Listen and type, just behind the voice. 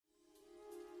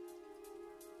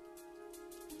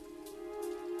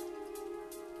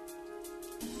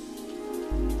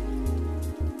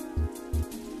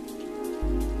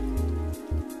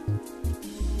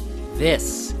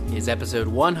This is episode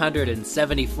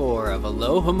 174 of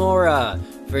Alohomora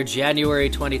for January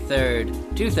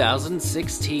 23rd,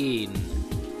 2016.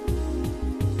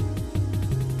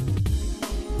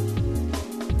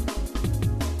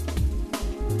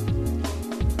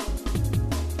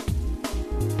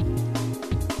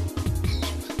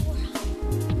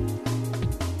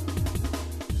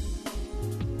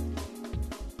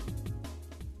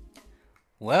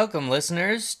 Welcome,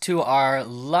 listeners, to our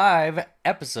live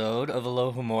episode of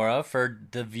Alohomora for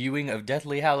the viewing of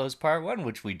Deathly Hallows Part 1,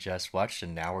 which we just watched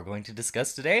and now we're going to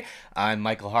discuss today. I'm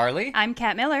Michael Harley. I'm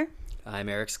Kat Miller. I'm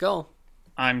Eric Skull.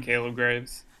 I'm Caleb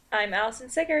Graves. I'm Allison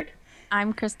Sigurd.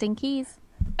 I'm Kristen Keys.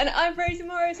 And I'm Rosie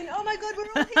Morrison. Oh my god,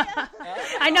 we're all here!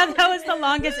 I know, that was the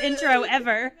longest intro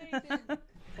ever.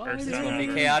 Why this won't be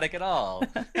chaotic at all?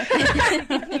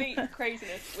 Complete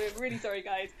craziness. We're really sorry,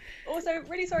 guys. Also,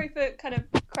 really sorry for kind of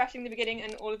crashing the beginning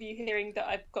and all of you hearing that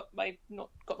I've not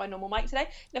got my normal mic today.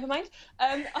 Never mind.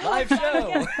 Live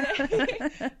show!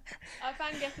 Our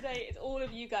fan guest today is all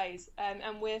of you guys,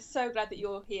 and we're so glad that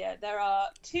you're here. There are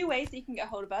two ways that you can get a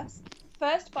hold of us.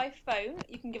 First, by phone,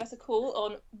 you can give us a call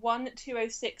on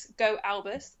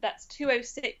 1206-GO-ALBUS. That's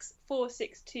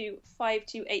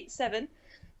 206-462-5287.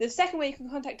 The second way you can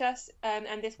contact us,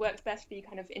 and this works best for you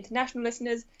kind of international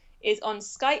listeners, is on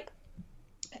Skype.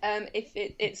 If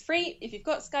it's free, if you've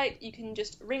got Skype, you can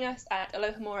just ring us at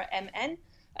Alohomora MN.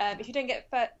 If you don't get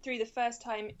through the first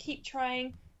time, keep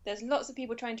trying. There's lots of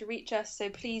people trying to reach us, so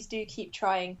please do keep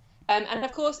trying. And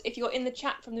of course, if you're in the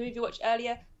chat from the movie watch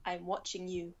earlier, I'm watching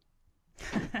you.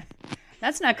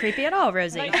 That's not creepy at all,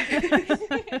 Rosie.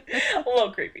 A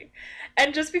little creepy.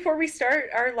 And just before we start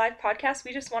our live podcast,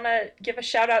 we just want to give a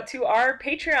shout out to our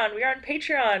Patreon. We are on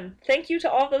Patreon. Thank you to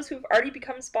all those who've already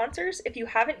become sponsors. If you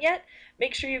haven't yet,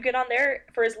 make sure you get on there.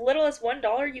 For as little as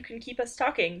 $1, you can keep us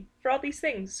talking for all these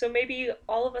things. So maybe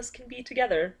all of us can be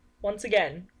together once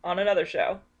again on another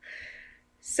show.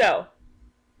 So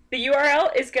the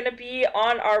URL is going to be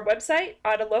on our website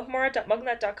at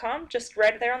alohomora.mugnet.com. Just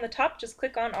right there on the top, just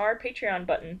click on our Patreon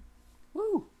button.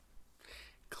 Woo!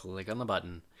 Click on the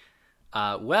button.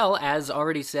 Well, as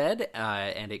already said,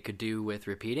 and it could do with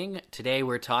repeating, today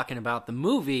we're talking about the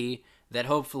movie that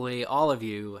hopefully all of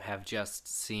you have just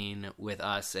seen with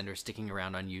us and are sticking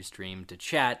around on Ustream to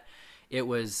chat. It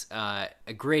was a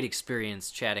great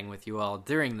experience chatting with you all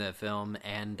during the film,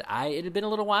 and it had been a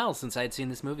little while since I had seen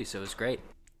this movie, so it was great.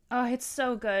 Oh, it's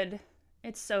so good.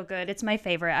 It's so good. It's my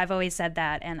favorite. I've always said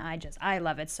that, and I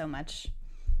love it so much.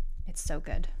 It's so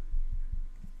good.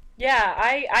 Yeah,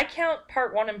 I count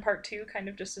part 1 and part 2 kind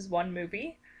of just as one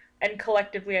movie, and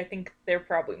collectively I think they're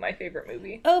probably my favorite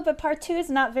movie. Oh, but part 2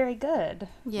 is not very good.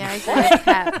 Yeah, I agree with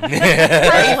Kat.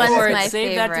 Part 1 is my Save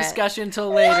favorite. That discussion till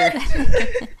later.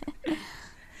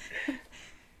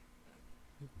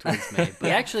 But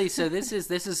actually, so this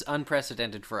is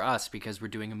unprecedented for us because we're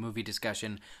doing a movie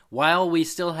discussion while we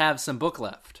still have some book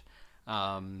left.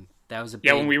 That was a big...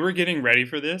 Yeah, when we were getting ready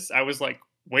for this, I was like,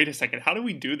 wait a second, how do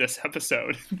we do this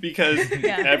episode? Because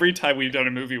every time we've done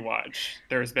a movie watch,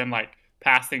 there's been like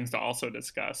past things to also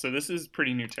discuss. So this is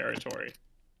pretty new territory.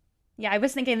 Yeah, I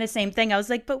was thinking the same thing. I was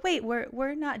like, but wait,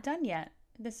 we're not done yet.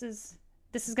 This is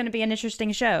going to be an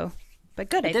interesting show. But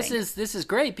good, I think. This is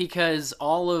great because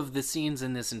all of the scenes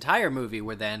in this entire movie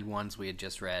were then ones we had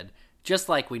just read, just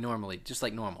like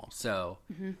normal. So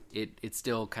it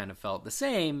still kind of felt the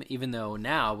same, even though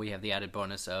now we have the added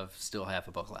bonus of still half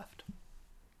a book left.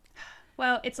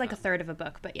 Well, it's like a third of a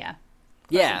book, but yeah.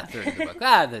 Yeah, a third of the book.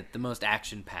 The most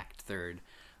action-packed third.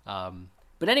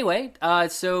 But anyway,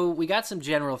 so we got some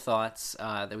general thoughts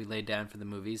that we laid down for the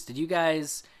movies. Did you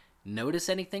guys notice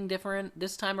anything different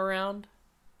this time around?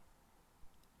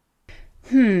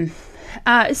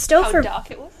 Still How dark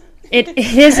it was? It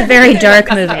is a very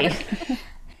dark movie.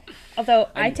 Although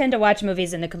I tend to watch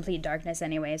movies in the complete darkness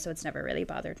anyway, so it's never really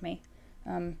bothered me.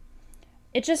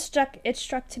 It struck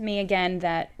to me again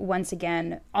that once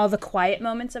again all the quiet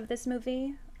moments of this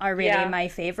movie are really my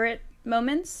favorite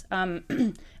moments.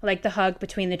 Like the hug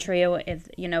between the trio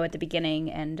at the beginning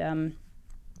and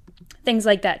things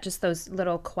like that. Just those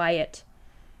little quiet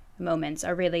moments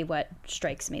are really what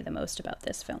strikes me the most about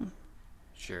this film.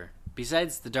 Sure.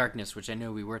 Besides the darkness, which I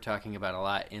know we were talking about a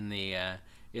lot in the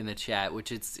chat,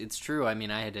 which it's true. I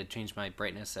mean, I had to change my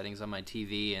brightness settings on my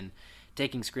TV, and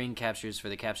taking screen captures for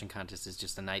the caption contest is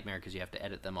just a nightmare because you have to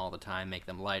edit them all the time, make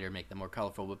them lighter, make them more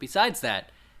colorful. But besides that,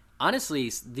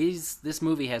 honestly, this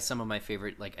movie has some of my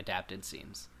favorite like adapted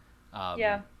scenes.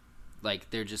 Like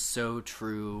they're just so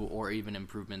true, or even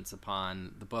improvements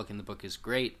upon the book, and the book is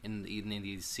great in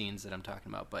these scenes that I'm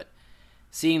talking about. But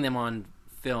seeing them on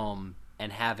film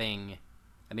and having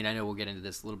I mean, I know we'll get into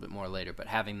this a little bit more later, but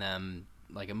having them,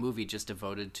 like a movie just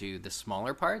devoted to the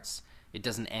smaller parts, it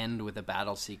doesn't end with a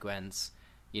battle sequence,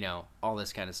 all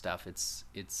this kind of stuff.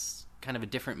 It's kind of a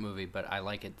different movie, but I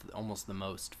like it almost the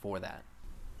most for that.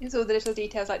 It's all the little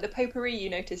details, like the potpourri you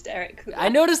noticed, Eric. I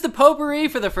noticed the potpourri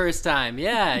for the first time.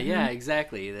 Yeah, yeah,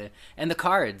 exactly. And the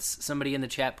cards. Somebody in the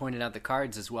chat pointed out the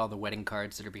cards as well, the wedding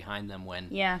cards that are behind them when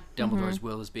Dumbledore's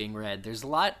will is being read. There's a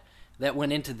lot that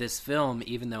went into this film,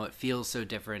 even though it feels so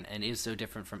different and is so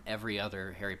different from every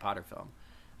other Harry Potter film.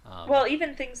 Well,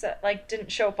 even things that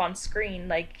didn't show up on screen,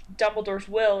 like Dumbledore's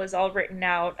will is all written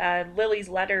out. Lily's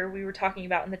letter we were talking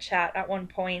about in the chat at one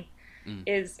point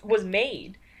was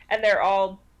made, and they're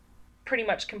all pretty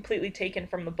much completely taken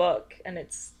from the book, and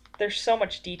there's so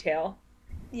much detail.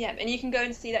 Yeah, and you can go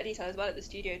and see that detail as well at the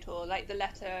studio tour. Like the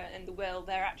letter and the will,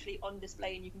 they're actually on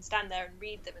display, and you can stand there and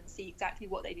read them and see exactly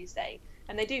what they do say.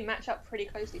 And they do match up pretty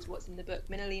closely to what's in the book.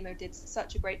 Minalimo did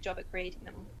such a great job at creating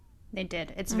them. They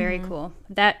did. It's very cool.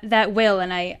 That will,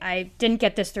 and I didn't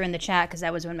get this through in the chat because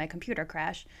that was when my computer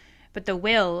crashed. But the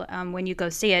will, when you go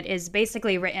see it, is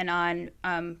basically written on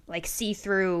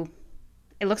see-through.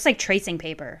 It looks like tracing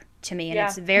paper to me, and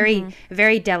it's very,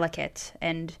 very delicate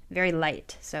and very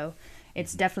light. So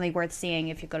it's definitely worth seeing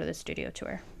if you go to the studio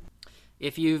tour.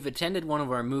 If you've attended one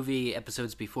of our movie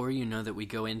episodes before, you know that we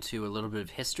go into a little bit of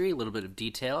history, a little bit of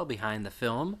detail behind the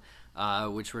film,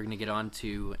 which we're going to get on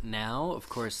to now. Of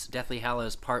course, Deathly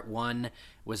Hallows Part 1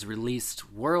 was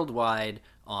released worldwide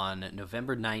on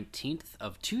November 19th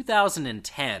of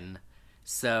 2010.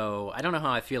 So I don't know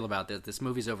how I feel about this. This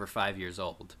movie's over 5 years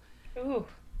old. Ooh.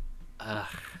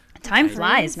 Time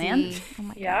flies, man. Oh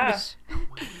my gosh.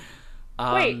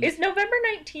 Wait, is November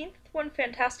 19th when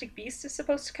Fantastic Beasts is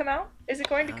supposed to come out? Is it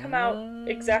going to come out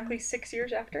exactly 6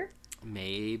 years after?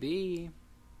 Maybe.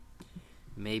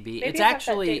 It's I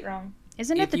actually that date wrong.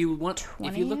 Isn't it the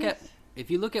 20th? If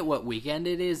you look at what weekend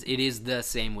it is the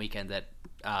same weekend that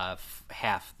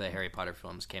half the Harry Potter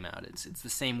films came out. It's the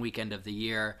same weekend of the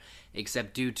year,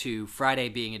 except due to Friday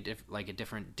being a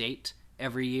different date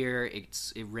every year,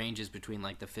 it ranges between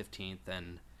the 15th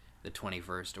and the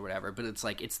 21st or whatever. But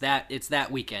it's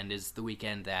that weekend is the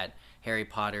weekend that Harry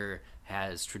Potter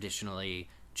has traditionally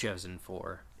chosen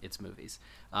for its movies.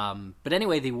 But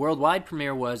anyway, the worldwide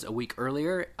premiere was a week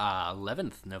earlier,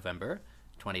 11th November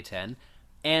 2010.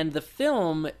 And the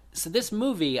film, so this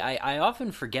movie, I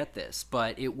often forget this,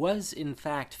 but it was in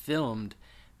fact filmed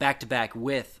back-to-back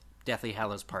with Deathly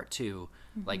Hallows Part 2,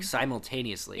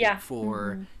 simultaneously. Yeah.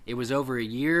 It was over a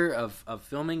year of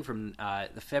filming from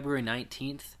the February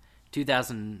 19th,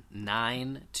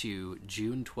 2009 to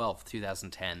June 12th,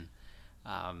 2010.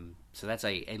 So that's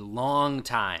a long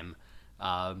time.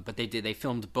 But they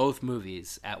filmed both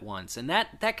movies at once. And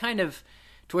that kind of,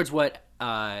 towards what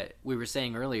we were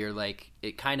saying earlier,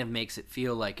 it kind of makes it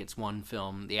feel like it's one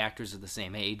film. The actors are the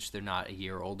same age. They're not a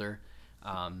year older.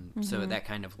 So that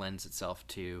kind of lends itself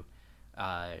to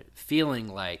feeling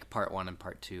like Part 1 and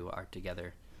Part 2 are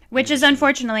together. Which is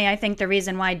unfortunately, I think, the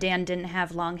reason why Dan didn't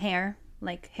have long hair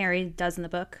like Harry does in the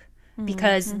book.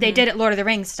 Because they did it Lord of the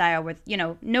Rings style with,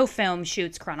 no film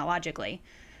shoots chronologically.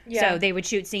 Yeah. So they would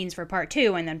shoot scenes for Part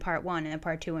 2 and then Part 1 and then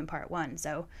Part 2 and Part 1.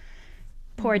 So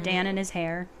poor Dan and his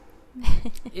hair.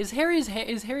 Is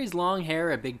Harry's long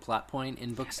hair a big plot point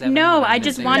in Book 7? No, I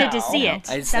just wanted to see it.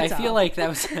 I feel like that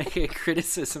was a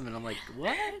criticism, and I'm like,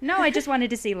 what? No, I just wanted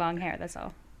to see long hair, that's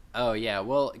all. Oh, yeah.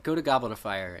 Well, go to Goblet of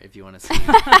Fire if you want to see.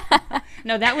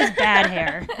 No, that was bad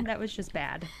hair. That was just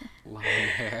bad. Long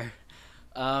hair.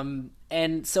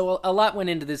 And so a lot went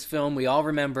into this film. We all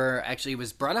remember, actually, it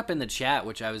was brought up in the chat,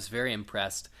 which I was very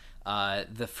impressed.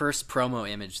 The first promo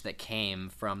image that came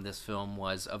from this film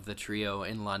was of the trio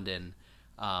in London,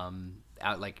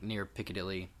 out near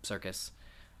Piccadilly Circus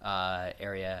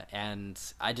area. And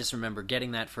I just remember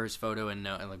getting that first photo and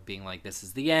being like, this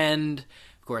is the end.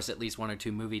 Of course, at least one or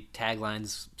two movie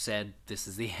taglines said, this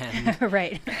is the end.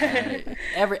 Right.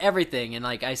 Everything. And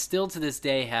I still to this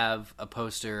day have a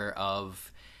poster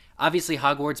of, obviously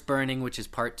Hogwarts Burning, which is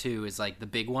Part 2, is the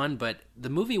big one. But the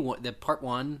movie, the Part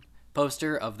 1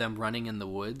 poster of them running in the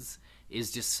woods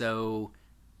is just so,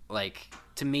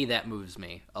 to me, that moves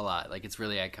me a lot. It's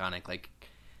really iconic.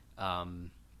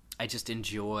 I just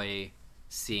enjoy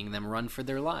seeing them run for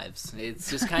their lives. It's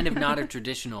just kind of not a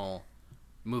traditional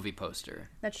movie poster.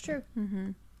 That's true.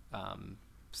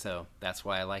 So that's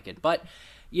why I like it. But,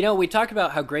 we talked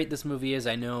about how great this movie is.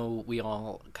 I know we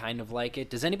all kind of like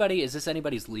it. Is this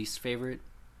anybody's least favorite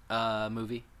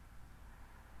movie?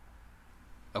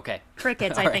 Okay.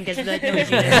 Crickets, I All think, right. is the noise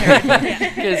you just heard.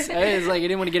 Because it's like I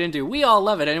didn't want to get into. We all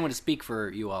love it. I didn't want to speak for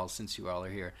you all since you all are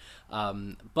here.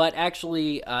 But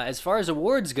actually, as far as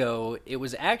awards go, it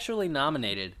was actually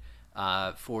nominated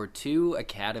for 2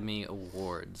 Academy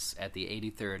Awards at the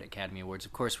 83rd Academy Awards.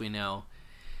 Of course, we know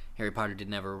Harry Potter did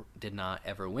not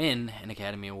ever win an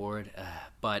Academy Award,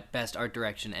 but Best Art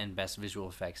Direction and Best Visual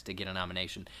Effects did get a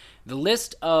nomination. The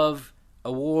list of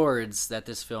awards that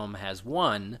this film has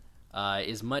won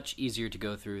is much easier to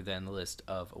go through than the list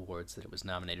of awards that it was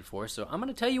nominated for. So I'm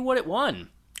going to tell you what it won.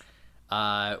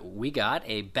 We got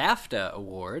a BAFTA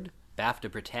award,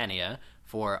 BAFTA Britannia,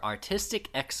 for Artistic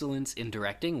Excellence in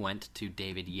Directing went to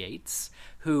David Yates,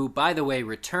 who, by the way,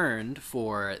 returned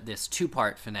for this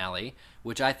 2-part finale,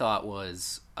 which I thought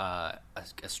was a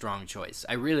strong choice.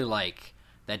 I really like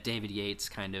that David Yates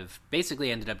kind of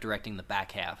basically ended up directing the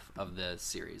back half of the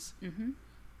series.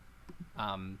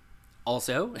 Mm-hmm.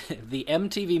 Also, the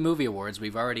MTV Movie Awards,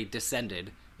 we've already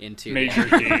descended into Major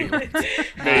key.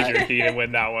 Major key to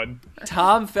win that one.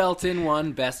 Tom Felton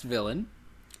won Best Villain.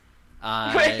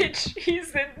 Which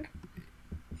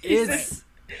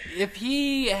if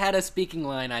he had a speaking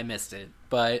line, I missed it.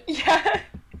 But yeah,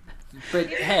 but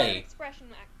hey, expressional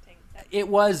acting. It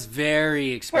was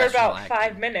very expressional. For about acting.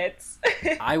 5 minutes.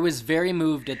 I was very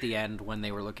moved at the end when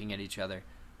they were looking at each other.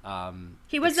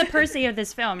 He was the Percy of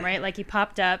this film, right? Like he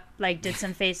popped up, like did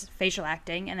some facial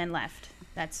acting, and then left.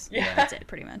 That's it,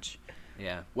 pretty much.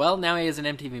 Yeah. Well, now he has an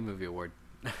MTV Movie Award.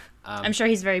 I'm sure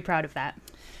he's very proud of that.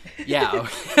 Yeah.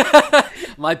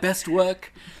 My best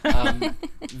work.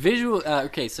 Visual.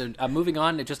 Okay, so moving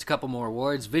on to just a couple more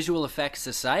awards. Visual Effects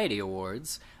Society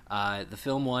Awards. The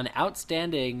film won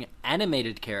Outstanding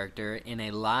Animated Character in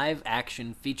a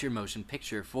Live-Action Feature Motion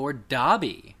Picture for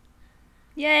Dobby.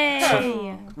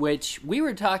 Yay! Which we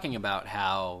were talking about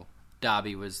how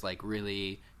Dobby was like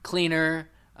really cleaner,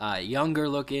 younger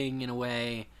looking in a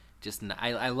way.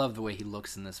 I love the way he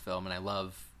looks in this film, and I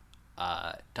love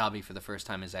Dobby for the first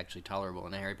time is actually tolerable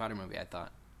in a Harry Potter movie, I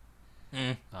thought.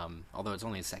 Although it's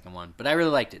only his second one. But I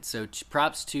really liked it. So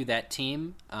props to that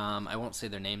team. I won't say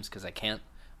their names because I can't.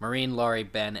 Maureen, Laurie,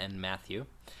 Ben, and Matthew.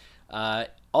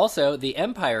 Also, the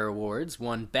Empire Awards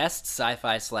won Best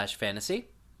Sci-Fi / Fantasy.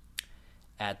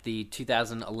 At the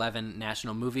 2011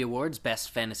 National Movie Awards, Best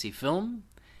Fantasy Film.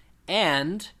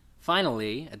 And,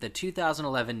 finally, at the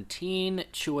 2011 Teen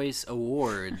Choice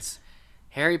Awards,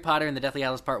 Harry Potter and the Deathly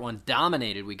Hallows Part 1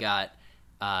 dominated. We got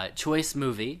Choice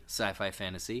Movie, Sci-Fi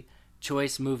Fantasy,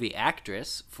 Choice Movie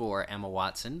Actress for Emma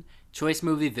Watson, Choice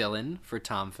Movie Villain for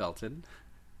Tom Felton,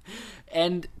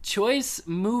 and Choice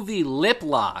Movie Lip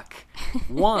Lock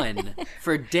won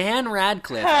for Dan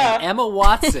Radcliffe and Emma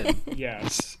Watson.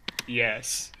 Yes.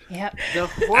 Yes. Yep. The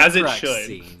As it Horcrux should.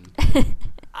 scene.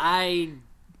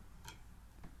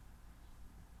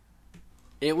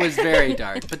 It was very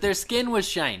dark, but their skin was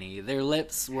shiny. Their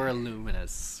lips were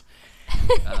luminous.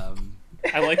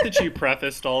 I like that you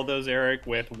prefaced all those, Eric,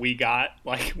 with "we got,"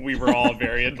 like we were all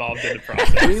very involved in the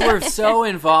process. We were so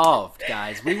involved,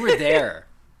 guys. We were there.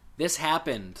 This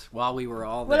happened while we were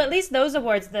all there. Well, at least those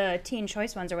awards, the Teen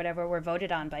Choice ones or whatever, were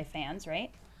voted on by fans,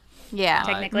 right? Yeah.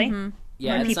 Technically.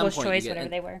 Yeah, or at People's some point Choice, whatever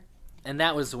they were. And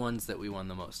that was the ones that we won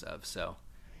the most of, so...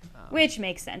 Which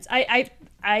makes sense. I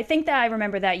think that I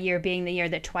remember that year being the year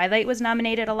that Twilight was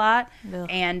nominated a lot,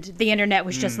 and the internet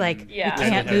was just like, you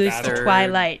can't lose to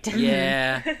Twilight.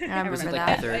 Yeah. I Was it remember like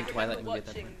that. the third I remember Twilight movie at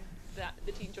that watching point?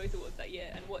 the Teen Choice Awards that year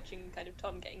and watching kind of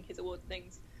Tom getting his award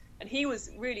things, and he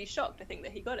was really shocked, I think,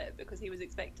 that he got it because he was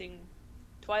expecting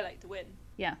Twilight to win,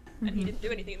 Yeah. and he didn't do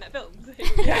anything in that film.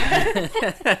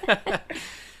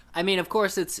 I mean, of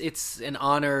course, it's an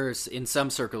honor in some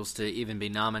circles to even be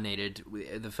nominated.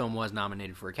 The film was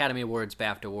nominated for Academy Awards,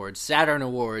 BAFTA Awards, Saturn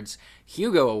Awards,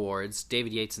 Hugo Awards.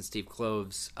 David Yates and Steve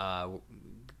Kloves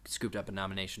scooped up a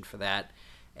nomination for that,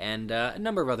 and a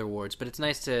number of other awards. But it's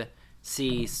nice to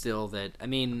see still that, I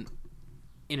mean,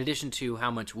 in addition to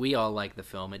how much we all like the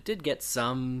film, it did get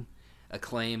some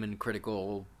acclaim and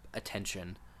critical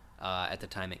attention at the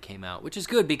time it came out, which is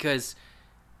good because...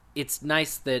 It's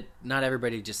nice that not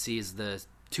everybody just sees the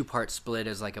 2-part split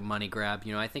as like a money grab.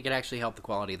 You know, I think it actually helped the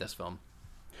quality of this film.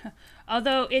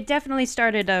 Although it definitely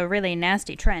started a really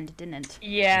nasty trend, didn't it?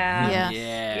 Yeah.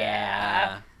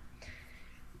 Yeah.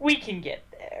 We can get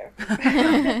there.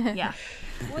 Yeah.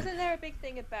 Wasn't there a big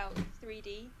thing about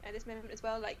 3D at this moment as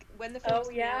well? Like when the film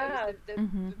came out, it was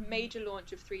the major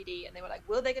launch of 3D, and they were like,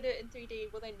 will they do it in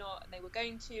 3D? Will they not? And they were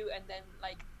going to, and then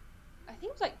like I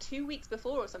think it was like 2 weeks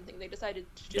before or something, they decided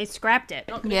to just They scrapped it.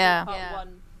 not going to do part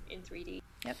 1 in 3D.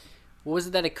 Yep. What was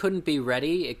it that it couldn't be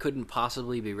ready? It couldn't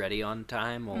possibly be ready on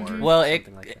time, or Well,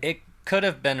 something like that? it could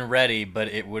have been ready, but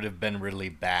it would have been really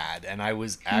bad. And I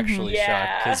was actually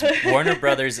shocked because Warner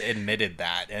Brothers admitted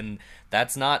that. And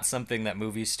that's not something that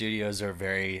movie studios are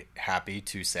very happy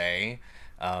to say,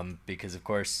 because, of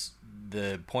course,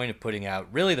 the point of putting out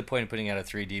a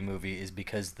 3D movie is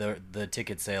because the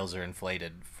ticket sales are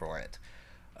inflated for it.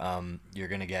 You're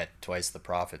going to get twice the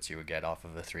profits you would get off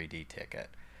of a 3D ticket.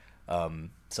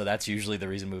 So that's usually the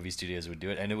reason movie studios would do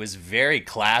it. And it was very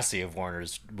classy of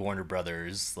Warner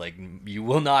Brothers. Like, you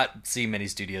will not see many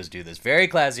studios do this. Very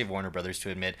classy of Warner Brothers to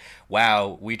admit,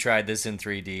 wow, we tried this in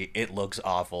 3D. It looks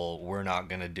awful. We're not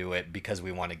going to do it because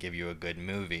we want to give you a good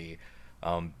movie.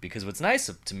 Because what's nice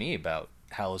to me about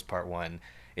Hallows Part 1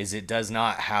 is it does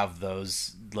not have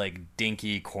those like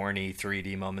dinky, corny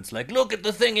 3D moments like, look at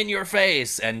the thing in your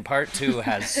face. And Part 2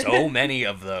 has so many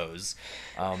of those.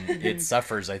 It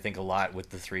suffers, I think, a lot with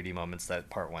the 3D moments that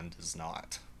Part 1 does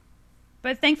not.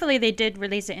 But thankfully, they did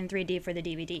release it in 3D for the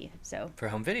DVD. So for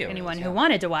home video, anyone who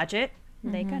wanted to watch it,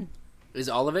 they could. Is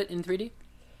all of it in 3D?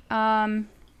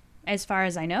 As far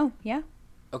as I know, yeah.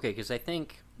 Okay, because I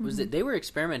think they were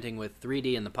experimenting with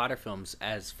 3D in the Potter films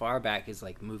as far back as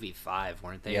like movie 5,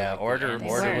 weren't they? Yeah, like Order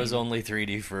was only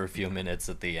 3D for a few minutes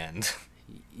at the end.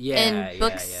 In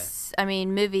books, I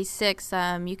mean, movie 6,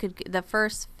 the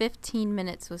first 15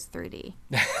 minutes was 3D.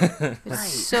 It's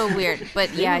so weird, but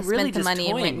I really spent the money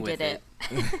and went and did it.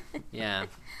 Yeah.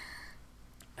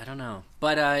 I don't know.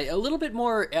 But a little bit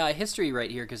more history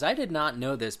right here, because I did not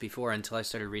know this before until I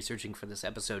started researching for this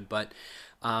episode, but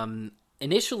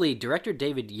initially, director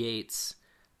David Yates,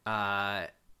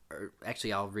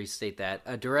 actually I'll restate that,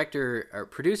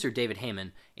 producer David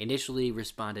Heyman initially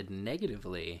responded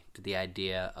negatively to the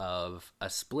idea of a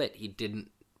split. He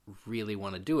didn't really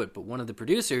want to do it, but one of the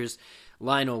producers,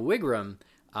 Lionel Wigram,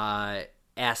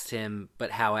 asked him,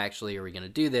 but how actually are we going to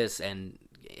do this? And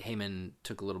Heyman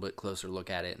took a little bit closer look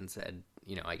at it and said,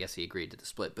 I guess he agreed to the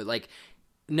split. But like,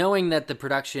 knowing that the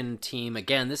production team,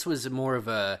 again, this was more of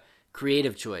a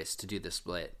creative choice to do the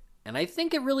split, and I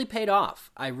think it really paid off.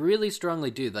 I really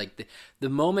strongly do. Like the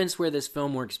moments where this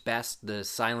film works best, the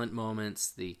silent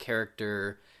moments, the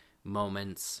character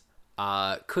moments,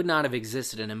 could not have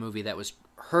existed in a movie that was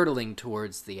hurtling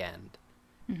towards the end.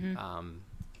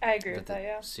 I agree with that.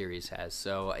 Yeah, series has.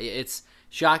 So it's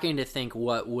shocking to think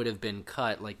what would have been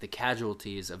cut, like the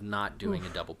casualties of not doing a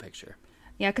double picture.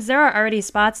 Yeah, because there are already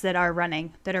spots that are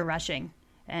rushing.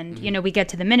 And, we get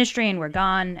to the Ministry and we're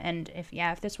gone. And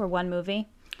if this were one movie,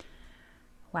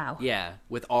 wow. Yeah,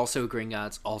 with also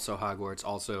Gringotts, also Hogwarts,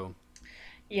 also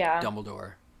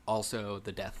Dumbledore, also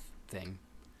the death thing.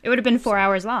 It would have been 4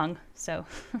 hours long, so.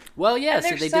 Well, yeah, so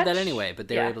they did that anyway, but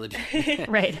they were able to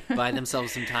right. buy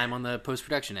themselves some time on the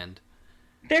post-production end.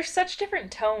 There's such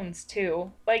different tones,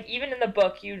 too. Like, even in the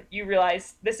book, you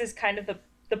realize this is kind of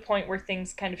the point where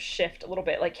things kind of shift a little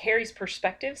bit. Like, Harry's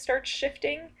perspective starts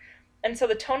shifting. And so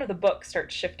the tone of the book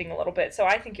starts shifting a little bit. So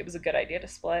I think it was a good idea to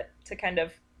split, to kind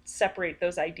of separate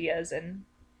those ideas and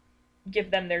give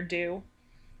them their due.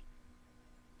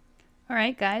 All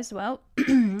right, guys. Well,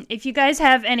 if you guys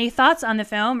have any thoughts on the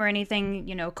film or anything,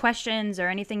 questions or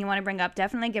anything you want to bring up,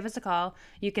 definitely give us a call.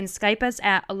 You can Skype us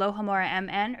at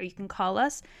AlohamoraMN, or you can call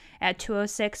us at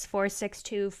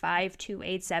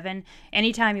 206-462-5287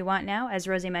 anytime you want now, as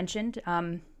Rosie mentioned.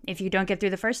 If you don't get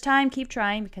through the first time, keep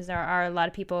trying, because there are a lot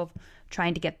of people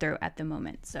trying to get through at the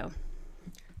moment.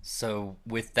 So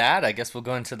with that, I guess we'll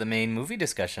go into the main movie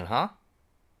discussion, huh?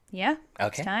 Yeah.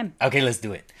 Okay. It's time. Okay, let's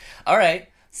do it. All right.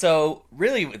 So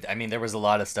really, I mean, there was a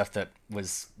lot of stuff that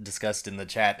was discussed in the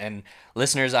chat, and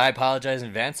listeners, I apologize in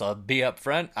advance. I'll be up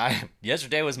front.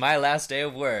 Yesterday was my last day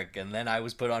of work, and then I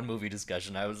was put on movie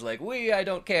discussion. I was like, I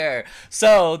don't care.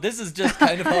 So this is just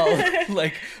kind of all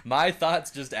like my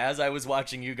thoughts just as I was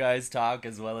watching you guys talk,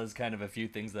 as well as kind of a few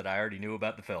things that I already knew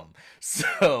about the film.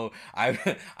 So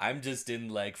I'm just in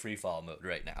like free fall mode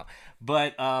right now.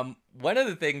 But one of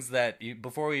the things that,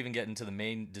 before we even get into the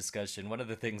main discussion, one of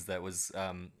the things that was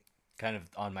kind of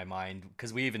on my mind,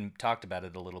 because we even talked about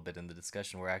it a little bit in the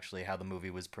discussion, were actually how the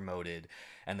movie was promoted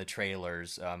and the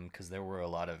trailers, because there was a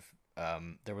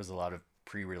lot of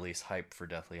pre-release hype for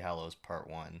Deathly Hallows Part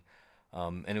 1.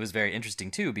 And it was very interesting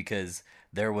too, because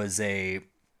there was a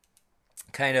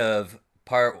kind of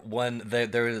Part 1,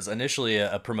 there was initially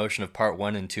a promotion of Part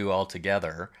 1 and 2 all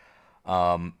together.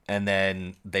 And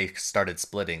then they started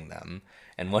splitting them.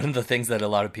 And one of the things that a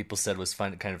lot of people said was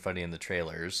kind of funny in the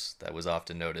trailers that was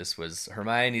often noticed was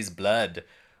Hermione's blood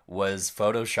was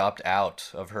photoshopped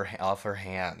out of off her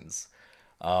hands.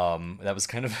 That was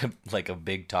kind of like a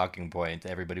big talking point.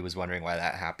 Everybody was wondering why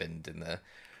that happened in the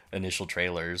initial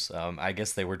trailers. I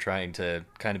guess they were trying to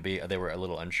they were a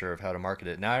little unsure of how to market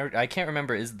it. Now I can't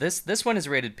remember. Is this one is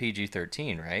rated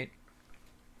PG-13, right?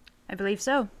 I believe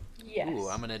so. Yes. Ooh,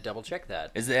 I'm gonna double check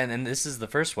that. And this is the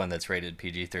first one that's rated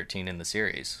PG-13 in the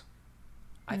series.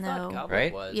 I thought Goblet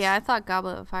right? was. Yeah, I thought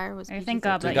Goblet of Fire was. I think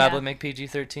Goblet. Did Goblet make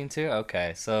PG-13 too?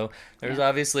 Okay, so there's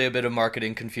obviously a bit of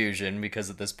marketing confusion because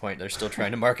at this point they're still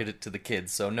trying to market it to the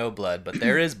kids. So no blood, but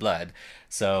there is blood.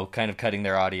 So kind of cutting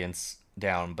their audience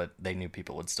down, but they knew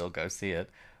people would still go see it.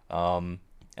 And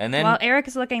then while Eric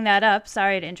is looking that up,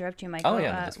 sorry to interrupt you, Michael. Oh,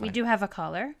 yeah, that's fine. We do have a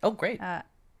caller. Oh, great.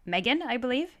 Megan, I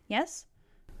believe. Yes.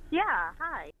 Yeah.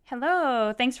 Hi.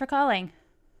 Hello. Thanks for calling.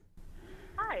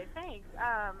 Hi. Thanks.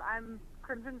 I'm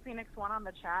Crimson Phoenix 1 on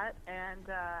the chat, and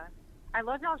I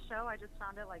love y'all's show. I just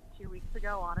found it like 2 weeks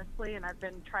ago, honestly, and I've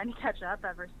been trying to catch up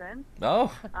ever since. I'm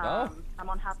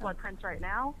on Half Blood Prince right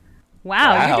now.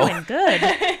 Wow, you're doing good.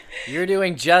 You're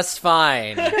doing just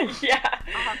fine. Yeah.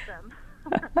 Awesome.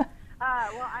 Well,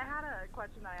 I had a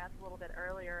question that I asked a little bit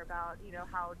earlier about,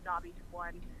 how Dobby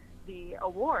won the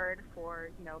award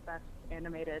for, best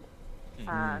animated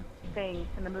thing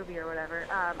in the movie or whatever.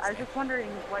 I was just wondering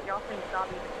what y'all think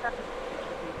Dobby's acceptance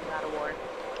should be for that award.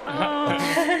 Oh.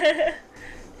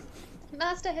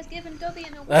 Master has given Dobby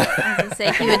an award. I was going to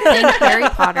say, he would thank Harry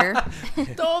Potter.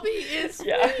 Dobby is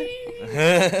me.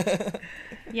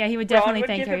 Yeah, he would definitely would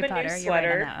thank give Harry him a new Potter. You're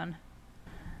right on sweater.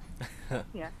 that one.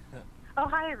 Yeah. Oh,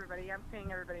 hi, everybody. I'm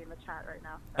seeing everybody in the chat right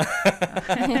now.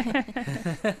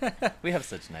 We have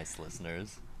such nice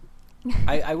listeners.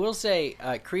 I will say,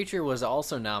 Creature was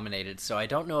also nominated, so I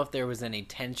don't know if there was any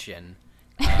tension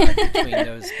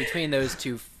between those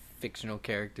two fictional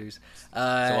characters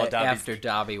after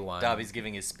Dobby won. Dobby's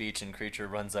giving his speech, and Creature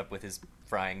runs up with his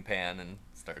frying pan and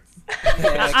starts.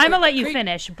 I'm gonna let you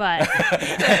finish, but.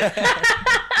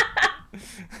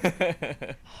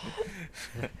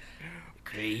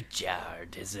 Creature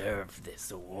deserved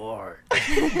this award.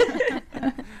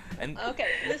 And Okay,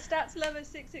 the Stats Lover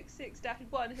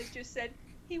 666-1 has just said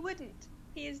he wouldn't.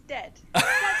 He is dead.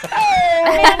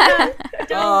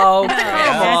 Oh, Yeah. come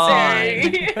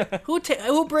on!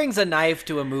 Who brings a knife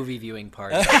to a movie viewing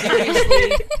party?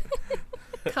 Seriously?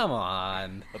 Come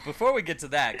on. But before we get to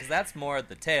that, because that's more at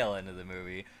the tail end of the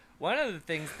movie, one of the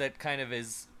things that kind of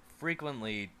is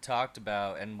frequently talked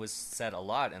about and was said a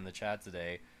lot in the chat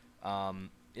today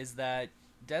is that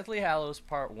Deathly Hallows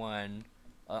Part 1,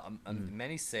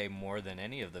 many say more than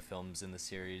any of the films in the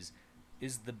series,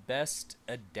 is the best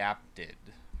adapted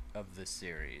of the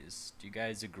series. Do you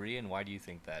guys agree, and why do you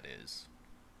think that is?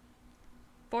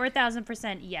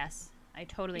 4,000% yes. I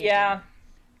totally agree. Yeah.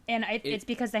 And it's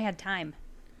because they had time.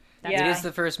 That's It why. is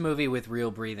the first movie with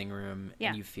real breathing room, Yeah.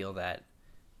 and you feel that.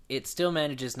 It still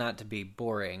manages not to be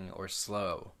boring or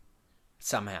slow,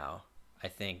 somehow. I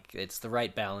think it's the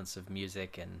right balance of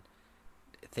music and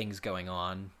things going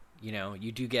on.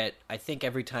 You do get, I think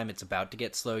every time it's about to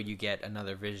get slow, you get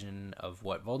another vision of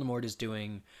what Voldemort is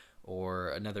doing or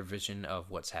another vision of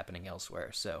what's happening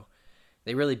elsewhere. So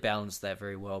they really balance that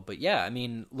very well. But yeah, I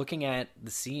mean, looking at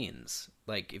the scenes,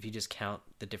 like if you just count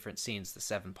the different scenes, the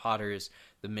Seven Potters,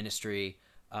 the Ministry,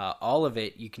 all of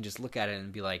it, you can just look at it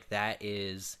and be like, that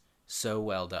is so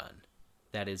well done.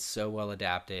 That is so well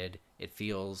adapted. It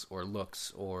feels or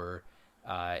looks or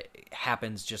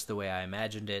happens just the way I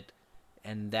imagined it.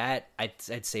 And that,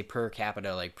 I'd say per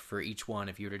capita, like for each one,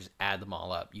 if you were to just add them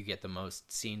all up, you get the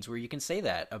most scenes where you can say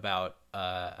that about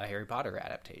a Harry Potter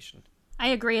adaptation. I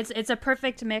agree. It's a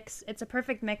perfect mix. It's a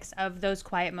perfect mix of those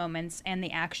quiet moments and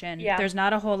the action. Yeah. There's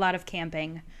not a whole lot of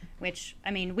camping, which,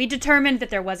 I mean, we determined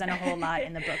that there wasn't a whole lot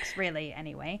in the books, really,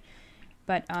 anyway.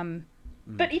 But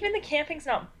But even the camping's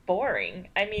not boring.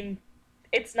 I mean,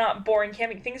 it's not boring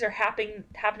camping. Things are happening.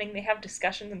 They have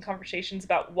discussions and conversations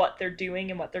about what they're doing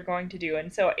and what they're going to do.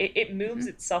 And so it moves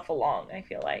itself along, I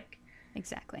feel like.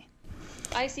 Exactly.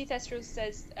 IC Thestral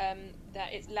says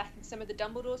that it's lacking some of the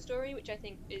Dumbledore story, which I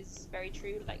think is very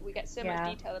true. Like, we get so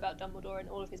much detail about Dumbledore and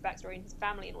all of his backstory and his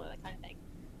family and all that kind of thing,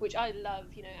 which I love.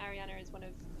 Ariana is one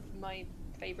of my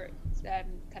favourite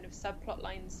kind of subplot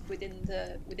lines within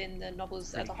the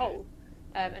novels as a whole.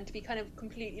 And to be kind of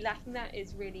completely lacking that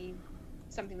is really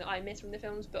something that I miss from the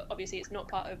films, but obviously it's not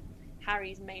part of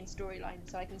Harry's main storyline,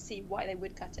 so I can see why they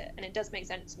would cut it, and it does make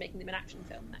sense making them an action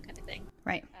film, that kind of thing.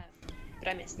 Right. But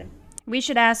I miss them. We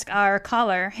should ask our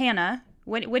caller, Hannah,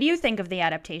 what do you think of the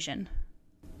adaptation?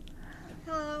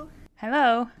 Hello.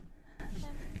 Hello.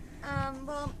 I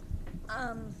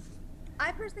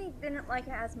personally didn't like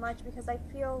it as much because I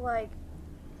feel like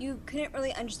you couldn't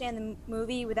really understand the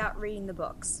movie without reading the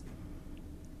books.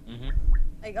 Mm-hmm.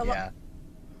 Like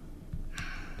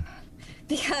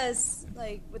because,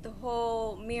 like, with the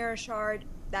whole mirror shard,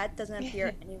 that doesn't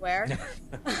appear anywhere.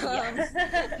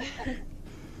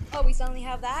 Oh, we suddenly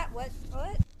have that? What?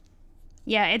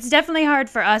 Yeah, it's definitely hard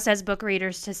for us as book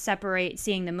readers to separate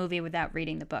seeing the movie without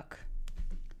reading the book.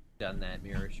 Done that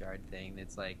mirror shard thing.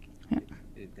 It's like,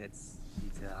 it's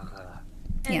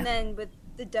And then with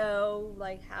the dough,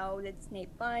 like, how did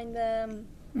Snape find them?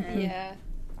 And Yeah.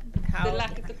 The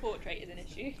lack of the portrait is an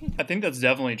issue. I think that's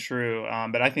definitely true,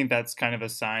 but I think that's kind of a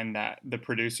sign that the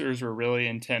producers were really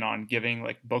intent on giving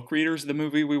like book readers the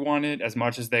movie we wanted as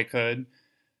much as they could,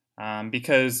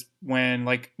 because when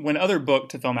other book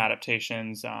to film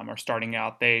adaptations are starting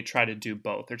out, they try to do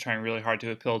both. They're trying really hard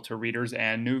to appeal to readers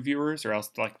and new viewers, or else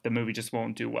like the movie just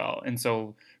won't do well. And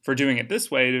so for doing it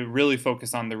this way, to really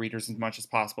focus on the readers as much as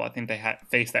possible, I think they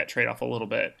faced that trade-off a little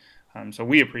bit. So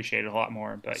we appreciate it a lot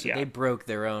more, but they broke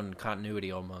their own continuity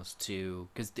almost too,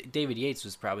 because David Yates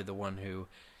was probably the one who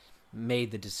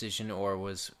made the decision, or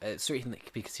was certainly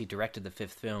because he directed the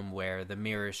fifth film where the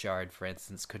mirror shard, for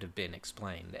instance, could have been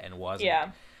explained and wasn't. Yeah.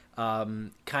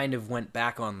 Kind of went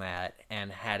back on that and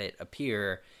had it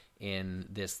appear in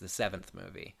the seventh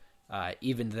movie,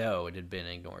 even though it had been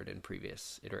ignored in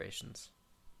previous iterations.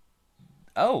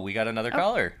 Oh, we got another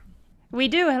caller. We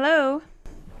do. Hello.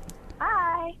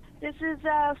 Hi, this is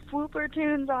Flooper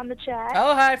Tunes on the chat.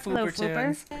 Oh, hi, Hello,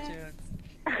 Flooper Tunes.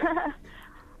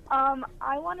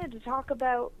 I wanted to talk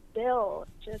about Bill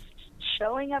just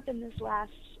showing up in this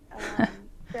last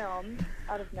film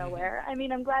out of nowhere. I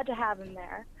mean, I'm glad to have him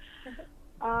there.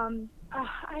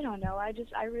 I don't know.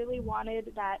 I really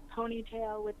wanted that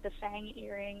ponytail with the fang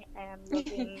earring and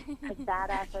looking as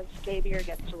badass as Scabier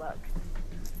gets to look.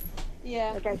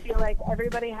 Yeah. Like, I feel like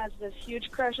everybody has this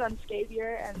huge crush on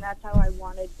Scabier, and that's how I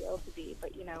wanted Bill to be,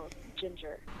 but, you know,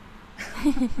 ginger.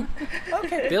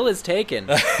 Okay. Bill is taken.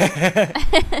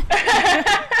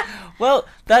 Well,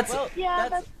 that's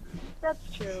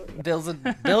true. Bill's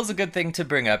a good thing to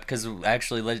bring up, because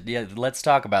actually, let's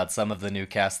talk about some of the new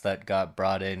cast that got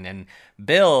brought in. And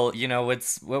Bill, you know,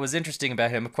 what was interesting about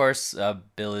him, of course,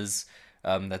 Bill is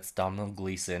that's Domhnall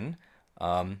Gleeson,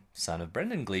 son of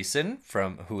Brendan Gleeson,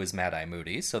 who is Mad-Eye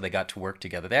Moody. So they got to work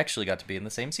together. They actually got to be in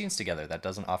the same scenes together. That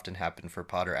doesn't often happen for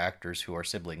Potter actors who are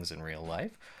siblings in real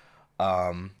life,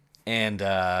 and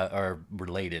are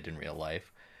related in real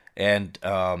life. And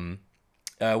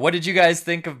what did you guys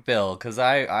think of Bill? Because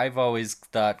I've always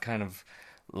thought, kind of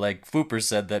like Fooper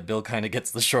said, that Bill kind of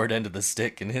gets the short end of the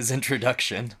stick in his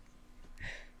introduction.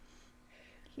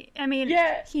 I mean,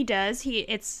 yeah. He does.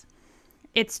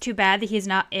 It's too bad that he's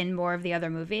not in more of the other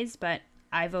movies, but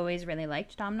I've always really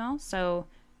liked Domhnall, so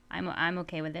I'm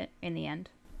okay with it in the end.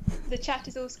 The chat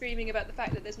is all screaming about the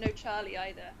fact that there's no Charlie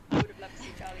either. I would have loved to see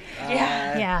Charlie.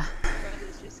 Yeah.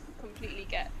 Brothers just completely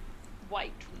get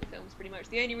wiped from the films, pretty much.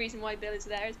 The only reason why Bill is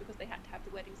there is because they had to have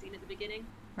the wedding scene at the beginning.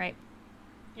 Right.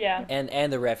 Yeah.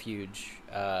 And the refuge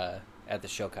at the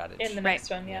show cottage. In the next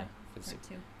one, yeah.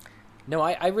 No,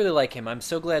 I really like him. I'm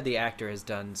so glad the actor has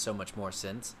done so much more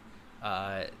since.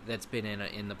 That's been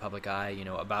in the public eye. You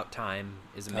know, About Time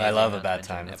is amazing. I love About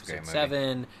Time. That's a great movie.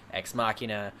 7, Ex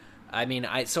Machina. I mean,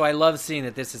 so I love seeing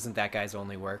that this isn't that guy's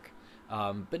only work.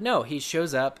 But no, he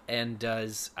shows up and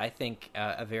does, I think,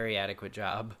 a very adequate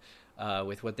job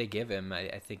with what they give him.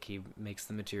 I think he makes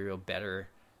the material better.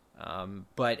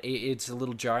 But it's a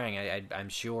little jarring, I'm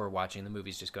sure, watching the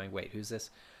movies just going, wait, who's this?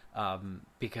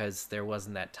 Because there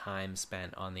wasn't that time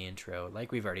spent on the intro.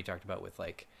 Like we've already talked about with,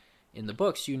 like, in the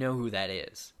books, you know who that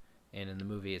is. And in the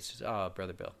movie, it's just, oh,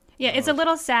 Brother Bill. Yeah, it's a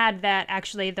little sad that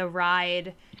actually the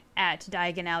ride at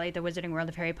Diagon Alley, the Wizarding World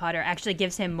of Harry Potter, actually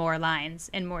gives him more lines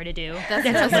and more to do. That's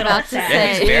what I was about to say.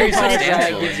 Yeah, he's very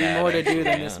substantial. Gives you more to do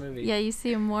than this movie. Yeah, you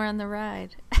see him more on the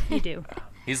ride. You do.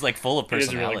 He's like full of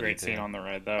personality. It is a really great scene on the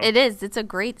ride, though. It is. It's a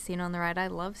great scene on the ride. I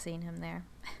love seeing him there.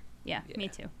 Yeah. Me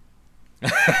too.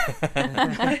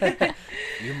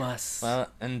 You must.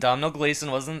 Well, and Domhnall Gleeson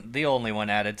wasn't the only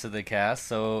one added to the cast,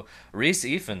 so Rhys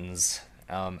Ifans.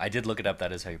 I did look it up.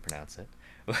 That is how you pronounce it.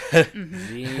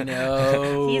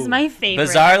 Dino. He's my favorite.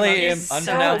 Bizarrely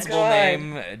unpronounceable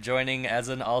name, joining as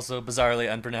an also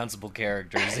bizarrely unpronounceable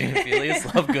character, Xenophilius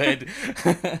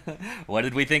Lovegood. What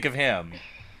did we think of him?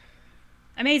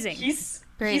 Amazing. He's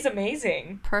Great. He's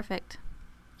amazing. Perfect.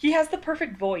 He has the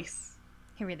perfect voice.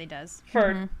 He really does.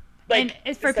 For and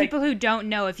for people who don't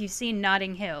know, if you've seen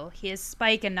Notting Hill, he is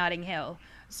Spike in Notting Hill.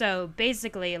 So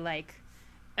basically, like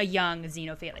a young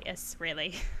Xenophilius,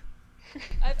 really.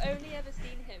 I've only ever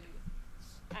seen him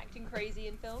acting crazy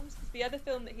in films. The other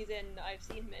film that he's in that I've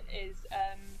seen him in is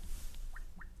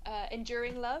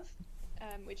Enduring Love,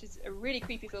 which is a really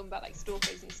creepy film about like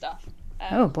stalkers and stuff.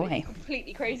 Oh boy, he's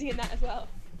completely crazy in that as well.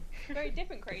 Very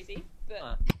different crazy,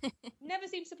 but never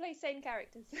seems to play same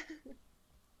characters.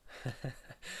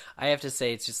 I have to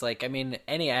say, it's just like, I mean,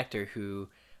 any actor who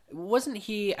wasn't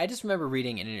he. I just remember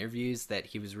reading in interviews that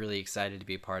he was really excited to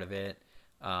be a part of it.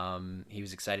 He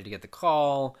was excited to get the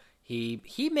call.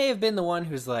 He may have been the one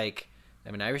who's like,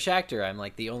 I'm an Irish actor. I'm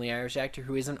like the only Irish actor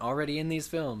who isn't already in these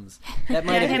films. That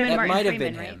might have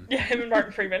been him. Yeah, him and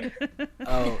Martin Freeman.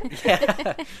 Oh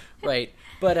yeah, right.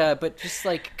 But just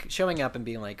like showing up and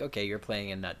being like, okay, you're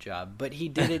playing a nut job, but he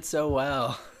did it so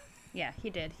well. Yeah,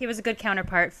 he did. He was a good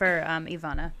counterpart for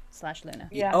Ivana/Luna.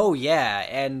 Yeah. Oh yeah,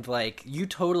 and like you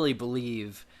totally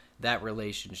believe that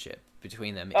relationship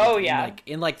between them. Oh yeah.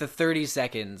 In like the 30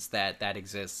 seconds that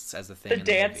exists as a thing. The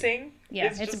dancing. Yeah,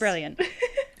 it's just brilliant.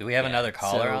 Do we have another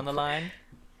caller on the line?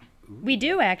 We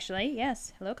do actually.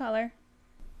 Yes. Hello, caller.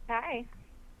 Hi.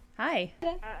 Hi.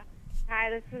 Hi,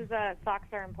 this is Socks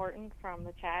Are Important from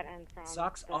the chat and from...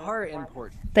 Socks are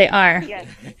important. They are. Yes,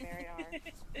 they very are.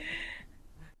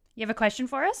 You have a question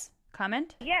for us?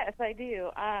 Comment? Yes, I do.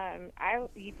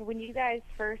 When you guys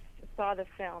first saw the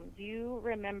film, do you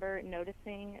remember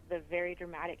noticing the very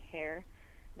dramatic hair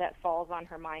that falls on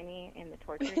Hermione in the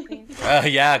torture scene?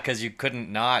 Yeah, because you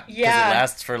couldn't not. Because it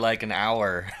lasts for like an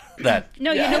hour. No,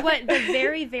 you know what? The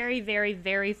very, very, very,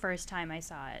 very first time I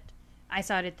saw it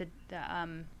at the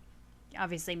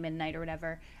obviously midnight or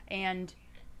whatever, and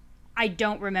I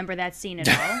don't remember that scene at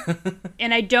all.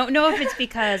 And I don't know if it's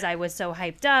because I was so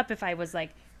hyped up, if I was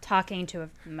like talking to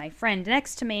my friend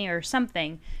next to me or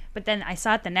something. But then I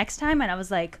saw it the next time and I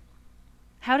was like,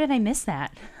 how did I miss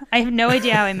that? I have no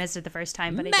idea how I missed it the first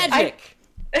time, but Magic!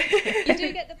 You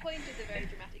do get the point of the very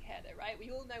dramatic hair, though, right?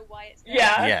 We all know why it's there.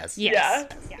 Yeah. Yes. Yeah.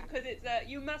 Because it's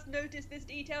you must notice this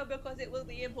detail because it will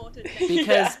be important.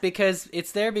 Because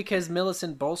it's there because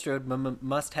Millicent Bulstrode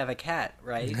must have a cat,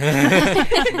 right?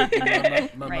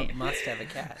 Must have a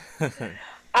cat.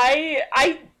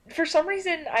 I for some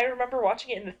reason I remember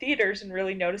watching it in the theaters and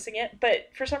really noticing it, but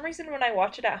for some reason when I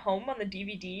watch it at home on the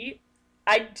DVD,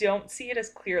 I don't see it as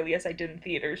clearly as I did in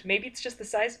theaters. Maybe it's just the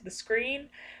size of the screen,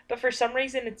 but for some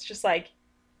reason it's just like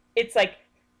it's like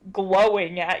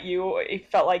glowing at you.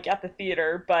 It felt like at the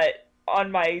theater, but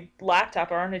on my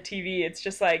laptop or on a TV, it's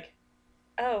just like,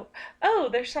 oh,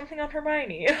 there's something on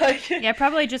Hermione. Yeah,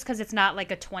 probably just because it's not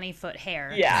like a 20-foot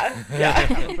hair. Yeah.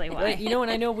 Probably why. You know, and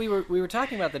I know we were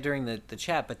talking about that during the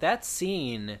chat, but that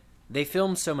scene, they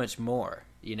filmed so much more.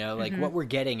 You know, like what we're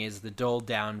getting is the dulled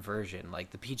down version, like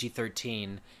the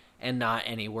PG-13 and not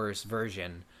any worse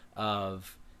version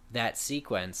of that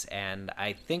sequence. And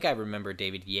I think I remember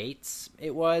David Yates,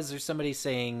 or somebody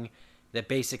saying that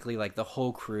basically like the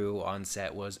whole crew on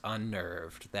set was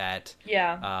unnerved, that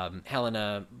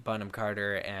Helena Bonham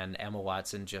Carter and Emma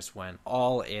Watson just went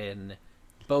all in,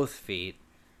 both feet,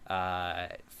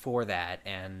 for that,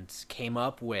 and came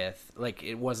up with, like,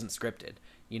 it wasn't scripted.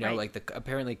 You know, like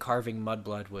apparently carving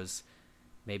mudblood was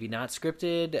maybe not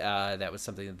scripted. That was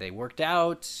something that they worked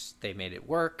out. They made it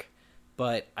work.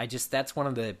 But that's one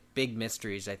of the big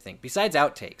mysteries, I think, besides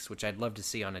outtakes, which I'd love to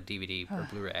see on a DVD or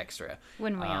Blu-ray extra.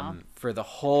 Wouldn't we all? For the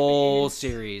whole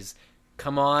series.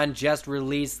 Come on, just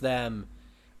release them.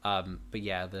 But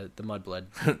yeah, the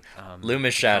mudblood.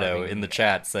 Loomis Shadow in the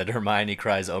chat said Hermione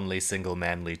cries only single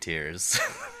manly tears.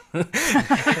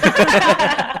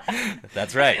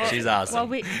 That's right. She's awesome.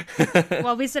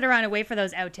 While we sit around and wait for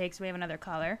those outtakes, we have another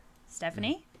caller.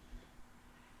 Stephanie?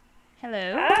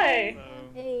 Hello. Hi.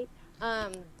 Hey.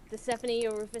 The Stephanie,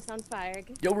 your roof is on fire.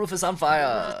 Your roof is on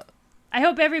fire. I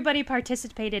hope everybody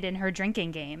participated in her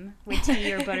drinking game with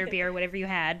tea or butterbeer or whatever you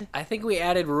had. I think we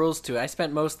added rules to it. I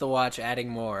spent most of the watch adding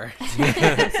more.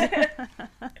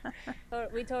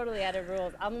 We totally added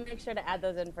rules. I'll make sure to add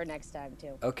those in for next time,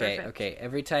 too. Okay, Perfect. okay.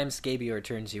 Every time Scabior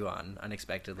turns you on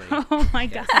unexpectedly. Oh my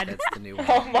god. That's the new one.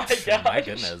 Oh my god. My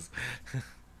goodness.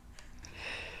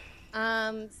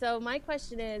 So my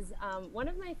question is, one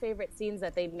of my favorite scenes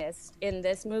that they missed in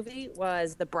this movie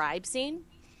was the bribe scene.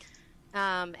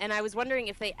 And I was wondering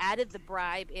if they added the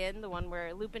bribe in, the one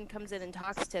where Lupin comes in and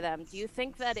talks to them, do you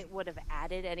think that it would have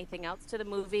added anything else to the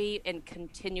movie and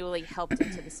continually helped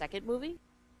into the second movie?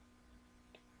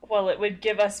 Well, it would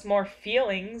give us more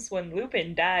feelings when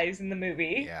Lupin dies in the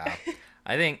movie. Yeah.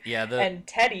 I think, and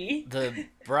Teddy. The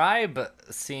bribe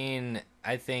scene,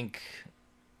 I think,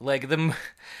 like,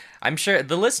 I'm sure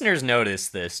the listeners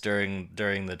noticed this during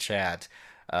the chat.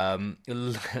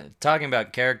 Talking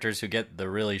about characters who get the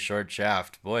really short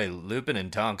shaft, boy, Lupin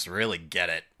and Tonks really get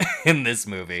it in this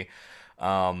movie. They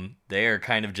are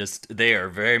they are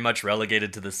very much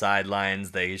relegated to the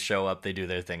sidelines. They show up, they do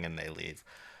their thing, and they leave.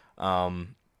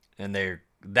 And they're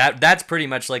that's pretty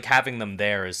much like having them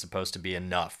there is supposed to be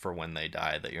enough for when they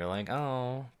die that you're like,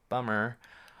 oh, bummer.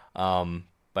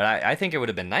 But I think it would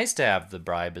have been nice to have the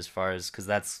bribe as far as, because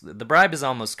the bribe is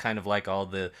almost kind of like all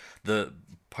the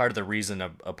part of the reason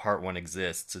a part one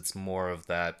exists. It's more of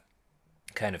that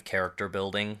kind of character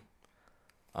building.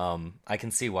 I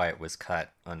can see why it was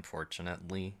cut,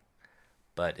 unfortunately,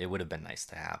 but it would have been nice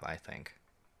to have, I think.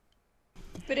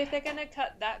 But if they're gonna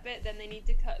cut that bit, then they need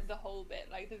to cut the whole bit,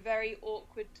 like the very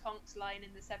awkward Tonks line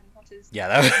in the Seven Potters. Yeah,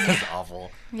 that was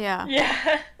awful. Yeah.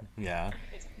 Yeah.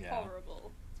 It's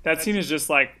horrible. That scene is just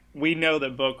like, we know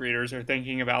that book readers are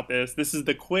thinking about this. This is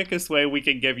the quickest way we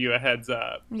can give you a heads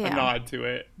up, a nod to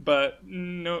it, but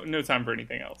no time for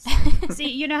anything else. See,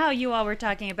 you know how you all were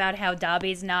talking about how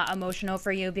Dobby's not emotional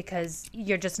for you because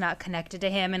you're just not connected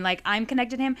to him, and like I'm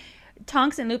connected to him.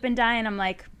 Tonks and Lupin die, and I'm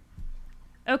like,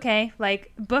 okay,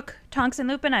 like book Tonks and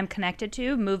Lupin, I'm connected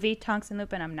to. Movie Tonks and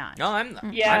Lupin, I'm not. No, I'm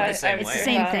the same way. It's the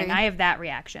same thing. I have that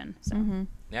reaction. So. Mm-hmm.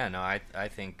 Yeah, no, I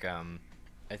think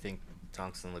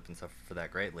Tonks and Lupin suffer for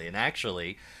that greatly. And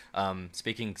actually,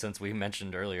 speaking, since we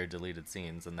mentioned earlier deleted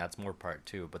scenes, and that's more part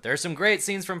 2, but there are some great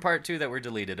scenes from part 2 that were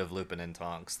deleted of Lupin and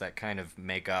Tonks that kind of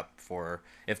make up for,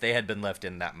 if they had been left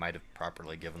in, that might have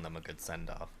properly given them a good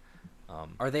send-off.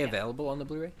 Are they available on the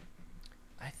Blu-ray?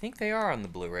 I think they are on the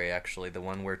Blu-ray, actually, the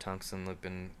one where Tonks and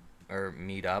Lupin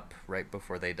meet up right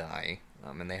before they die.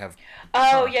 And they have...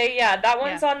 Oh, yeah. That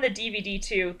one's on the DVD,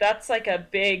 too. That's like a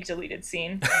big deleted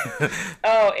scene.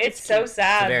 Oh, it's so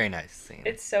sad. It's a very nice scene.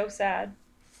 It's so sad.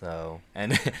 So,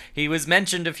 and he was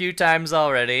mentioned a few times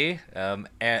already.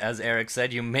 As Eric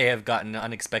said, you may have gotten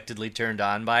unexpectedly turned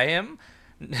on by him.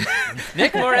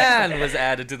 Nick Moran was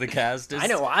added to the cast as, I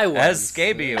know I was. as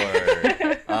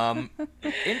Scabior.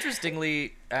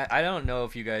 Interestingly, I don't know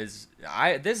if you guys...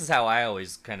 this is how I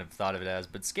always kind of thought of it as,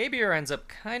 but Scabior ends up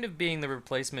kind of being the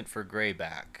replacement for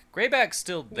Greyback. Greyback's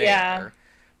still there,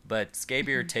 but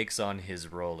Scabior takes on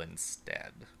his role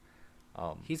instead.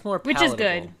 He's more palatable. Which is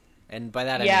good. And by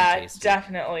that I mean tasty.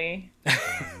 Definitely.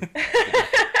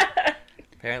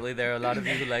 Apparently there are a lot of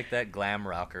you who like that glam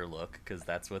rocker look, because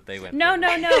that's what they went No. for.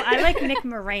 I like Nick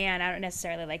Moran. I don't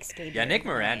necessarily like Scabior. Yeah, Nick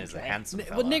Moran is a handsome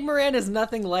fella. Well, Nick Moran is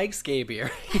nothing like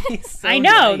Scabior. He's so I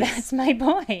know, nice. that's my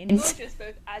point. Gorgeous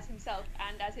both as himself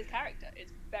and as his character.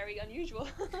 It's very unusual.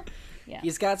 Yeah.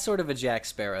 He's got sort of a Jack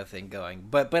Sparrow thing going,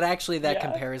 but actually that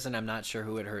comparison, I'm not sure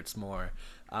who it hurts more.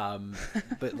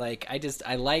 But like,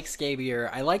 I like Scabior.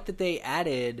 I like that they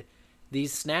added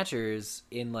these snatchers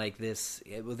in like this.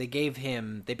 They gave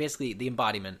him, basically the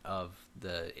embodiment of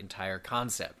the entire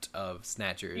concept of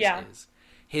snatchers is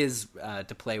his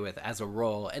to play with as a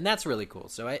role, and that's really cool.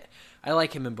 So I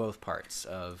like him in both parts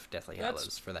of Deathly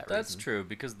Hallows for that reason. That's true,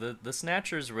 because the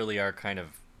snatchers really are kind of,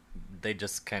 they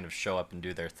just kind of show up and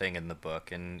do their thing in the book,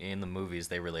 and in the movies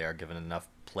they really are given enough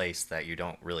place that you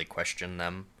don't really question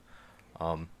them.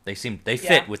 They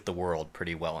fit with the world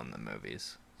pretty well in the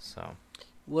movies. So,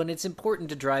 well, and it's important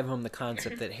to drive home the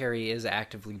concept that Harry is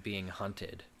actively being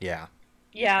hunted. Yeah.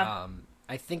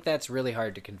 I think that's really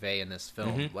hard to convey in this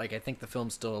film. Mm-hmm. Like, I think the film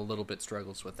still a little bit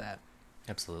struggles with that.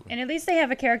 Absolutely. And at least they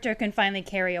have a character who can finally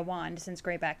carry a wand, since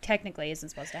Greyback technically isn't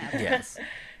supposed to have it. Yes.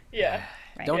 Yeah.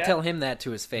 Right. Don't tell him that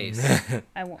to his face.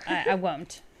 I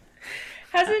won't.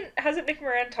 Hasn't Nick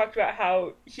Moran talked about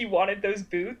how he wanted those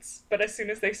boots, but as soon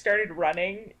as they started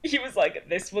running, he was like,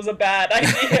 "This was a bad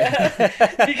idea,"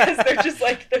 because they're just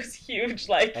like those huge,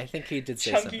 like I think he did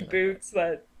say chunky boots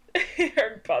that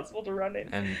are impossible to run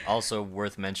in. And also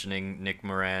worth mentioning, Nick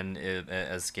Moran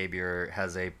as Scabior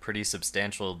has a pretty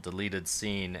substantial deleted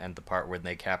scene, and the part where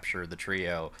they capture the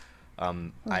trio.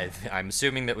 I'm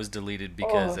assuming that was deleted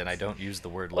because, and I don't use the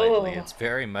word lightly, it's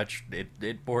very much,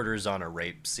 it borders on a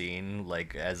rape scene,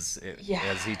 like as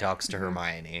he talks to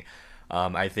Hermione.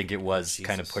 I think it was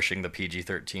kind of pushing the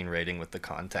PG-13 rating with the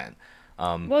content.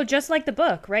 Well, just like the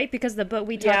book, right? Because the book,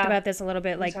 we talked about this a little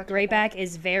bit, like Greyback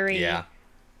is very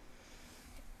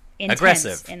intense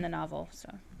aggressive in the novel.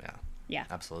 So yeah,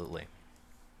 absolutely.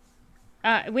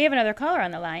 We have another caller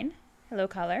on the line. Hello,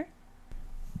 caller.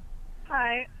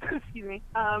 Hi, excuse me.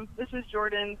 This is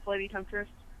Jordan, Lady Temptress.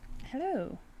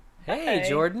 Hello. Hey,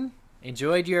 Jordan.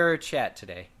 Enjoyed your chat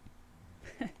today.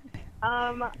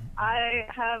 I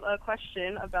have a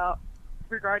question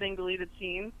regarding deleted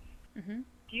scenes. Mm-hmm.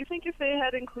 Do you think if they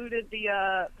had included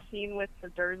the scene with the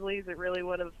Dursleys, it really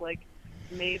would have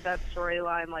made that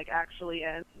storyline actually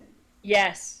end?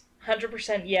 Yes,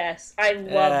 100% yes. I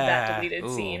love that deleted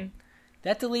scene.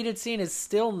 That deleted scene is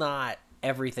still not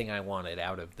everything I wanted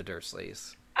out of the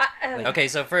Dursleys. Okay,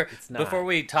 so before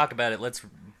we talk about it, let's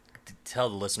tell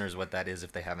the listeners what that is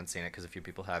if they haven't seen it, because a few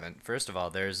people haven't. First of all,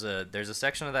 there's a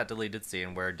section of that deleted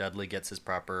scene where Dudley gets his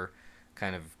proper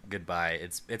kind of goodbye.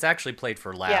 It's actually played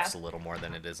for laughs a little more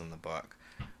than it is in the book.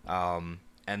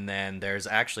 And then there's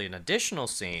actually an additional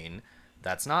scene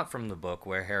that's not from the book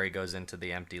where Harry goes into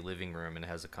the empty living room and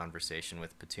has a conversation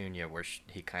with Petunia, where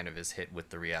he kind of is hit with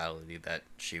the reality that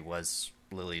she was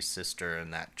Lily's sister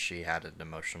and that she had an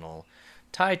emotional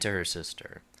tie to her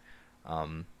sister.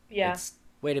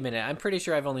 Wait a minute. I'm pretty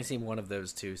sure I've only seen one of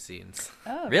those two scenes.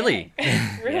 Oh, really?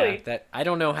 Really? Yeah, that I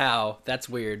don't know how. That's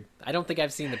weird. I don't think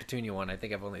I've seen the Petunia one. I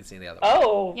think I've only seen the other one.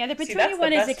 Oh. Yeah, the Petunia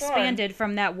one is expanded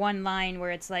from that one line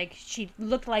where it's like she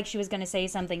looked like she was going to say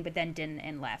something but then didn't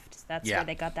and left. That's where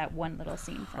they got that one little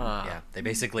scene from. Yeah, they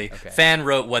basically fan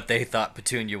wrote what they thought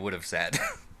Petunia would have said.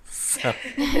 So.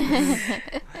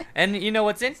 And you know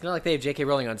what's It's not like they have J.K.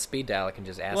 Rowling on speed dial. I can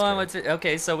just ask her.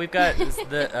 Okay, so we've got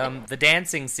the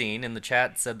dancing scene in the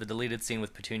chat said the deleted scene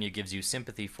with Petunia gives you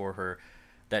sympathy for her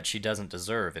that she doesn't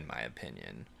deserve, in my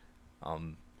opinion.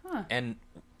 And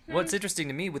what's interesting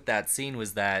to me with that scene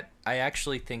was that I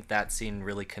actually think that scene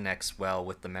really connects well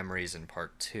with the memories in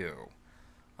part 2.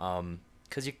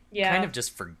 Because you kind of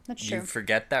just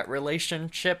forget that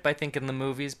relationship, I think, in the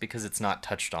movies, because it's not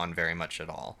touched on very much at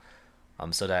all.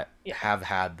 So that have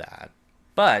had that.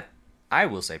 But I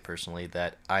will say personally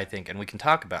that I think, and we can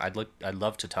talk about, I'd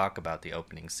love to talk about the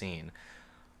opening scene.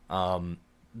 Of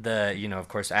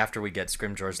course, after we get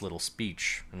Scrimgeour's little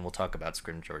speech, and we'll talk about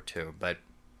Scrimgeour too, but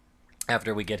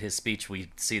after we get his speech, we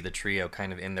see the trio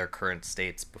kind of in their current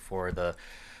states before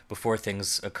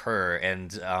things occur,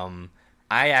 and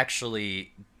I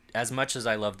actually, as much as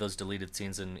I love those deleted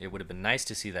scenes, and it would have been nice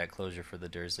to see that closure for the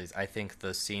Dursleys, I think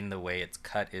the scene, the way it's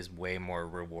cut, is way more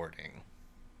rewarding.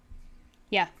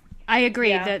 Yeah, I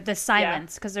agree. Yeah. The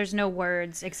silence, because there's no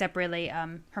words except really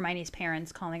Hermione's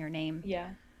parents calling her name. Yeah,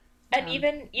 and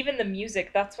even the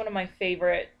music, that's one of my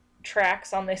favorite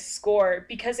tracks on this score,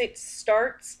 because it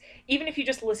starts, even if you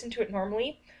just listen to it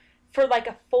normally, for like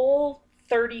a full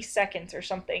 30 seconds or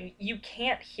something, you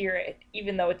can't hear it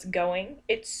even though it's going.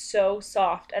 It's so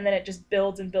soft, and then it just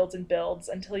builds and builds and builds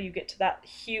until you get to that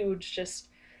huge it's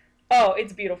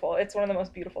beautiful. It's one of the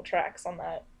most beautiful tracks on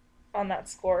that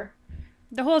score.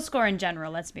 The whole score in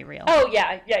general, let's be real. Oh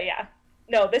yeah.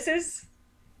 No, this is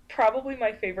probably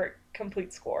my favorite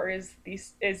complete score is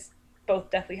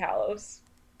both Deathly Hallows.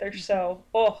 They're so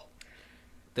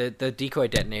The decoy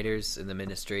detonators in the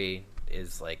Ministry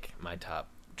is like my top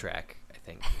track, I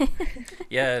think.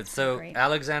 Yeah, so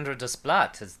Alexandre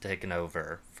Desplat has taken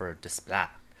over for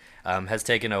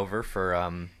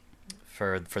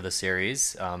the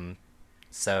series.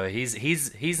 So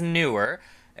he's newer,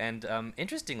 and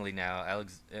interestingly now,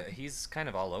 he's kind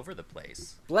of all over the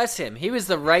place. Bless him, he was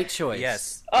the right choice.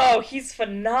 Yes. Oh, he's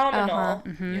phenomenal. Uh-huh.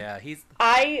 Mm-hmm. Yeah,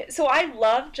 I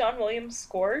love John Williams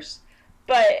scores,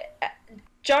 but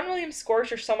John Williams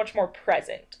scores are so much more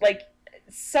present. Like,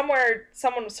 somewhere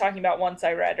someone was talking about once,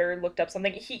 I read or looked up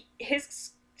something,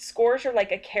 his scores are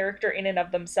like a character in and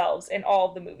of themselves in all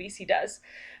of the movies he does,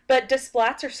 but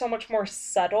Desplat's are so much more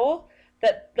subtle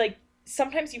that like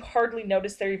sometimes you hardly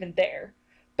notice they're even there,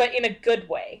 but in a good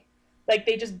way. Like,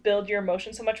 they just build your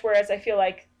emotion so much, whereas I feel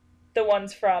like the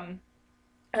ones from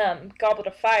Goblet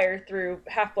of Fire through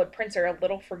Half-Blood Prince are a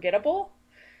little forgettable.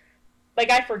 Like,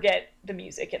 I forget the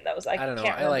music in those. I don't know.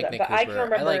 I like Nick Cooper. I can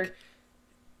remember.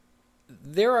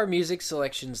 There are music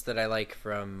selections that I like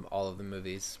from all of the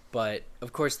movies, but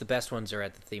of course the best ones are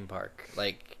at the theme park.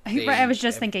 Like, I was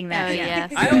just thinking that. Oh, yeah.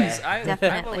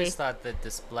 I've always thought that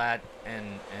Desplat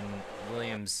and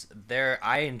Williams,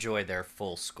 I enjoy their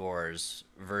full scores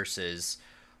versus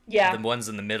the ones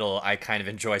in the middle. I kind of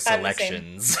enjoy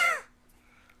selections.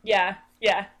 Yeah.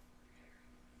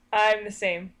 I'm the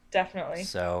same. Definitely.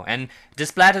 So, and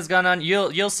Desplat has gone on.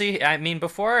 You'll see. I mean,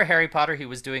 before Harry Potter, he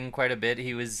was doing quite a bit.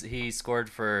 He scored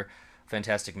for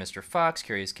Fantastic Mr. Fox,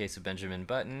 Curious Case of Benjamin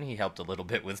Button. He helped a little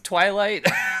bit with Twilight,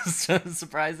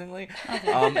 surprisingly.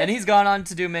 And he's gone on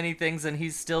to do many things, and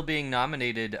he's still being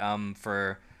nominated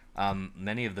for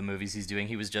many of the movies he's doing.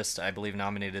 He was just, I believe,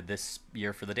 nominated this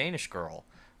year for The Danish Girl,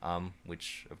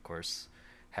 which of course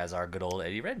has our good old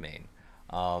Eddie Redmayne.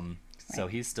 So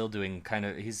he's still doing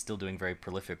very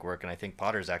prolific work, and I think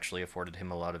Potter's actually afforded him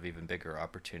a lot of even bigger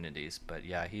opportunities. But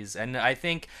yeah, and I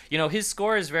think, his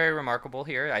score is very remarkable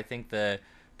here. I think the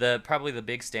probably the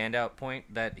big standout point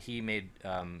that he made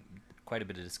quite a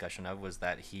bit of discussion of was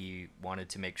that he wanted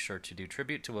to make sure to do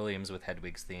tribute to Williams with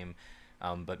Hedwig's theme,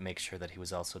 but make sure that he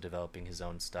was also developing his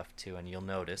own stuff too. And you'll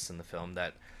notice in the film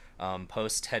that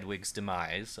post Hedwig's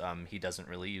demise, he doesn't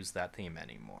really use that theme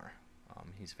anymore.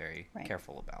 He's very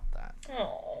careful about that.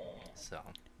 Oh. So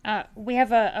We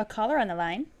have a caller on the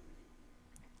line.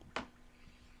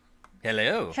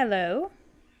 Hello. Hello.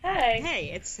 Hi.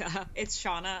 Hey, it's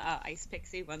Shauna, Ice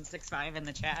Pixie 165 in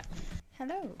the chat.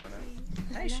 Hello.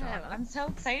 Hi, Shauna. I'm so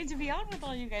excited to be on with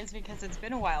all you guys because it's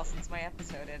been a while since my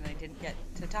episode and I didn't get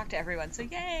to talk to everyone. So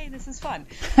yay, this is fun.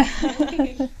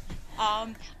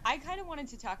 I kind of wanted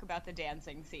to talk about the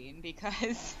dancing scene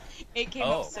because it came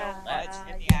up so much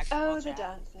in the actual the chat.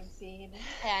 dancing scene.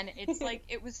 And it's like,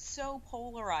 it was so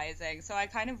polarizing. So I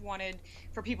kind of wanted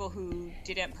for people who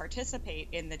didn't participate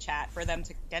in the chat for them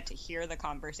to get to hear the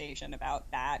conversation about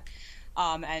that.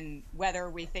 And whether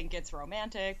we think it's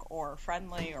romantic or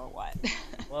friendly or what.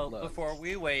 Well, before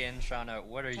we weigh in, Shauna,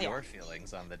 what are your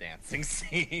feelings on the dancing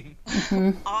scene?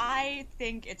 I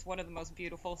think it's one of the most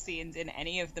beautiful scenes in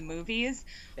any of the movies.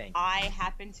 I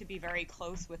happen to be very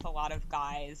close with a lot of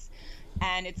guys,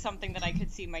 and it's something that I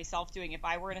could see myself doing if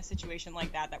I were in a situation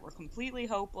like that were completely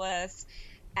hopeless,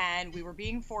 and we were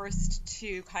being forced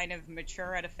to kind of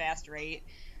mature at a fast rate.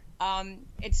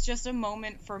 It's just a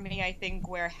moment for me, I think,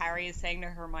 where Harry is saying to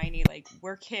Hermione, like,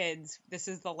 we're kids. This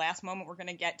is the last moment we're going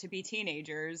to get to be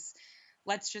teenagers.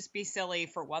 Let's just be silly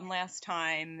for one last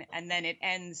time. And then it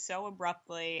ends so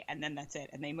abruptly, and then that's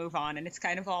it. And they move on, and it's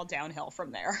kind of all downhill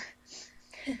from there.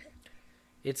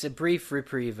 It's a brief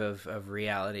reprieve of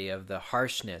reality, of the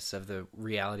harshness of the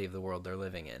reality of the world they're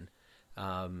living in.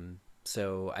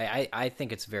 So I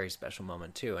think it's a very special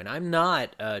moment, too. And I'm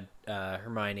not a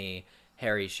Hermione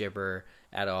Harry shipper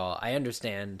at all. I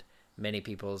understand many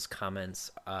people's comments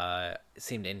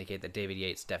seem to indicate that David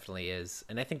Yates definitely is,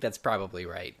 and I think that's probably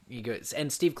right.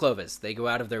 And Steve Kloves, they go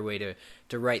out of their way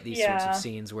to write these sorts of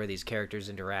scenes where these characters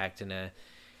interact in a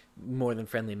more than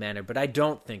friendly manner, but I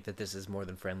don't think that this is more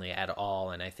than friendly at all,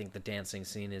 and I think the dancing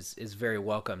scene is very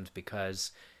welcomed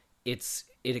because it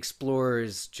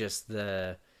explores just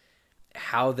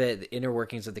how the inner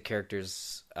workings of the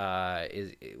characters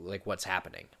is like what's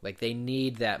happening. Like they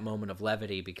need that moment of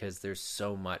levity because there's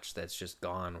so much that's just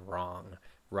gone wrong.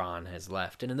 Ron has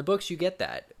left, and in the books you get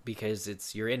that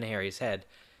because you're in Harry's head,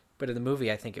 but in the movie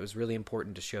I think it was really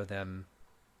important to show them,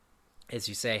 as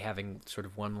you say, having sort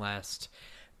of one last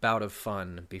bout of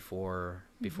fun before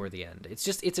the end. It's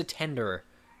a tender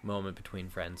moment between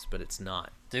friends, but it's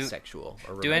not sexual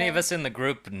or romantic. Do any of us in the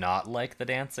group not like the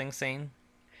dancing scene?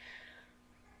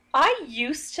 I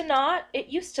used to not. It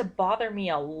used to bother me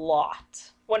a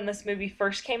lot when this movie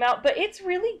first came out, but it's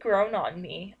really grown on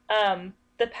me.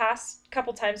 The past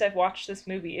couple times I've watched this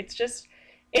movie, it's just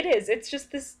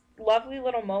this lovely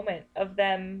little moment of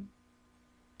them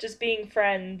just being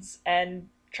friends and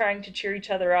trying to cheer each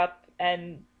other up,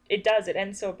 and it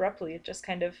ends so abruptly. It just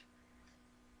kind of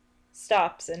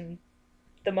stops and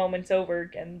the moment's over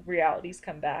and realities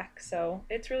come back. So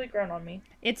it's really grown on me.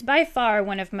 It's by far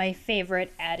one of my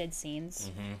favorite added scenes.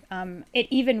 It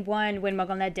even won, when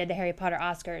MuggleNet did the Harry Potter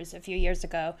Oscars a few years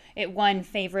ago, it won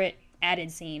favorite added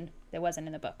scene that wasn't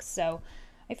in the books. So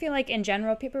I feel like in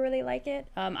general people really like it.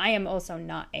 I am also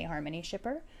not a Harmony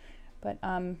shipper, but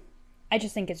I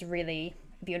just think it's really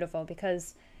beautiful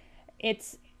because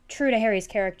it's true to Harry's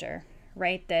character,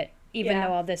 right? That even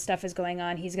though all this stuff is going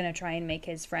on, he's going to try and make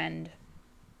his friend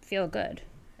feel good,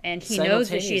 and he knows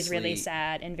that she's really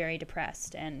sad and very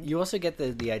depressed. And you also get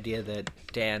the idea that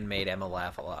Dan made Emma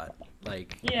laugh a lot.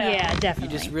 Like, yeah,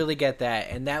 definitely. You just really get that,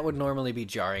 and that would normally be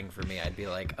jarring for me. I'd be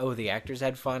like, oh, the actors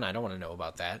had fun, I don't want to know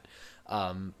about that.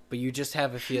 But you just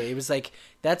have a feel. It was like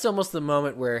that's almost the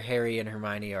moment where Harry and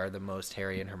Hermione are the most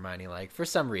Harry and Hermione like, for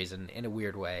some reason, in a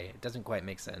weird way. It doesn't quite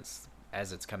make sense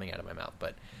as it's coming out of my mouth,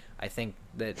 but I think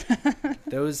that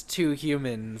those two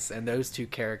humans and those two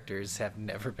characters have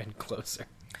never been closer.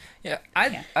 Yeah,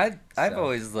 I've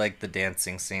always liked the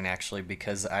dancing scene, actually,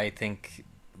 because I think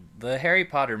the Harry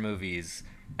Potter movies,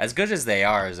 as good as they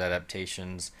are as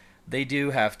adaptations, they do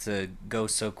have to go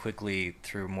so quickly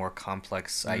through more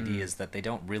complex ideas that they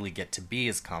don't really get to be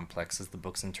as complex as the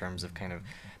books in terms of kind of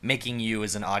making you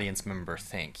as an audience member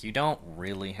think. You don't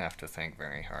really have to think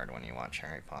very hard when you watch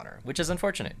Harry Potter, which is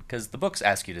unfortunate because the books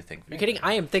ask you to think. You're kidding?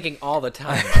 I am thinking all the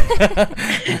time.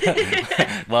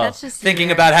 Well,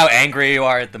 thinking about how angry you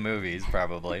are at the movies,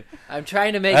 probably. I'm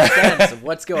trying to make sense of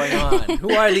what's going on.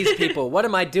 Who are these people? What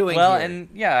am I doing here? Well, and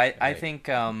yeah, I think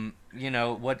you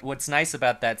know, what's nice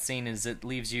about that scene is it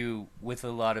leaves you with a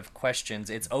lot of questions.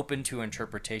 It's open to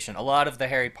interpretation. A lot of the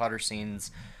Harry Potter scenes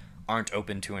aren't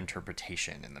open to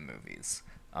interpretation in the movies.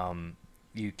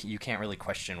 You can't really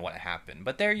question what happened,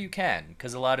 but there you can,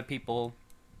 because a lot of people,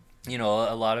 you know,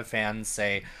 a lot of fans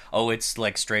say, oh, it's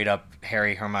like straight up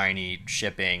Harry Hermione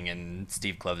shipping, and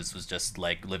Steve Kloves was just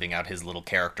like living out his little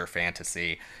character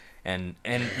fantasy. and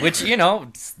which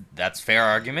that's fair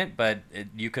argument, but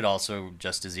you could also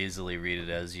just as easily read it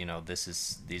as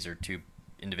these are two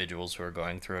individuals who are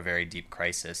going through a very deep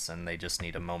crisis and they just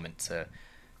need a moment to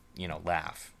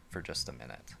laugh for just a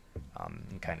minute,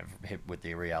 and kind of hit with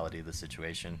the reality of the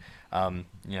situation.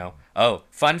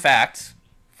 Fun fact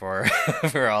for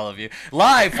for all of you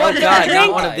live. Oh God,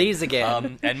 not one of these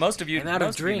again. And most of you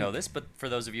know this, but for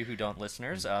those of you who don't,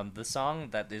 listeners, the song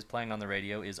that is playing on the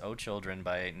radio is "Oh Children"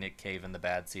 by Nick Cave and the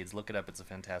Bad Seeds. Look it up; it's a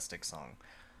fantastic song.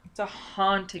 It's a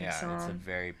haunting song. Yeah, it's a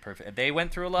very perfect. They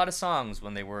went through a lot of songs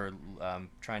when they were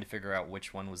trying to figure out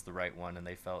which one was the right one, and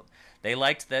they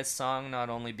liked this song not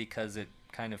only because it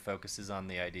kind of focuses on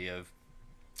the idea of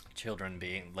children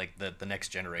being like the next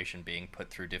generation being put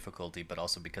through difficulty, but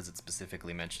also because it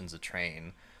specifically mentions a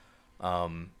train,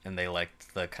 and they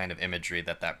liked the kind of imagery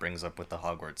that brings up with the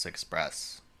Hogwarts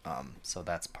Express, so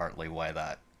that's partly why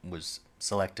that was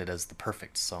selected as the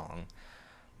perfect song.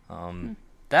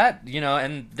 That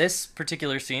and this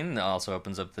particular scene also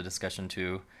opens up the discussion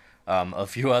to a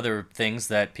few other things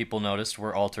that people noticed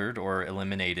were altered or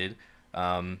eliminated.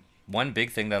 One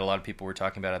big thing that a lot of people were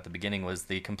talking about at the beginning was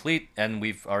the complete, and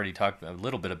we've already talked a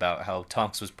little bit about how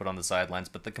Tonks was put on the sidelines,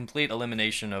 but the complete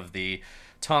elimination of the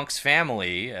Tonks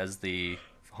family as the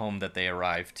home that they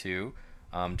arrived to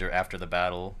after the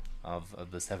battle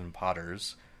of the Seven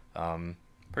Potters.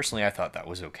 Personally, I thought that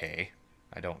was okay.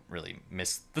 I don't really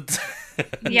miss the...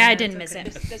 Yeah, I didn't miss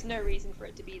it. There's no reason for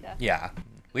it to be there. Yeah.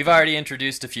 We've already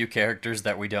introduced a few characters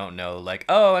that we don't know, like,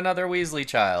 oh, another Weasley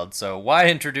child, so why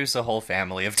introduce a whole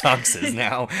family of Tonkses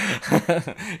now?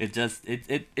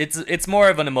 It's more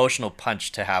of an emotional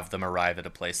punch to have them arrive at a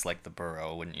place like the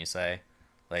Burrow, wouldn't you say?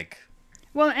 Like...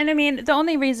 Well, and I mean, the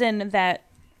only reason that,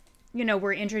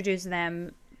 we're introduced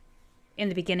them in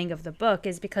the beginning of the book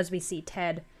is because we see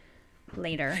Ted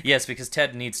later. Yes, because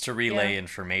Ted needs to relay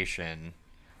information.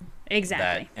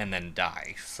 Exactly. And then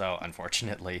die, so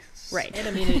unfortunately. Right. And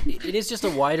I mean, it is just a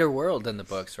wider world than the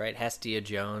books, right? Hestia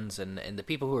Jones and the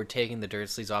people who are taking the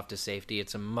Dursleys off to safety,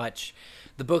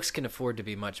 the books can afford to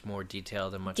be much more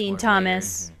detailed and much Dean more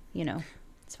Thomas,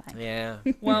 it's fine. Yeah.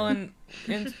 Well, and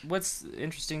what's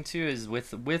interesting too is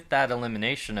with that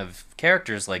elimination of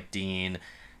characters like Dean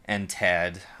and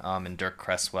Ted and Dirk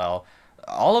Cresswell,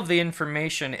 all of the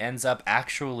information ends up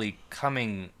actually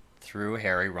coming through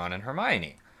Harry, Ron, and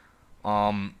Hermione.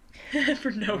 For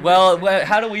no reason.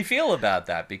 How do we feel about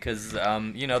that? Because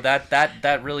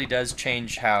that really does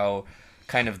change how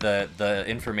kind of the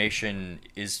information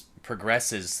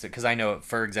progresses. Because I know,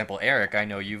 for example, Eric, I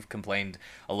know you've complained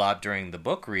a lot during the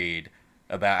book read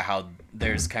about how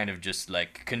there's kind of just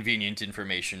like convenient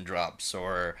information drops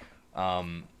or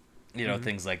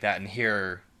things like that. And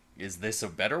here, is this a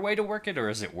better way to work it, or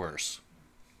is it worse?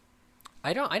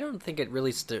 I don't think it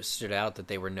really stood out that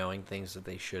they were knowing things that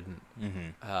they shouldn't. Mm-hmm.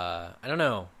 I don't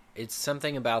know. It's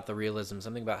something about the realism,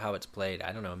 something about how it's played.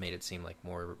 I don't know. It made it seem like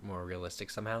more realistic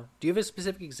somehow. Do you have a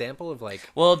specific example of when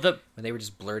they were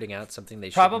just blurting out something they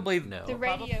probably shouldn't know? The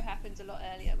radio happens a lot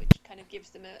earlier, which kind of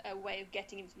gives them a way of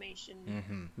getting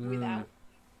information without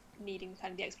needing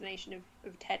kind of the explanation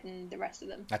of Ted and the rest of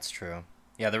them. That's true.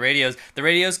 Yeah, the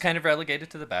radio's kind of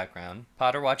relegated to the background.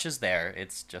 Potter Watch is there.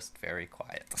 It's just very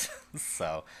quiet.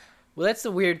 So, well, that's the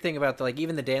weird thing about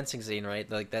even the dancing scene, right?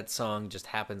 Like that song just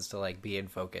happens to be in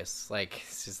focus. Like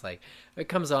it's just like it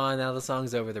comes on, now the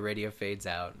song's over, the radio fades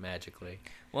out magically.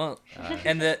 Well,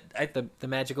 and the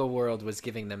magical world was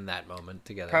giving them that moment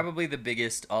together. Probably the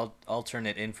biggest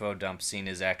alternate info dump scene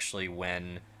is actually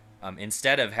when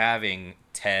instead of having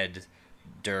Ted,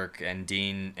 Dirk, and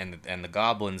Dean and the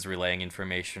goblins relaying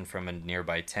information from a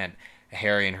nearby tent,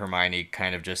 Harry and Hermione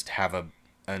kind of just have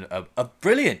a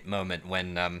brilliant moment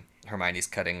when Hermione's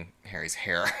cutting Harry's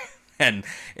hair and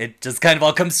it just kind of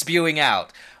all comes spewing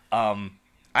out. I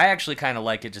actually kind of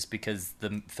like it just because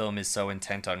the film is so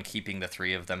intent on keeping the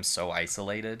three of them so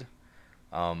isolated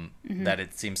that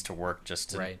it seems to work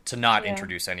just to not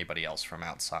introduce anybody else from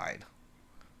outside.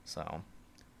 So,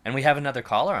 and we have another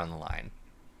caller on the line.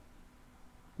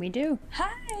 We do.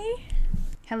 Hi.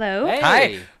 Hello.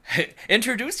 Hey. Hi.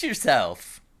 Introduce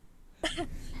yourself.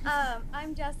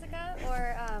 I'm Jessica,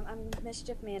 or I'm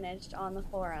Mischief Managed on the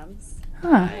forums.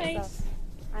 Nice. So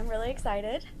I'm really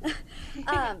excited.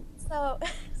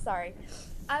 Sorry.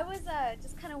 I was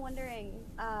just kind of wondering,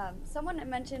 someone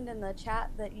mentioned in the chat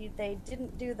that they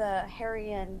didn't do the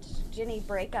Harry and Ginny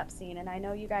breakup scene, and I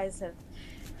know you guys have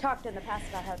talked in the past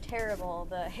about how terrible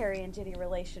the Harry and Ginny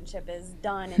relationship is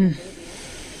done in the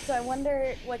movies. So I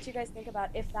wonder what you guys think about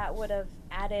if that would have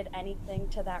added anything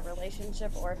to that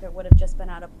relationship, or if it would have just been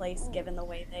out of place given the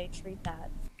way they treat that.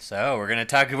 So we're gonna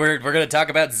talk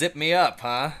about Zip Me Up,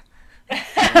 huh?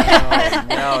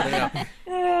 No.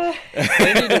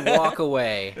 They need to walk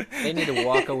away. They need to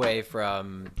walk away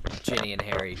from Ginny and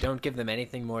Harry. Don't give them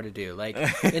anything more to do. Like,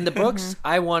 in the books,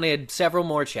 I wanted several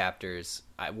more chapters.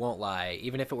 I won't lie.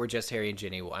 Even if it were just Harry and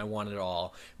Ginny, I wanted it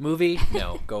all. Movie?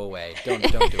 No, go away. Don't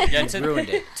do it. Yeah, You've ruined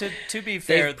it. To be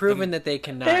fair, they've proven that they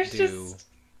cannot do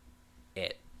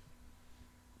it.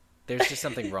 There's just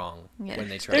something wrong when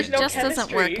they try. It just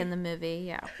doesn't work in the movie.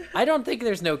 Yeah. I don't think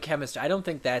there's no chemistry. I don't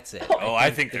think that's it.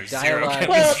 I think there's zero dialogue- chemistry.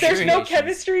 Well, there's no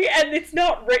chemistry, and it's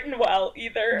not written well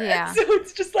either. Yeah. And so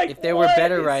it's just like, if there were what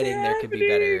better is writing, there could be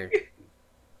better. happening?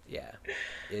 Yeah,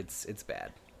 it's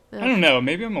bad. I don't know.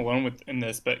 Maybe I'm alone in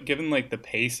this, but given like the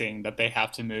pacing that they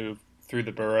have to move through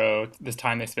the borough, this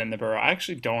time they spend in the borough, I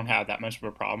actually don't have that much of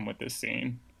a problem with this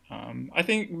scene. I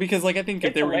think because like if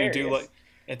they were going to do like.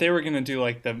 If they were going to do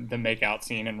like the make out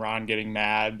scene and Ron getting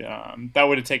mad, that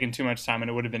would have taken too much time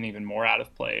and it would have been even more out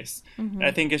of place. And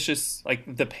I think it's just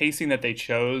like the pacing that they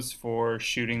chose for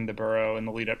shooting the borough and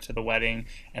the lead up to the wedding.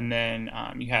 And then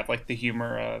you have like the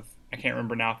humor of, I can't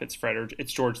remember now if it's Fred or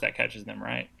it's George that catches them,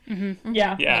 right?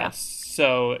 Yeah.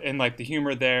 So, and like the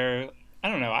humor there, I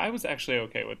don't know. I was actually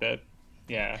okay with it.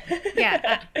 Yeah.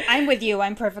 Yeah, I'm with you.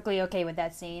 I'm perfectly okay with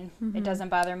that scene. It doesn't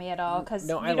bother me at all because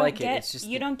I like it. It's just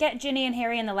you don't get Ginny and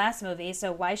Harry in the last movie,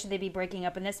 so why should they be breaking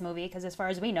up in this movie? Because as far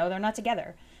as we know, they're not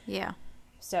together. Yeah.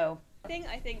 So.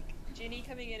 I think Ginny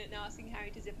coming in and asking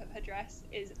Harry to zip up her dress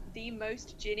is the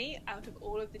most Ginny out of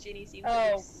all of the Ginny scenes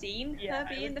that we've seen her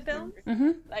be in the film.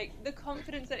 Like the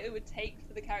confidence that it would take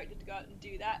for the character to go out and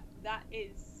do that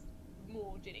is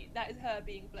more Ginny. That is her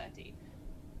being flirty.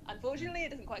 Unfortunately,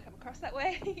 it doesn't quite come across that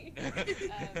way.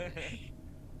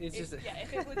 It's just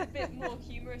if it was a bit more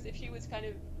humorous, if she was kind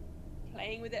of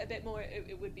playing with it a bit more,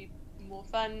 it would be more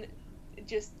fun.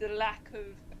 Just the lack of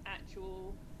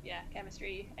actual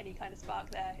chemistry, any kind of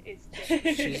spark there is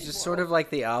just she's just sort of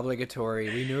like the obligatory,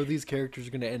 we know these characters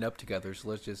are going to end up together, so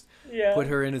let's just put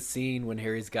her in a scene when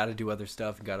Harry's got to do other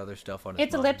stuff and got other stuff on his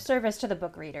It's a lip service to the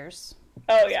book readers.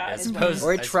 Oh yeah. I suppose,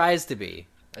 or it tries to be.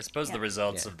 I suppose the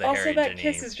results of the also, Harry that Ginny.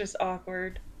 kiss is just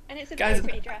awkward. And it's a very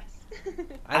pretty dress.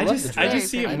 I just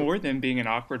see it more than being an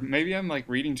awkward. Maybe I'm like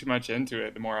reading too much into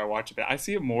it. The more I watch it, I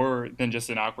see it more than just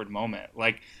an awkward moment.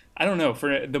 Like I don't know.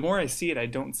 For the more I see it, I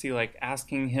don't see like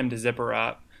asking him to zip her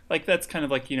up. Like that's kind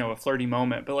of like a flirty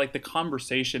moment, but like the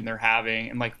conversation they're having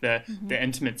and like the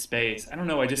intimate space. I don't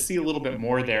know. I just see a little bit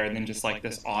more there than just like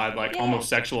this odd like almost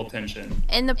sexual tension.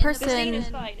 And the person the scene is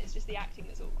fine. It's just the acting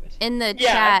that's awkward. In the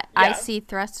chat, I see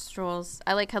Thrustrels.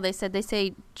 I like how they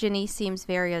say Ginny seems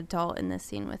very adult in this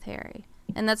scene with Harry,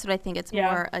 and that's what I think. It's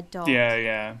more adult.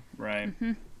 Yeah, right.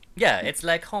 Yeah, it's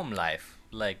like home life,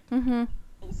 like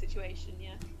situation.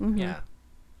 Yeah.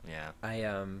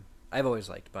 I've always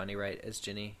liked Bonnie Wright as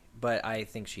Ginny, but I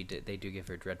think they do give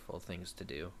her dreadful things to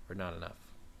do, or not enough.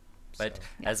 But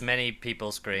as many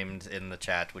people screamed in the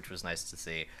chat, which was nice to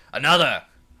see, another.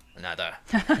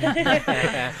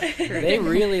 They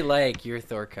really like your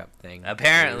Thor Cup thing.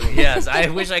 Apparently, yes. I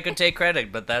wish I could take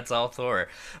credit, but that's all Thor.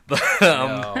 But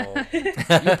no,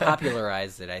 you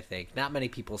popularized it. I think not many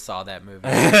people saw that movie.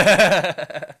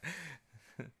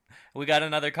 We got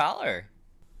another caller.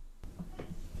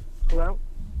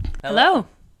 Hello.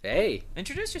 Hey.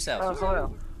 Introduce yourself.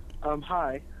 Hello.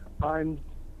 Hi. I'm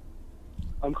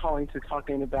calling to talk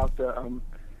in about the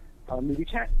movie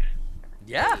chat.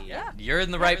 Yeah. You're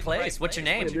in the right place. What's your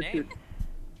name?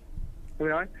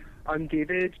 I'm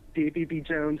David B.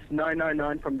 Jones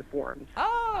 999 from the forums.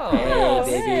 Oh,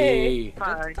 hey, baby.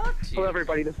 Hi. Good to talk to you. Hello,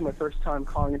 everybody. This is my first time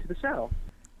calling into the show.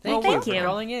 Thank you for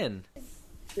calling in.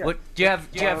 Yeah. What do you have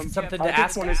something to ask? I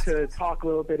just wanted to talk a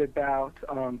little bit about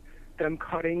them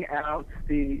cutting out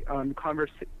the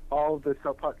all the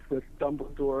subplots with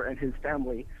Dumbledore and his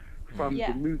family from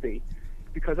the movie.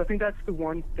 Because I think that's the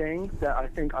one thing that I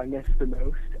think I missed the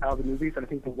most out of the movies, and I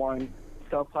think the one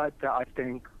subplot that I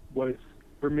think we're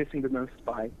missing the most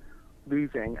by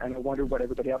losing, and I wonder what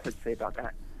everybody else had to say about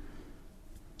that.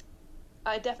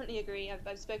 I definitely agree.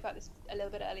 I spoke about this a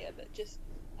little bit earlier, but just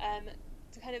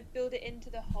to kind of build it into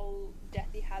the whole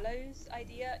Deathly Hallows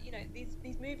idea.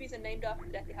 These movies are named after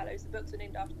Deathly Hallows, the books are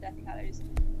named after Deathly Hallows,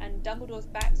 and Dumbledore's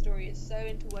backstory is so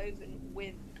interwoven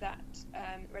with that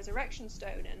resurrection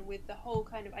stone and with the whole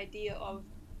kind of idea of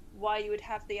why you would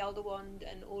have the Elder Wand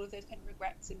and all of those kind of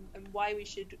regrets and why we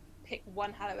should pick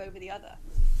one Hallow over the other.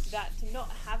 That to not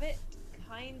have it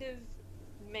kind of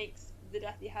makes the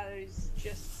Deathly Hallows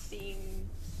just seem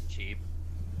cheap,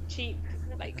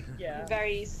 like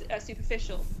very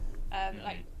superficial.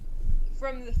 Like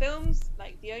from the films,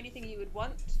 like the only thing you would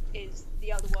want is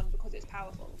the Elder Wand because it's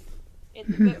powerful. In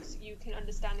the books, you can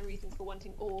understand the reasons for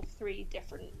wanting all three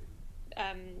different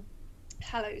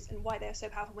Hallows and why they are so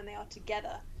powerful when they are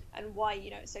together, and why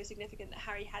it's so significant that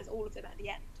Harry has all of them at the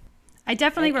end. I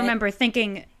definitely remember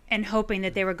thinking and hoping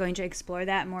that they were going to explore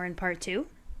that more in part 2.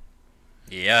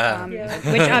 Yeah.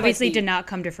 Which obviously did not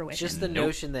come to fruition. Just the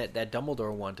notion that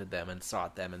Dumbledore wanted them and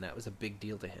sought them, and that was a big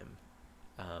deal to him,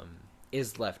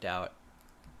 is left out.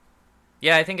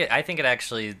 Yeah, I think it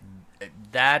actually,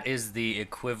 that is the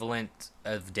equivalent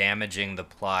of damaging the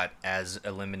plot as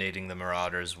eliminating the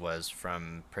Marauders was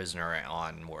from Prisoner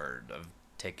onward, of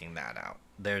taking that out.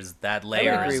 There's that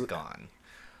layer is gone.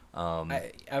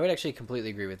 I would actually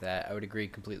completely agree with that. I would agree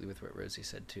completely with what Rosie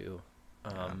said too.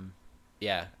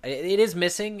 Yeah, it is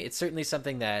missing. It's certainly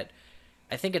something that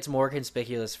I think it's more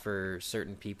conspicuous for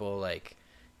certain people, like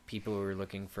people who are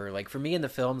looking for, like, for me in the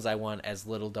films, I want as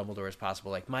little Dumbledore as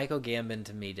possible. Like, Michael Gambon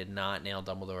to me did not nail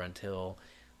Dumbledore until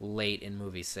late in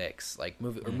movie 6.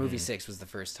 Movie 6 was the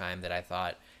first time that I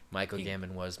thought Michael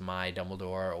Gambon was my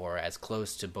Dumbledore, or as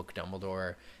close to book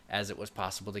Dumbledore as it was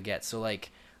possible to get. So,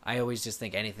 like, I always just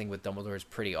think anything with Dumbledore is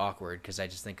pretty awkward, because I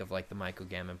just think of, like, the Michael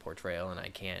Gambon portrayal, and I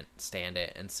can't stand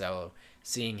it. And so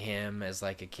seeing him as,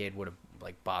 like, a kid would have,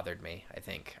 like, bothered me, I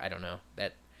think. I don't know.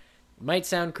 That might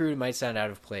sound crude, might sound out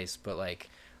of place, but, like,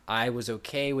 I was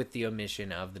okay with the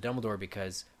omission of the Dumbledore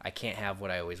because I can't have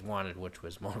what I always wanted, which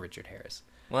was more Richard Harris.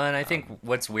 Well, and I think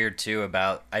what's weird, too,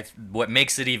 about what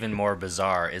makes it even more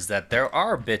bizarre is that there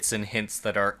are bits and hints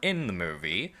that are in the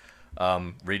movie.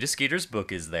 Rita Skeeter's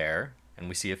book is there, and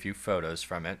we see a few photos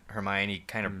from it. Hermione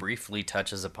kind of briefly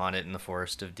touches upon it in the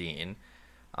Forest of Dean.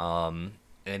 And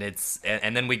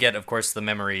then we get, of course, the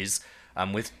memories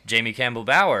with Jamie Campbell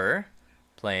Bower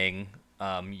playing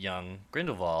young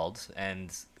Grindelwald,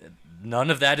 and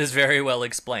none of that is very well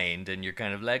explained, and you're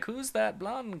kind of like, who's that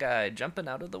blonde guy jumping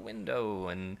out of the window,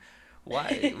 and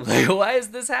why why is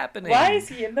this happening? Why is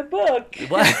he in the book?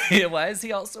 Why is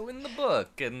he also in the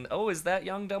book? And is that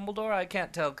young Dumbledore? I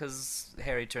can't tell because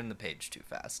Harry turned the page too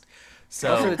fast.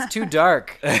 So also, it's too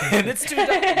dark. And it's too dark.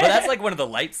 But that's like one of the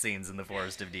light scenes in the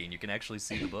Forest of Dean. You can actually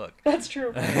see the book. That's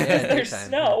true. There's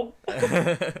snow.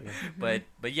 But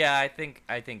yeah, I think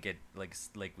it,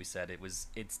 like we said,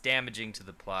 it's damaging to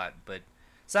the plot, but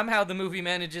somehow the movie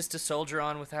manages to soldier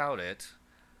on without it.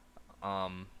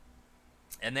 And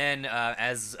then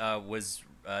as was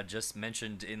just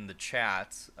mentioned in the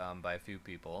chat by a few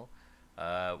people,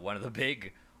 one of the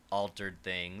big altered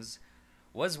things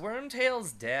was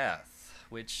Wormtail's death.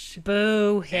 Which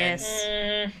boo hiss.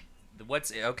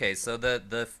 So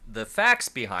the facts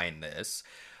behind this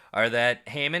are that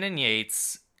Heyman and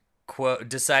Yates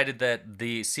decided that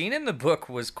the scene in the book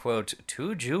was, quote,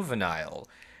 too juvenile.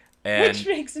 Which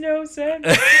makes no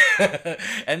sense.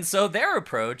 And so their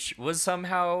approach was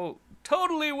somehow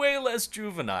totally way less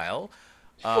juvenile.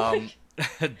 At least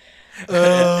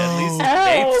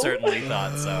they certainly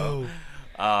thought so.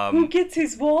 Who gets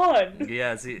his wand?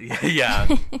 Yes, yeah.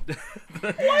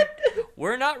 What?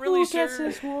 We're not really sure. Who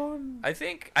gets his wand?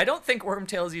 I don't think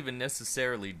Wormtail's even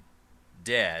necessarily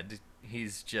dead.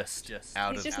 He's just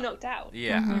out. He's just knocked out.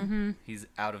 Yeah, he's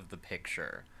out of the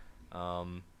picture.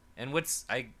 And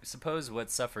I suppose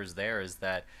what suffers there is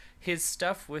that his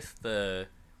stuff with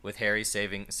Harry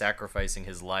sacrificing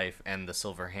his life and the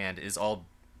Silver Hand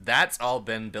that's all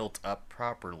been built up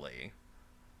properly.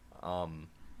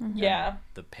 Yeah.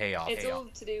 The payoff. It's all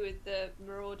to do with the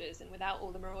Marauders, and without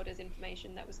all the Marauders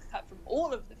information that was cut from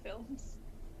all of the films,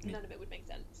 none of it would make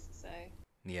sense. So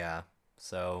yeah,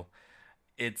 so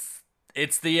it's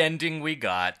the ending we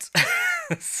got.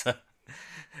 So,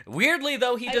 weirdly,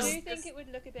 though, I do think it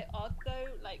would look a bit odd, though,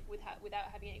 like without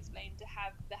having it explained, to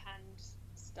have the hand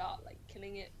start like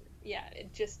killing it. Yeah,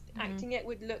 acting it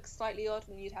would look slightly odd,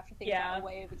 and you'd have to think about a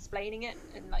way of explaining it,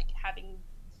 and like having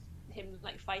him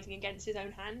like fighting against his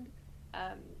own hand,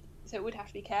 so it would have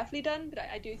to be carefully done, but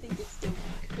I do think it still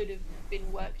could have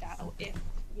been worked out if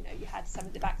you had some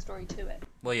of the backstory to it.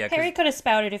 Well, yeah, Harry could have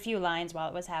spouted a few lines while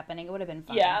it was happening. It would have been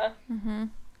fun. Yeah.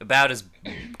 About as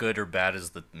good or bad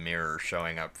as the mirror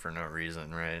showing up for no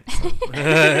reason, right?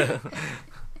 So.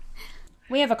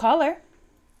 We have a caller.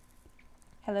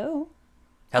 Hello.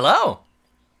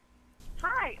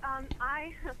 Hi.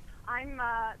 I'm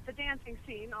the dancing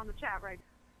scene on the chat right now.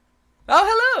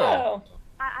 Oh, hello.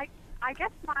 I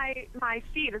guess my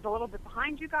feed is a little bit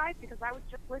behind you guys because I was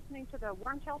just listening to the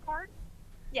Wormtail part.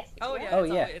 Yes. Oh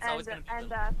yeah. It's and, always going to be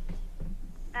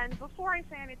and before I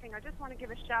say anything, I just want to give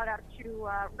a shout out to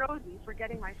Rosie for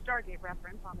getting my Stargate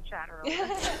reference on the chat earlier.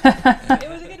 It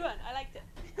was a good one. I liked it.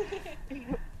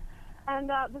 And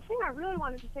the thing I really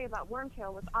wanted to say about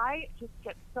Wormtail was I just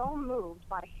get so moved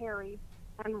by Harry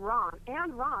and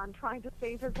Ron trying to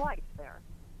save his life there.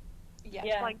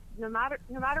 It's like no matter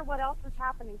what else is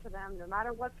happening to them, no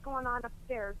matter what's going on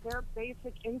upstairs, their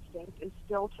basic instinct is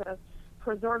still to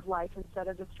preserve life instead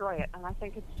of destroy it. And I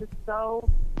think it's just so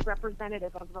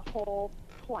representative of the whole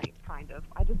point, kind of.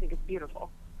 I just think it's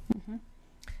beautiful. Mm-hmm.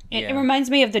 It reminds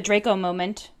me of the Draco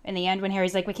moment in the end when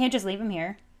Harry's like, we can't just leave him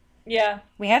here. Yeah.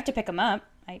 We have to pick him up.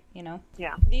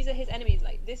 Yeah. These are his enemies.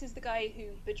 Like, this is the guy who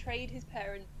betrayed his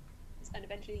parents and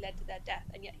eventually led to their death,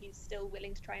 and yet he's still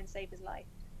willing to try and save his life.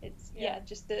 It's,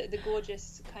 just the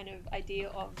gorgeous kind of idea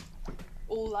of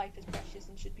all life is precious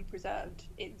and should be preserved.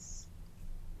 It was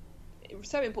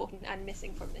so important and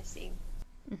missing from this scene.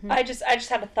 Mm-hmm. I just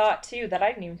had a thought, too, that I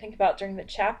didn't even think about during the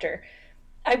chapter.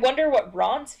 I wonder what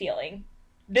Ron's feeling.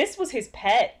 This was his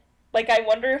pet. Like, I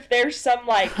wonder if there's some,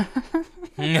 like,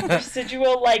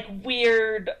 residual, like,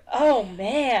 weird, oh,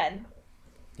 man.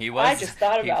 I just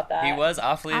thought about that. He was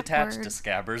awfully attached to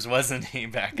Scabbers, wasn't he,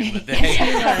 back in the day?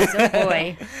 Yes, he was. Oh,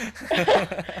 boy.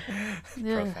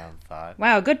 Profound thought.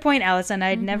 Wow, good point, Allison.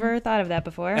 I'd never thought of that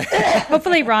before.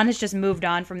 Hopefully Ron has just moved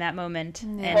on from that moment.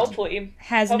 And Hopefully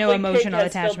no emotional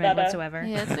attachment whatsoever.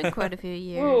 Yeah, it's been quite a few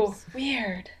years. Ooh,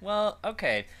 weird. Well,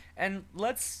 okay. And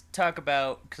let's talk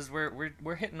about, because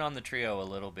we're hitting on the trio a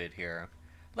little bit here.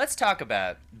 Let's talk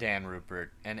about Dan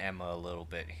Rupert and Emma a little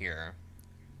bit here.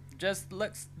 Just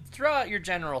let's throw out your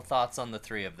general thoughts on the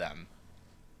three of them.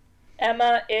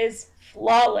 Emma is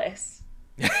flawless.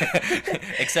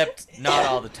 Except not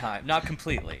all the time. Not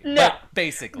completely. No. But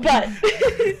basically. But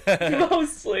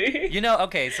mostly.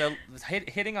 Okay, so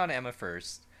hitting on Emma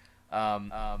first.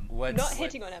 Not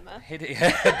hitting on Emma.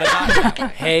 But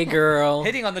not, hey, girl.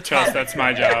 Hitting on the Trust, that's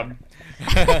my job.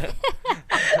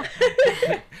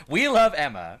 We love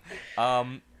Emma.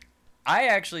 I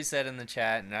actually said in the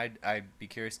chat, and I'd be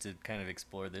curious to kind of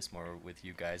explore this more with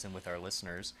you guys and with our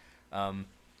listeners.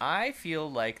 I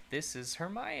feel like this is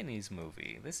Hermione's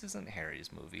movie. This isn't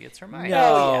Harry's movie. It's Hermione's.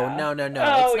 No. It's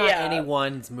not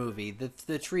anyone's movie.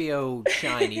 The trio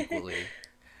shine equally.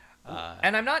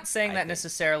 And I'm not saying that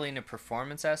necessarily in a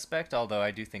performance aspect, although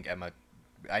I do think Emma...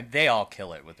 they all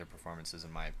kill it with their performances,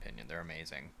 in my opinion. They're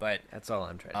amazing. But that's all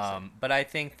I'm trying to say. But I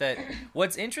think that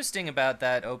what's interesting about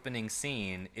that opening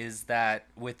scene is that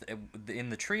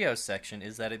in the trio section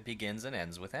is that it begins and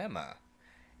ends with Emma.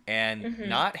 And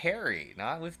not Harry,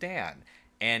 not with Dan.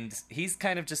 And he's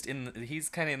kind of in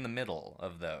the middle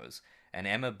of those. And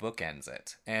Emma bookends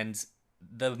it. And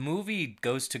the movie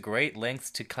goes to great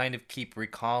lengths to kind of keep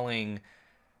recalling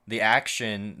the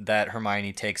action that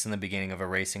Hermione takes in the beginning of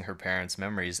erasing her parents'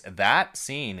 memories. That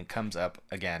scene comes up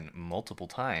again multiple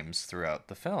times throughout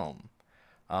the film.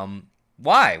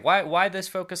 Why this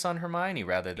focus on Hermione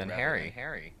rather than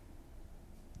Harry?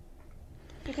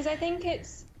 Because I think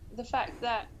it's the fact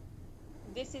that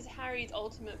this is Harry's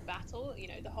ultimate battle. You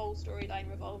know, the whole storyline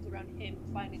revolves around him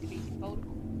finally defeating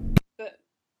Voldemort. But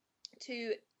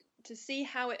to see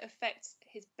how it affects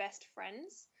his best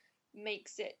friends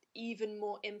makes it even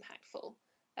more impactful.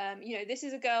 This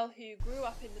is a girl who grew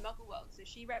up in the Muggle world, so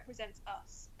she represents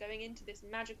us going into this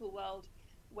magical world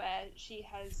where she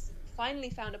has finally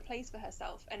found a place for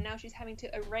herself, and now she's having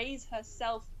to erase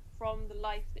herself from the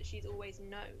life that she's always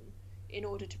known in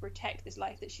order to protect this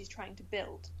life that she's trying to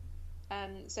build.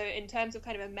 So in terms of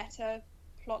kind of a meta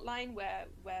plot line where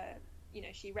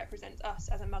she represents us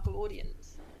as a Muggle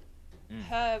audience,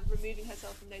 her removing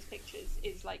herself from those pictures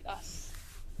is like us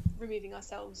removing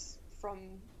ourselves from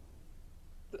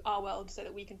our world so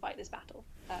that we can fight this battle.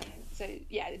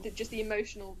 Just the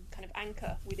emotional kind of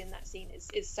anchor within that scene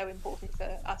is so important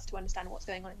for us to understand what's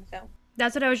going on in the film.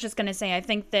 That's what I was just going to say. I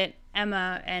think that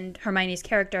Emma and Hermione's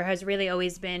character has really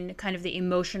always been kind of the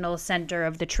emotional center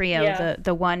of the trio,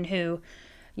 the one who,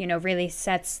 really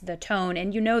sets the tone.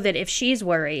 And that if she's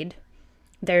worried,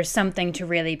 there's something to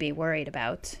really be worried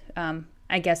about.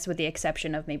 I guess with the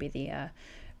exception of maybe the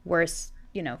worst,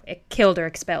 killed or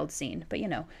expelled scene. But,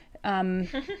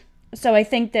 so I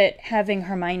think that having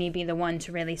Hermione be the one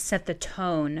to really set the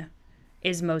tone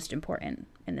is most important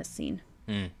in this scene.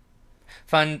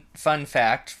 Fun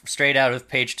fact, straight out of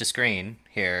Page to Screen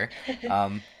here.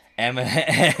 Emma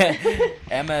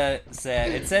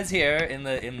said, it says here in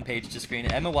the Page to Screen,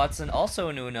 Emma Watson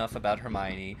also knew enough about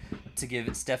Hermione to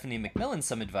give Stephanie McMillan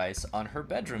some advice on her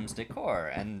bedroom's decor.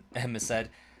 And Emma said,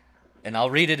 and I'll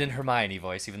read it in Hermione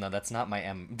voice, even though that's not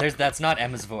that's not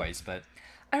Emma's voice, but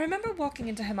I remember walking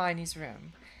into Hermione's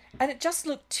room, and it just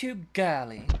looked too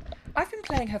girly. I've been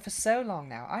playing her for so long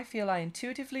now, I feel I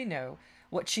intuitively know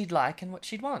what she'd like and what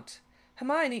she'd want.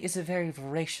 Hermione is a very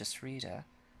voracious reader.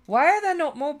 Why are there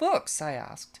not more books? I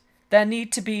asked. There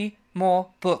need to be more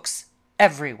books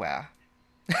everywhere.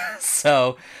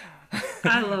 So,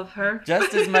 I love her.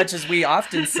 Just as much as we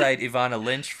often cite Ivana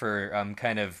Lynch for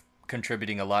kind of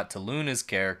contributing a lot to Luna's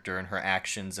character and her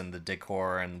actions and the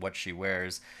decor and what she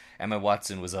wears, Emma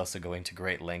Watson was also going to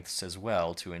great lengths as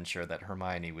well to ensure that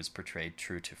Hermione was portrayed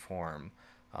true to form,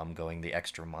 going the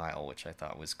extra mile, which I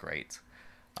thought was great.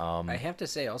 I have to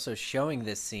say, also showing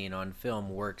this scene on film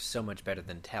works so much better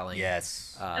than telling.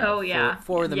 Yes.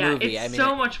 For the movie, it's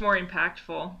so much more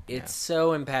impactful. It's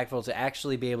so impactful to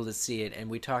actually be able to see it. And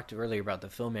we talked earlier about the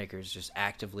filmmakers just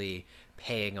actively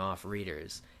paying off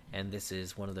readers. And this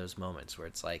is one of those moments where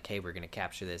it's like, hey, we're going to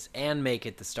capture this and make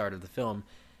it the start of the film.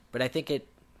 But I think it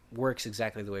works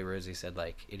exactly the way Rosie said.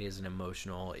 Like, it is an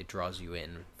emotional, it draws you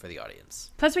in for the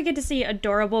audience. Plus, we get to see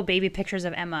adorable baby pictures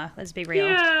of Emma. Let's be real.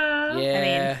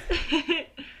 Yeah. I mean,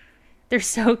 they're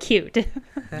so cute.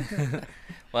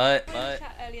 What? In the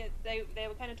chat earlier, they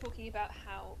were kind of talking about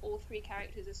how all three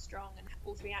characters are strong and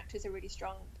all three actors are really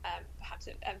strong, perhaps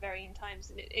at varying times.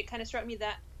 And it kind of struck me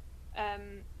that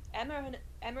Emma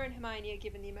and Hermione are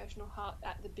given the emotional heart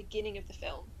at the beginning of the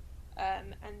film.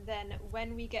 And then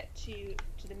when we get to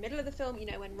the middle of the film, you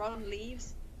know, when Ron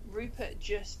leaves, Rupert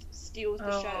just steals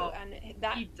the show, and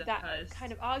that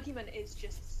kind of argument is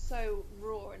just so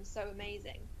raw and so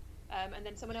amazing. And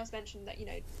then someone else mentioned that, you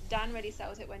know, Dan really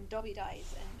sells it when Dobby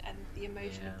dies and the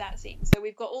emotion of that scene. So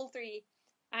we've got all three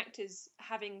actors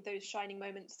having those shining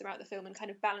moments throughout the film and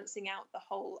kind of balancing out the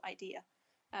whole idea,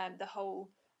 the whole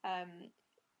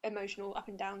emotional up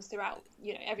and downs throughout.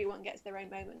 You know, everyone gets their own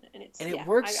moment, and it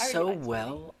works I so really liked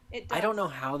well. It does. I don't know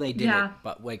how they did it,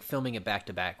 but like filming it back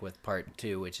to back with part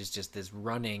 2, which is just this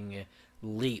running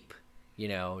leap, you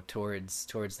know, towards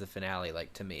the finale.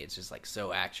 Like, to me, it's just like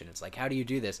so action. It's like, how do you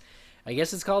do this? I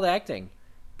guess it's called acting.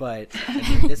 But I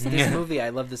mean, this movie, I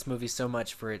love this movie so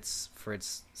much for its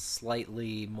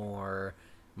slightly more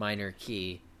minor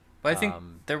key. But I think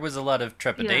there was a lot of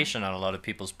trepidation on a lot of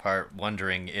people's part,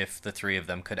 wondering if the three of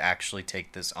them could actually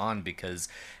take this on, because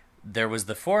there was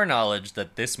the foreknowledge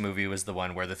that this movie was the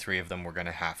one where the three of them were going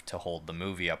to have to hold the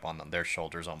movie up on their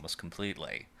shoulders almost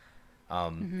completely.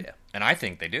 And I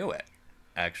think they do it.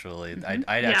 Actually,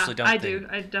 I actually don't.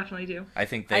 I definitely do. I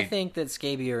think that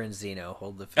Scabier and Zeno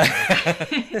hold the film,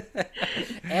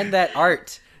 and that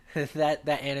art. that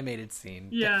animated scene.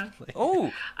 Yeah.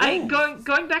 Definitely.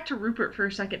 Going back to Rupert for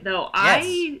a second though.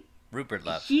 Yes. Rupert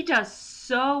love. He does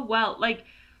so well. Like,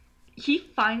 he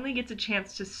finally gets a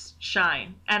chance to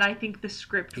shine, and I think the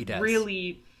script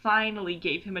really finally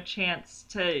gave him a chance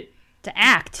to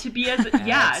act, to be as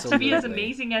to be as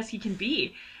amazing as he can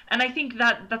be. And I think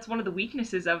that's one of the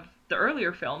weaknesses of the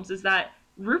earlier films, is that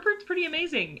Rupert's pretty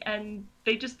amazing, and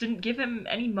they just didn't give him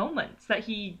any moments that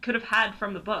he could have had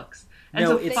from the books. And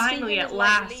so finally, at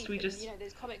last, we just... You know,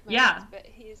 those comic moments, but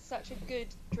he is such a good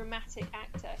dramatic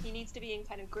actor. He needs to be in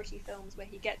kind of gritty films where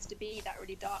he gets to be that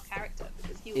really dark character,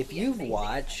 because he will If you've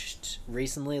watched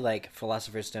recently, like,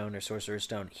 Philosopher's Stone or Sorcerer's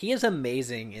Stone, he is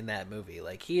amazing in that movie.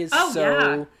 Like, he is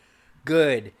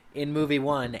good in movie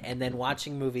 1, and then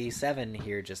watching movie 7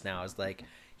 here just now is like,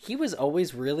 he was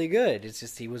always really good. It's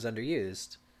just he was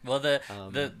underused. Well,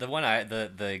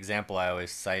 the example I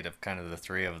always cite of kind of the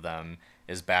three of them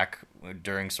is back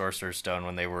during Sorcerer's Stone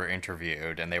when they were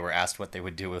interviewed and they were asked what they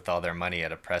would do with all their money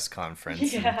at a press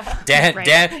conference. Yeah.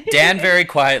 Dan very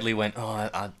quietly went,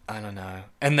 I don't know.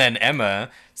 And then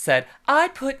Emma said,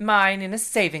 I'd put mine in a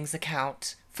savings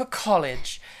account for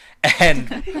college.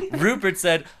 And Rupert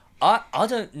said, I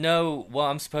don't know what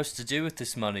I'm supposed to do with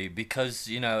this money, because,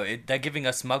 you know, they're giving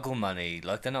us muggle money.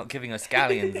 Like, they're not giving us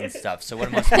galleons and stuff, so what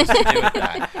am I supposed to do with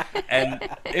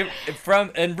that?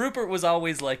 And Rupert was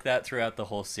always like that throughout the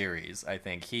whole series, I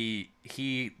think.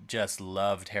 He just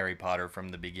loved Harry Potter from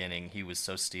the beginning. He was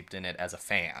so steeped in it as a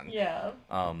fan. Yeah.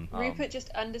 Rupert just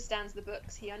understands the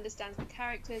books. He understands the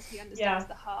characters. He understands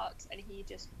the heart, and he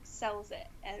just sells it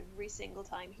every single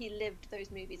time. He lived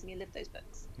those movies and he lived those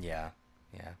books. Yeah.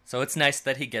 Yeah, so it's nice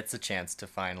that he gets a chance to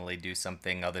finally do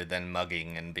something other than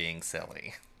mugging and being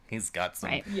silly. He's got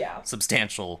some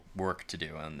substantial work to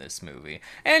do on this movie.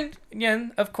 And,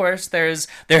 again, of course, there's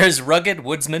rugged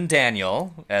woodsman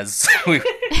Daniel, as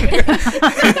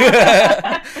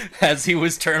as he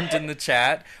was termed in the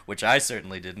chat, which I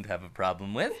certainly didn't have a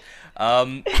problem with.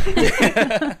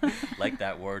 Like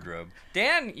that wardrobe.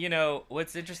 Dan, you know,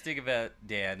 what's interesting about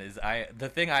Dan is the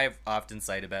thing I often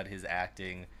cite about his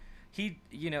acting...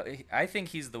 I think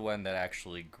he's the one that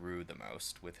actually grew the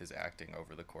most with his acting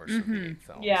over the course of the 8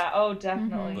 films. Yeah,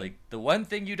 definitely. Like, the one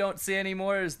thing you don't see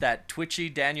anymore is that twitchy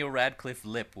Daniel Radcliffe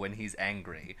lip when he's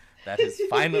angry. That has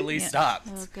finally stopped.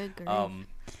 Oh, good grief.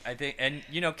 I think, and,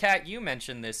 you know, Kat, you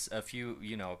mentioned this a few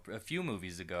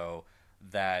movies ago,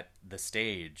 that the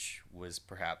stage was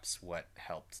perhaps what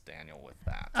helped Daniel with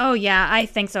that. Oh yeah, I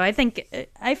think so. I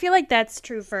feel like that's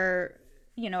true for,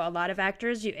 a lot of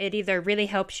actors. It either really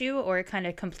helps you or it kind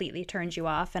of completely turns you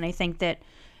off. And I think that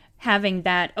having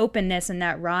that openness and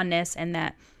that rawness and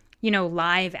that,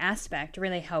 live aspect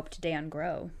really helped Dan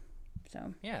grow.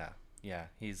 So yeah,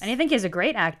 and I think he's a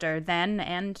great actor then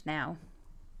and now.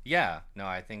 Yeah, no,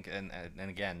 I think, and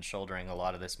again, shouldering a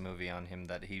lot of this movie on him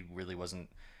that he really wasn't,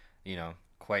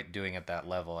 quite doing at that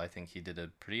level. I think he did a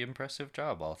pretty impressive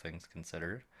job, all things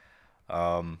considered.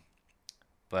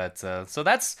 But so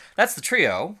that's the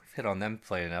trio. We've hit on them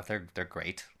plenty enough. They're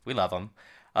great. We love them.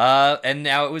 And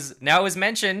now it was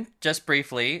mentioned just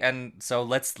briefly, and so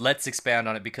let's expand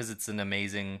on it because it's an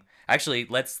amazing. Actually,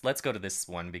 let's go to this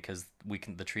one because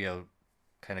the trio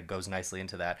kind of goes nicely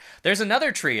into that. There's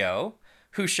another trio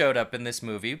who showed up in this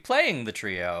movie playing the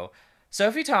trio.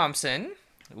 Sophie Thompson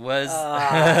was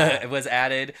was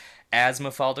added as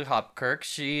Mafalda Hopkirk.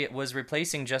 She was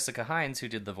replacing Jessica Hines, who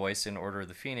did the voice in Order of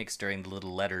the Phoenix during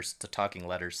the talking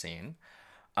letters scene.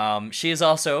 She is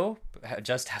also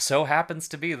just so happens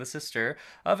to be the sister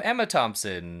of Emma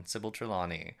Thompson, Sybil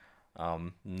Trelawney.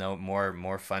 No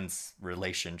more fun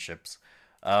relationships.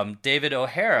 David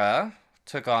O'Hara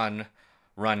took on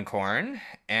Runcorn,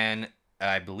 and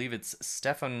I believe it's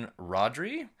Stefan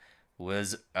Rodri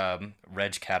was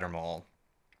Reg Cattermole.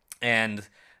 And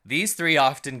these three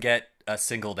often get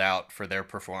singled out for their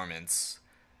performance.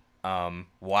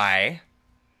 Why?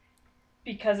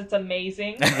 Because it's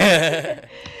amazing.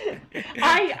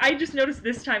 I just noticed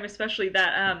this time especially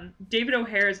that David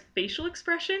O'Hara's facial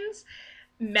expressions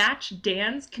match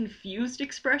Dan's confused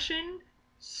expression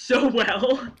so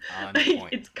well.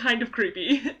 It's kind of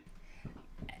creepy.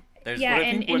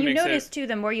 And you notice too,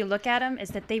 the more you look at them, is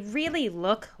that they really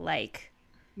look like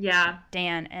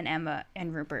Dan and Emma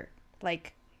and Rupert.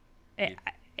 Like,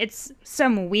 it's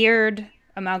some weird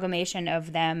amalgamation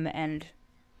of them and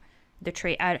the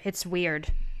tree. It's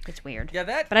weird. It's weird. Yeah,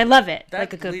 but I love it. That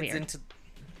like a good leads weird.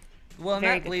 And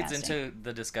that leads into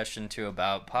the discussion too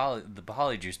about the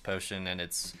polyjuice potion, and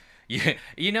it's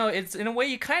it's in a way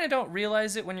you kind of don't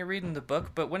realize it when you're reading the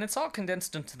book, but when it's all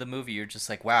condensed into the movie, you're just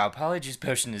like, wow, polyjuice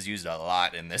potion is used a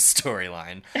lot in this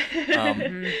storyline.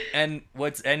 And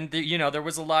there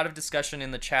was a lot of discussion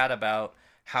in the chat about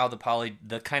how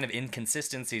the kind of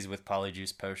inconsistencies with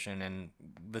polyjuice potion and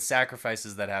the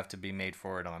sacrifices that have to be made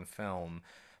for it on film.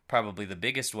 Probably the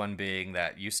biggest one being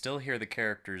that you still hear the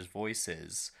characters'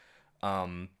 voices,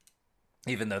 even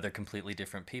though they're completely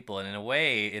different people. And in a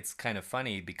way, it's kind of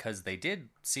funny because they did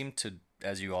seem to,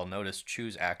 as you all noticed,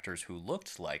 choose actors who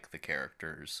looked like the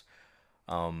characters.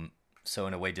 So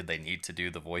in a way, did they need to do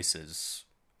the voices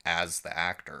as the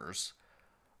actors?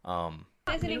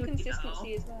 There's an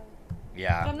inconsistency as well.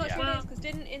 Yeah. But I'm not sure it is, because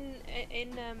didn't in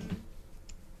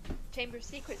Chamber of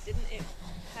Secrets, didn't it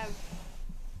have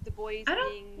the boys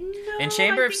being... In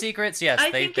Chamber of Secrets, yes.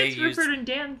 I think it's Rupert and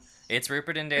Dan's. It's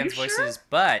Rupert and Dan's voices, sure?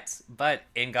 but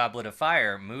in Goblet of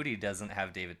Fire, Moody doesn't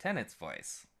have David Tennant's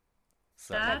voice.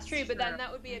 So That's true, but then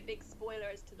that would be a big spoiler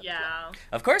as to the plot.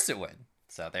 Of course it would.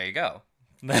 So there you go.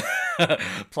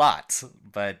 Plot.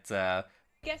 But I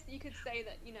guess you could say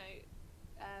that,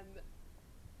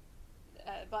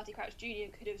 Barty Crouch Jr.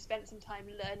 could have spent some time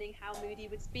learning how Moody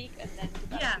would speak and then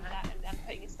developing that and then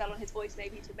putting a spell on his voice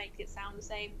maybe to make it sound the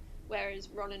same, whereas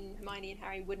Ron and Hermione and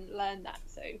Harry wouldn't learn that,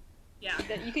 so you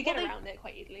could get around it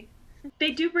quite easily.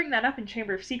 They do bring that up in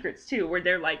Chamber of Secrets too, where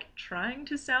they're like trying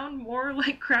to sound more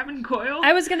like Crabbe and Goyle.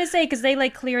 I was gonna say, because they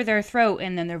like clear their throat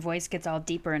and then their voice gets all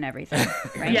deeper and everything,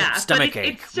 right? Yeah, but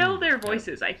it's still their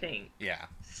voices, I think. Yeah.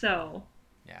 So.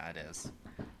 Yeah, it is.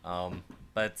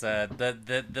 But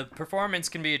the performance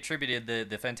can be attributed,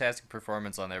 the fantastic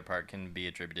performance on their part can be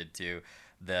attributed to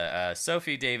the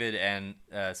Sophie, David, and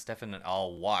Stefan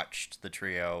all watched the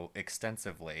trio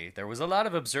extensively. There was a lot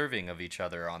of observing of each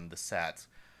other on the set.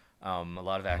 A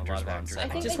lot of actors were on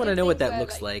set. I just want to know what that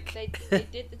looks like. They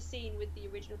did the scene with the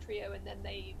original trio and then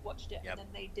they watched it and then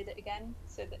they did it again,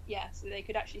 so they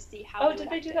could actually see how. Oh, did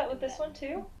they do that with this one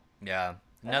too? Yeah.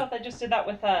 I thought they just did that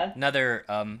with another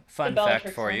fun fact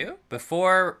for you.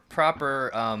 Before the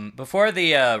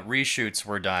reshoots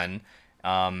were done,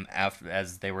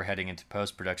 as they were heading into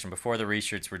post production, before the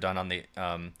reshoots were done on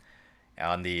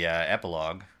the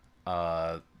epilogue,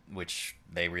 which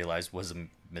they realized was a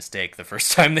mistake the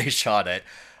first time they shot it.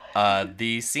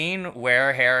 The scene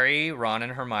where Harry, Ron,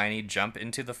 and Hermione jump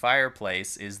into the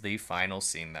fireplace is the final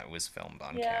scene that was filmed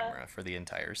on camera for the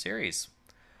entire series.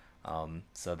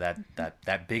 So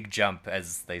that big jump,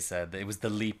 as they said, it was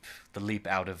the leap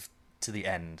out to the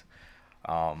end.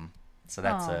 So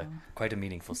that's quite a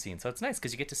meaningful scene. So it's nice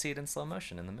because you get to see it in slow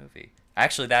motion in the movie.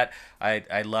 Actually,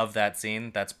 I love that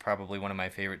scene. That's probably one of my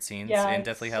favorite scenes in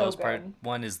Deathly Hallows Part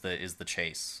 1 is the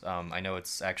chase. I know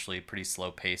it's actually pretty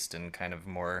slow paced and kind of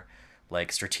more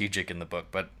like strategic in the book,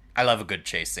 but I love a good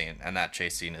chase scene, and that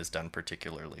chase scene is done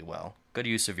particularly well. Good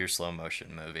use of your slow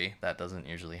motion movie. That doesn't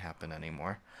usually happen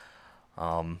anymore.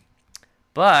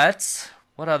 But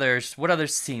what other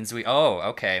scenes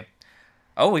okay.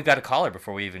 Oh, we've got a caller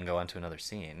before we even go on to another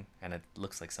scene, and it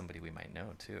looks like somebody we might know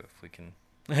too, if we can.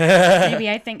 Maybe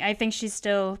I think she's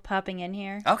still popping in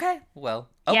here. Okay, well,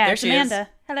 yeah, there it's she Amanda. is.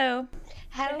 Hello.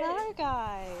 Hello,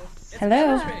 guys.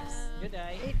 Hello. Good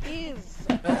day. It is.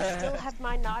 I still have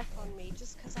my knife on me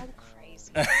just because I'm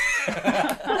crazy.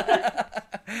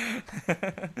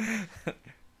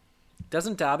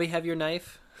 Doesn't Dobby have your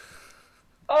knife?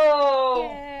 Oh.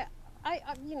 Yeah,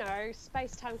 I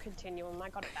space-time continuum. I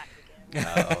got it back again.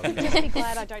 Oh. Just be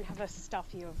glad I don't have a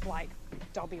stuffy of like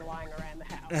Dobby lying around the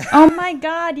house. Oh my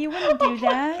God, you wouldn't do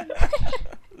that.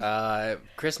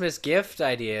 Christmas gift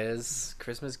ideas.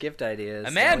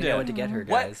 Amanda, Now we know what to get her,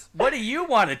 guys. What do you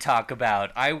want to talk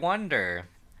about? I wonder.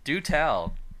 Do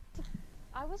tell.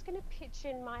 I was going to pitch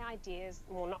in my ideas,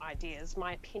 well, not ideas,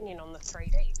 my opinion on the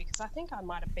 3D, because I think I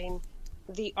might have been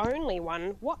the only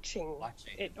one watching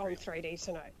it on 3D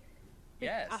tonight.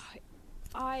 Yes.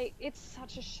 It's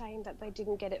such a shame that they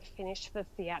didn't get it finished for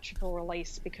theatrical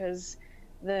release, because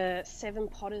the Seven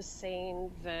Potters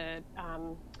scene, the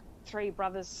Three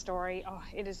Brothers story,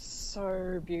 it is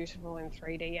so beautiful in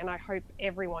 3D, and I hope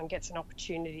everyone gets an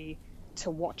opportunity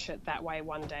to watch it that way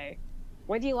one day,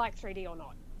 whether you like 3D or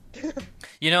not.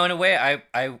 In a way,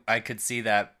 I could see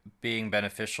that being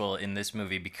beneficial in this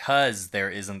movie because there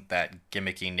isn't that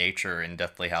gimmicky nature in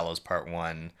Deathly Hallows Part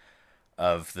 1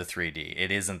 of the 3D. It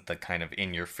isn't the kind of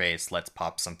in-your-face, let's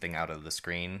pop something out of the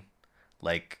screen.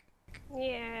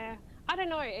 Yeah, I don't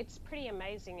know, it's pretty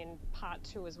amazing in Part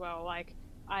 2 as well. Like,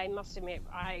 I must admit,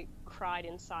 I cried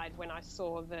inside when I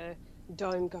saw the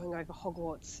dome going over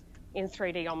Hogwarts in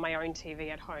 3D on my own TV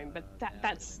at home, but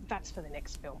that's for the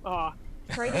next film.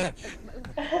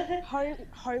 3D,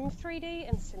 home 3D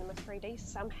and cinema 3D,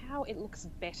 somehow it looks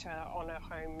better on a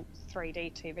home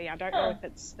 3D TV. I don't know if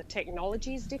it's the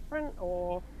technology is different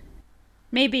or...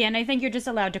 Maybe, and I think you're just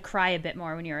allowed to cry a bit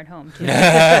more when you're at home, too.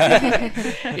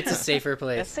 It's a safer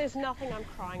place. There's nothing I'm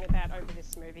crying about over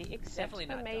this movie, except definitely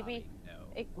for not maybe...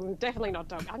 Dobby, no. Definitely not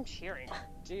Dobby. I'm cheering.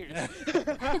 Dude.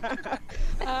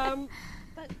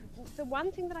 But the one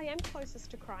thing that I am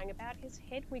closest to crying about is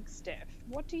Hedwig's death.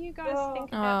 What do you guys think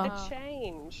about the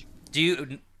change? What do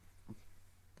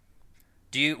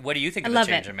you think of love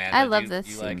the change, it. Amanda? I love you this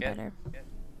scene like better.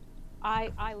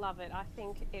 I love it. I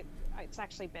think it's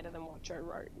actually better than what Joe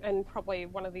wrote, and probably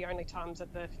one of the only times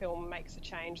that the film makes a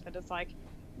change that it's like,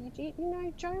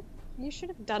 Joe, you should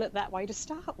have done it that way to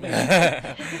start with.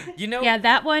 Yeah,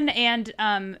 that one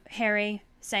and Harry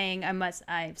saying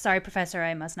sorry professor,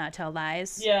 I must not tell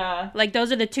lies. Yeah. Like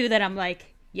those are the two that I'm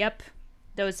like, yep,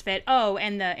 those fit. Oh,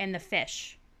 and the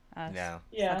fish. Yeah.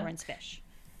 Slytherin's fish.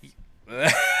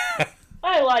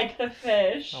 I like the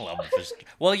fish. I love the fish.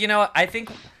 Well, I think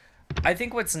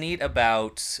what's neat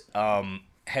about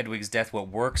Hedwig's death, what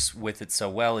works with it so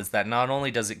well, is that not only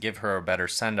does it give her a better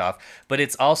send-off, but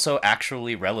it's also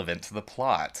actually relevant to the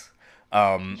plot.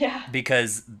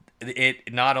 Because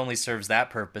it not only serves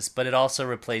that purpose, but it also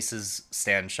replaces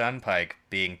Stan Shunpike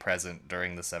being present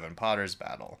during the Seven Potters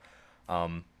battle.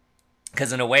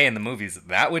 Because in a way, in the movies,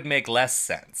 that would make less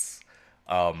sense.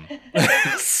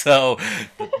 So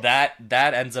that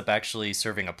ends up actually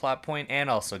serving a plot point and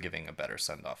also giving a better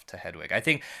send-off to Hedwig. I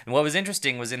think, and what was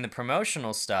interesting was in the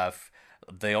promotional stuff,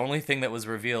 the only thing that was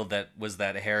revealed was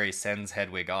that Harry sends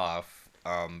Hedwig off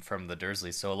from the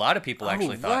Dursleys. So a lot of people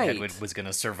actually thought Hedwig was going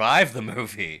to survive the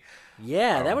movie.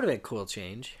 Yeah, that would have been a cool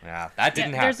change. Yeah, that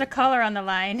didn't happen. There's a caller on the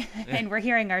line, and we're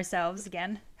hearing ourselves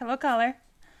again. Hello, caller.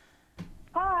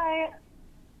 Hi.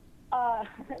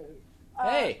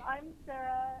 Hey. I'm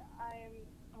Sarah.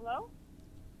 Hello?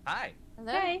 Hi.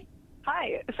 Hello. Hey.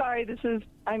 Hi. Sorry,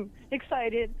 I'm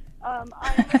excited. I'm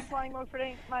flying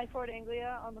my Ford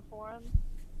Anglia on the forum.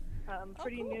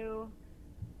 Pretty new.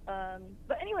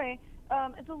 But anyway,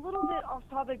 it's a little bit off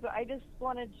topic, but I just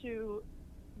wanted to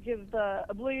give the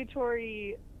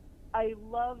obligatory... I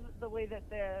love the way that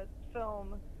the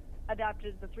film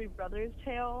adapted the Three Brothers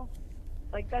tale.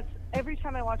 Like, that's... Every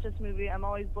time I watch this movie, I'm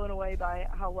always blown away by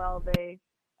how well they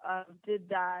did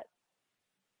that.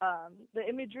 The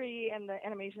imagery and the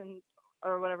animation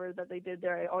or whatever that they did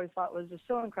there, I always thought was just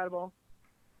so incredible.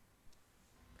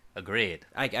 Agreed.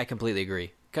 I completely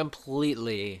agree.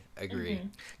 Completely agree. Mm-hmm.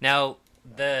 Now,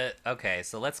 Okay,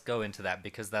 so let's go into that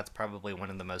because that's probably one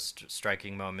of the most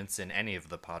striking moments in any of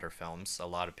the Potter films. A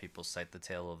lot of people cite the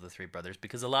tale of the three brothers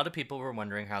because a lot of people were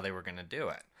wondering how they were going to do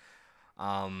it.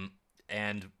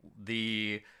 And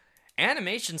the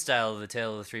animation style of the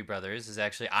Tale of the Three Brothers is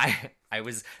actually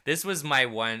this was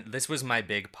my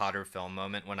big Potter film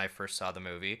moment when I first saw the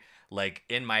movie. Like,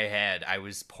 in my head, I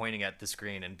was pointing at the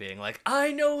screen and being like,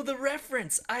 I know the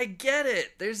reference, I get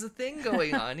it, there's a thing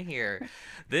going on here.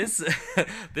 This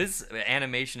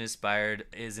animation is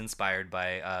inspired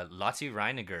by Lotte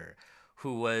Reiniger,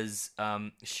 who was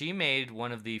she made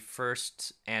one of the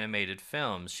first animated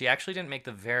films. She actually didn't make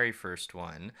the very first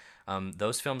one.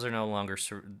 Those films are no longer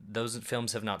those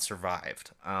films have not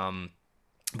survived.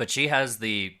 But she has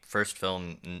the first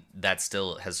film that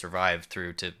still has survived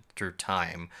through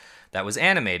time that was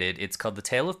animated. It's called The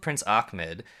Tale of Prince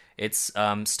Ahmed. It's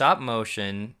stop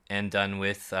motion and done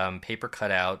with paper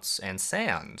cutouts and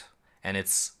sand, and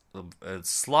it's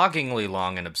sloggingly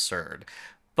long and absurd.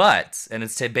 And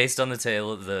it's based on the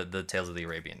tales of the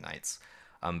Arabian Nights.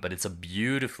 But it's a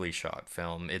beautifully shot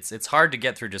film. It's hard to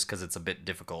get through just because it's a bit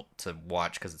difficult to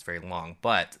watch because it's very long,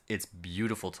 but it's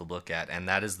beautiful to look at, and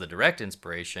that is the direct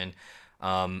inspiration.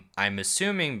 I'm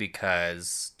assuming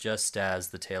because just as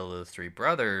the Tale of the Three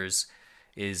Brothers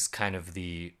is kind of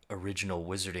the original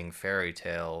wizarding fairy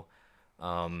tale,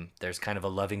 there's kind of a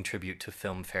loving tribute to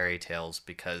film fairy tales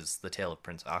because the Tale of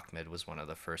Prince Ahmed was one of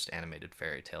the first animated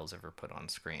fairy tales ever put on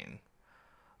screen.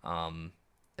 And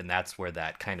that's where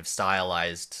that kind of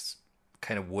stylized,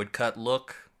 kind of woodcut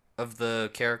look of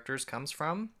the characters comes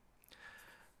from.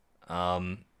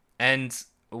 Some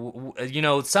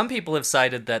people have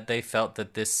cited that they felt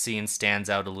that this scene stands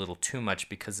out a little too much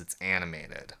because it's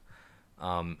animated.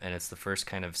 And it's the first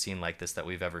kind of scene like this that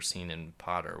we've ever seen in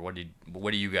Potter. What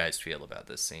do you guys feel about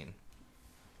this scene?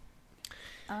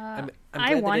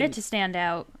 I want it to stand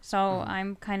out, so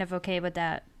I'm kind of okay with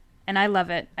that. And I love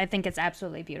it. I think it's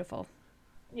absolutely beautiful.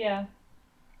 Yeah.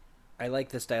 I like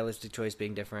the stylistic choice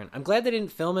being different. I'm glad they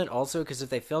didn't film it also, because if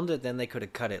they filmed it, then they could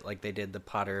have cut it like they did the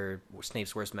Potter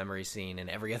Snape's worst memory scene and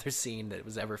every other scene that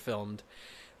was ever filmed,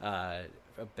 a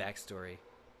backstory.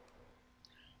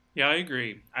 Yeah, I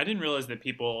agree. I didn't realize that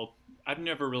I've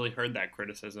never really heard that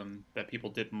criticism, that people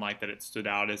didn't like that it stood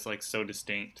out as like so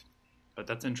distinct. But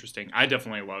that's interesting. I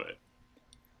definitely love it.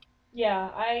 Yeah,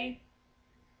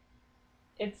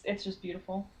 it's just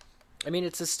beautiful. I mean,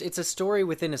 it's a story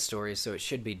within a story, so it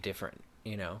should be different,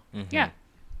 you know? Mm-hmm. Yeah.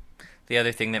 The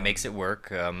other thing that makes it work,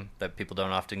 that people don't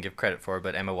often give credit for,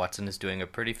 but Emma Watson is doing a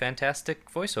pretty fantastic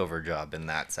voiceover job in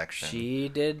that section. She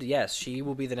did, yes. She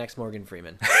will be the next Morgan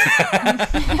Freeman. Well,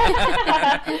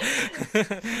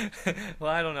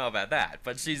 I don't know about that,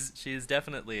 but she's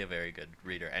definitely a very good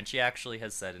reader, and she actually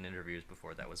has said in interviews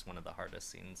before that was one of the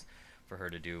hardest scenes for her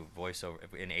to do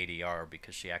voiceover in ADR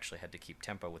because she actually had to keep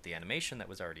tempo with the animation that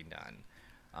was already done.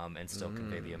 And still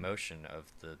convey the emotion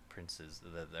of the prince's,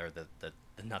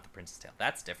 not the prince's tale.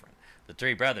 That's different. The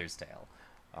Three Brothers' tale.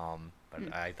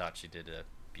 But I thought she did a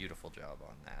beautiful job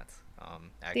on that.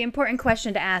 The important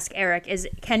question to ask, Eric, is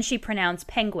can she pronounce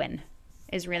penguin?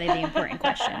 Is really the important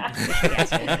question.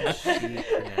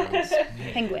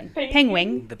 Penguin.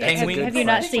 Penguin. The penguin. Have you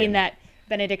not seen that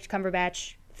Benedict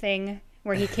Cumberbatch thing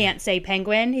where he can't say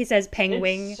penguin? He says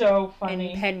penguin. It's so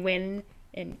funny. And penguin.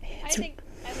 And I think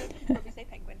I would probably say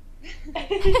penguin.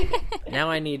 Now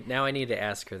I need to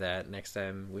ask her that next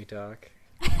time we talk.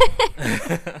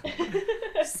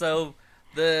 So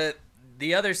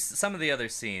some of the other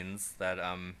scenes that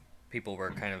people were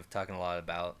kind of talking a lot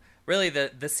about, really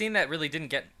the scene that really didn't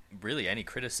get really any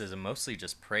criticism, mostly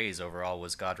just praise overall,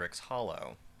 was Godric's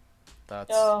Hollow.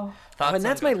 And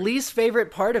that's my least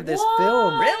favorite part of this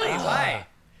film. Really? Why?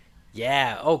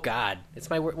 Yeah. Oh God, it's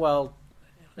my well.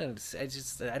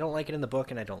 I don't like it in the book,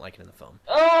 and I don't like it in the film.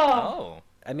 Oh.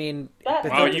 I mean,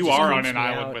 wow, you are on an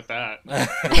island with that.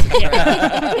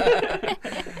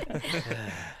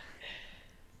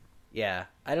 Yeah,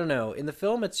 I don't know. In the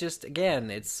film, it's just, again,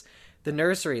 it's the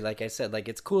nursery. Like I said, like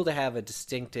it's cool to have a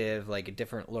distinctive, like a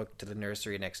different look to the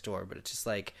nursery next door, but it's just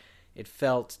like it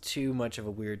felt too much of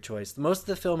a weird choice. Most of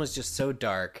the film is just so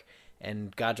dark,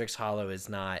 and Godric's Hollow is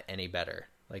not any better.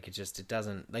 Like, it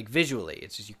doesn't, like, visually,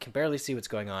 it's just, you can barely see what's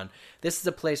going on. This is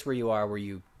a place where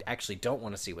you actually don't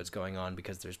want to see what's going on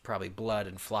because there's probably blood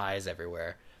and flies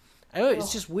everywhere. I know,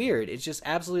 it's just weird. It's just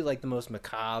absolutely, like, the most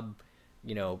macabre,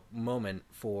 moment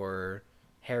for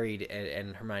Harry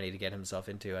and Hermione to get himself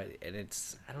into. And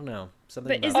it's, I don't know,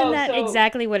 something But isn't that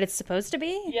exactly what it's supposed to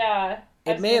be? Yeah.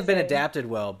 It may have been adapted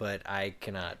well, but I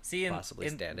cannot possibly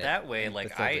stand it. That way,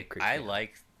 like, I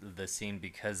like the scene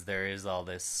because there is all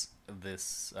this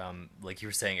like you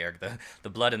were saying, Eric, the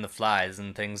blood and the flies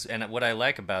and things. And what I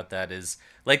like about that is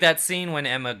like that scene when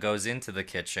Emma goes into the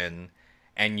kitchen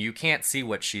and you can't see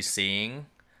what she's seeing,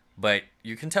 but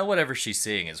you can tell whatever she's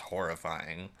seeing is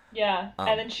horrifying. Yeah,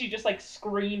 and then she just like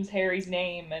screams Harry's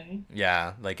name, and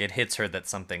yeah, like it hits her that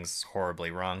something's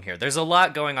horribly wrong here. There's a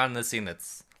lot going on in this scene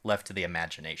that's left to the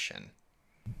imagination.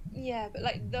 Yeah, but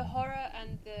like the horror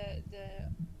and the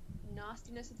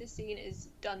nastiness of this scene is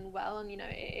done well, and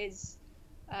it is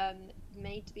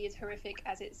made to be as horrific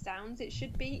as it sounds it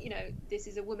should be. This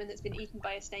is a woman that's been eaten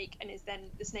by a snake, and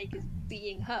the snake is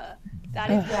being her. That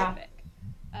is horrific.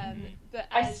 But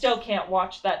I still can't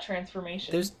watch that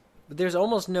transformation. There's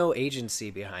almost no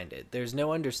agency behind it. There's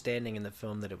no understanding in the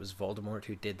film that it was Voldemort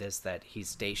who did this, that he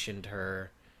stationed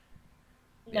her.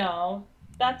 No,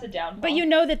 that's a downfall.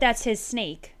 But that's his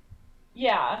snake.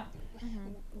 Yeah.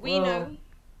 We know.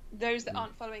 Those that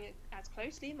aren't following it as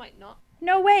closely might not.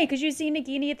 No way, because you see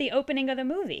Nagini at the opening of the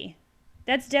movie.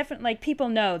 That's definitely, like, people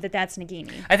know that that's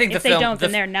Nagini. I think if they don't,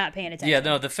 then they're not paying attention. Yeah,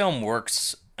 no, the film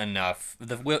works enough.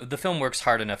 The film works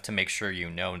hard enough to make sure you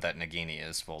know that Nagini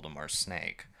is Voldemort's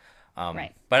snake.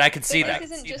 Right. But I could see that. This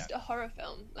isn't just a horror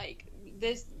film. Like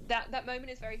that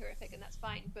moment is very horrific, and that's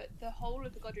fine. But the whole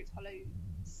of the Godric's Hollow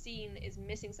scene is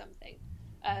missing something.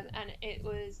 And it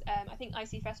was I think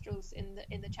Icy Festrals in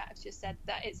the chat has just said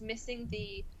that it's missing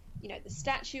the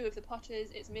statue of the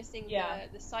Potters. It's missing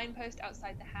the signpost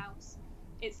outside the house.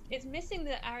 It's missing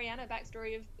the Ariana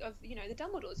backstory of the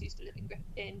Dumbledores used to live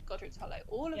in Godric's Hollow.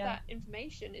 All of that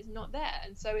information is not there,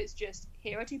 and so it's just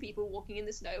here are two people walking in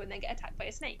the snow and they get attacked by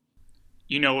a snake.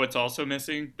 You know what's also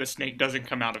missing? The snake doesn't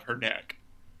come out of her neck.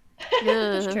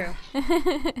 That's true.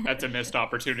 That's a missed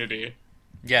opportunity.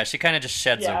 Yeah, she kind of just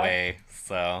sheds away,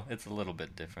 so it's a little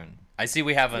bit different. I see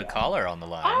we have a caller on the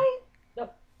line.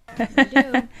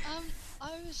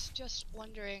 I was just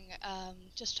wondering,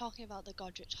 just talking about the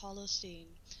Godric's Hollow scene.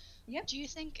 Yep. Do you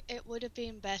think it would have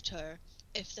been better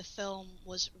if the film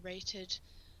was rated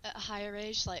at a higher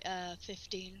age, like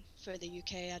 15 for the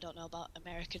UK? I don't know about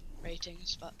American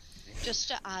ratings, but just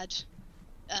to add,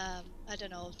 I don't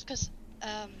know, because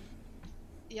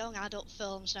young adult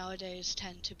films nowadays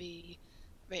tend to be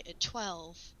rated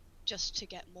 12 just to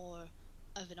get more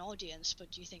of an audience,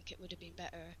 but do you think it would have been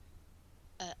better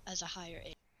as a higher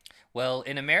age? Well,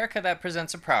 in America, that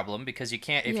presents a problem because you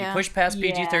can't. If you push past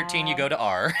PG-13, you go to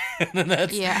R.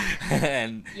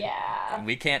 And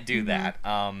we can't do that.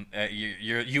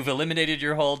 You've eliminated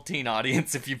your whole teen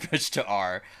audience if you push to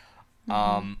R.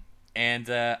 I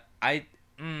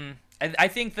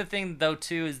think the thing though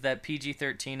too is that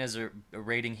PG-13 as a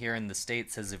rating here in the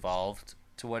States has evolved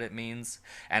to what it means,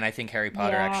 and I think Harry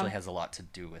Potter actually has a lot to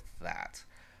do with that.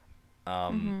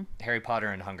 Harry Potter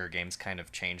and Hunger Games kind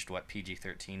of changed what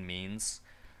PG-13 means.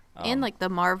 And like the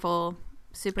Marvel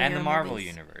superhero and the Marvel movies.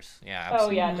 Universe. Yeah,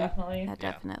 absolutely. Oh yeah, definitely. Yeah,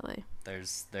 definitely.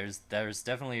 There's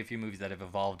definitely a few movies that have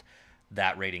evolved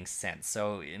that rating since.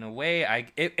 So in a way,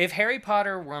 if Harry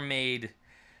Potter were made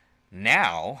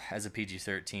now as a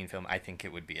PG-13 film, I think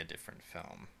it would be a different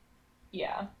film.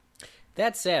 Yeah.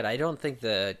 That said, I don't think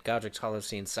the Godric's Hollow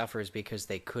scene suffers because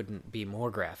they couldn't be more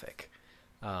graphic.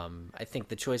 I think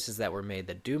the choices that were made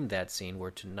that doomed that scene were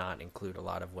to not include a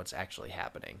lot of what's actually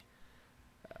happening.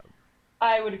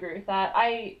 I would agree with that.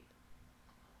 I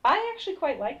actually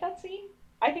quite like that scene.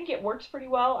 I think it works pretty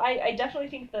well. I definitely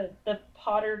think the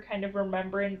Potter kind of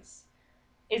remembrance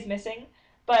is missing,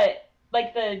 but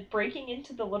like the breaking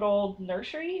into the little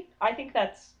nursery, I think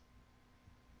that's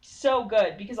so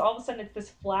good because all of a sudden it's this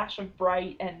flash of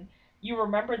bright and you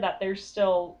remember that there's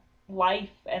still life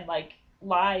and like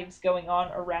lives going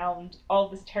on around all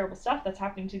this terrible stuff that's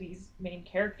happening to these main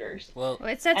characters. Well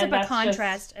it sets up a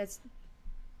contrast. I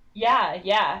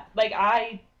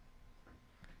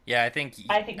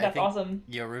think that's awesome.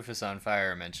 Rufus on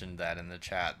Fire mentioned that in the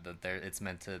chat that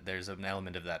there's an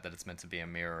element of that it's meant to be a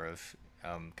mirror of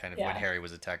kind of when Harry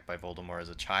was attacked by Voldemort as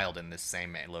a child in this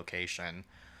same location.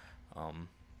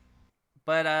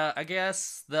 But I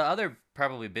guess the other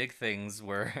probably big things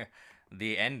were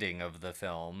the ending of the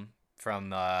film from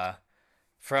the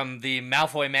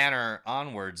Malfoy Manor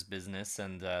onwards business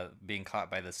and being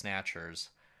caught by the Snatchers.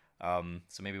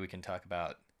 So maybe we can talk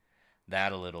about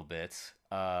that a little bit.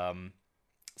 And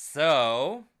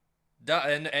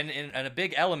a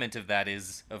big element of that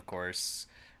is, of course,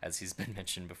 as he's been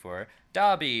mentioned before,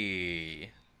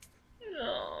 Dobby.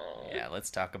 No. Yeah,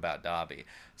 let's talk about Dobby.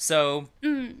 So...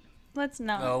 let's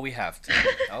not. Oh, we have to.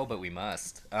 But we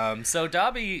must. So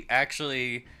Dobby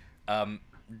actually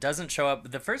doesn't show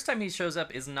up. The first time he shows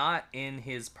up is not in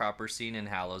his proper scene in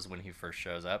Hallows when he first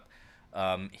shows up.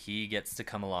 he gets to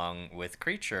come along with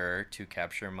Creature to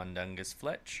capture Mundungus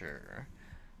Fletcher.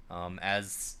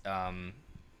 As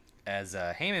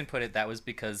Heyman put it, that was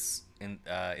because in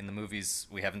the movies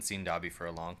we haven't seen Dobby for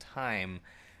a long time,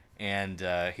 and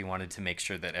he wanted to make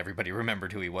sure that everybody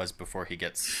remembered who he was before he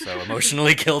gets so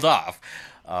emotionally killed off.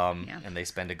 And they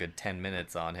spend a good 10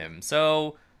 minutes on him.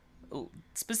 So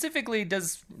specifically,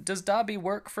 does Dobby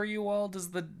work for you all?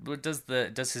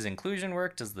 Does his inclusion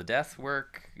work? Does the death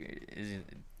work?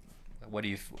 What do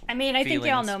you? I mean, I think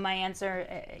y'all know my answer.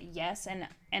 Yes,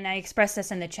 and I expressed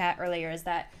this in the chat earlier. Is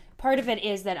that part of it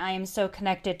is that I am so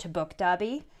connected to Book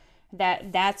Dobby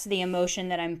that's the emotion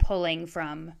that I'm pulling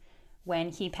from when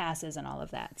he passes and all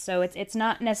of that. So it's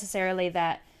not necessarily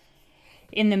that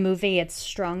in the movie it's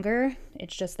stronger.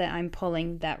 It's just that I'm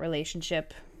pulling that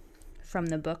relationship from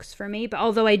the books for me. But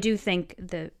although I do think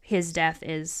his death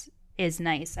is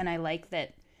nice, and I like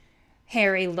that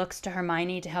Harry looks to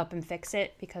Hermione to help him fix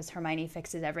it because Hermione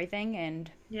fixes everything, and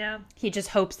he just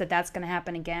hopes that that's going to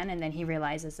happen again, and then he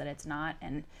realizes that it's not.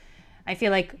 And I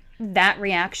feel like that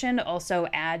reaction also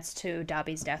adds to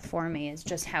Dobby's death for me, is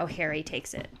just how Harry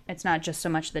takes it. It's not just so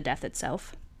much the death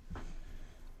itself.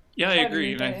 Yeah, I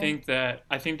agree. And I think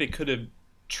they could have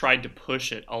tried to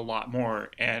push it a lot more,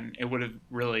 and it would have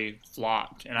really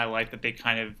flopped. And I like that they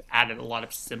kind of added a lot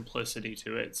of simplicity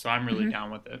to it. So I'm really down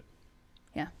with it.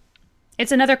 Yeah,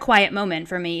 it's another quiet moment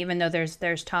for me, even though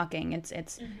there's talking.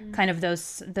 It's kind of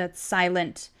that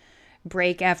silent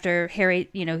break after Harry,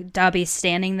 Dobby's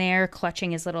standing there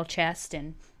clutching his little chest,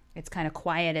 and it's kind of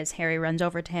quiet as Harry runs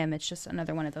over to him. It's just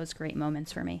another one of those great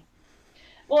moments for me.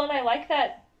 Well, and I like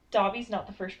that Dobby's not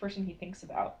the first person he thinks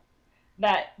about.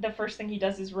 That the first thing he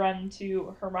does is run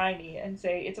to Hermione and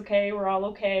say, "It's okay, we're all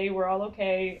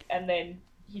okay," and then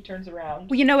he turns around.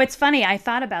 Well, it's funny, I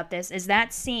thought about this, is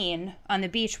that scene on the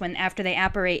beach when after they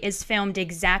apparate is filmed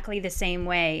exactly the same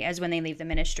way as when they leave the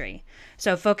Ministry.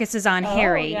 So it focuses on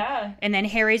Harry, and then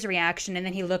Harry's reaction, and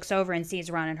then he looks over and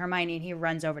sees Ron and Hermione, and he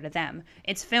runs over to them.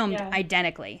 It's filmed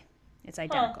identically. It's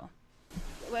identical.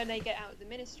 When they get out of the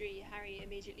Ministry, Harry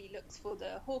immediately looks for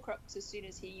the Horcrux as soon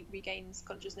as he regains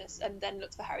consciousness, and then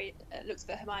looks for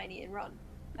Hermione and Ron.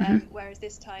 Whereas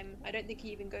this time, I don't think he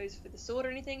even goes for the sword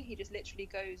or anything. He just literally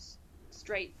goes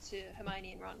straight to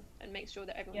Hermione and Ron and makes sure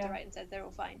that everyone's all right and says they're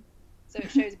all fine. So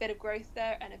it shows a bit of growth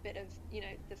there, and a bit of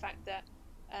the fact that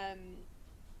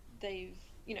they've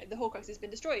the Horcrux has been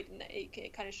destroyed, and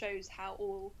it kind of shows how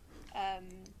all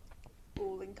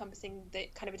encompassing the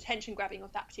kind of attention grabbing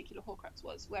of that particular Horcrux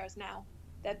was. Whereas now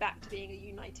they're back to being a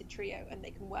united trio, and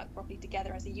they can work properly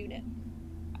together as a unit.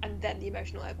 And then the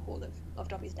emotional overhaul of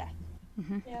Dobby's death.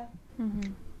 Mm-hmm. Yeah.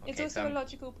 Mm-hmm. It's also a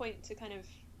logical point to kind of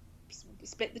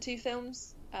split the two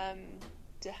films,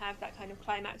 to have that kind of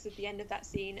climax at the end of that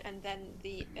scene, and then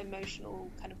the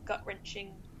emotional kind of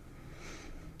gut-wrenching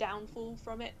downfall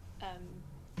from it.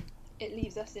 It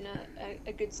leaves us in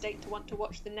a good state to want to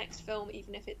watch the next film,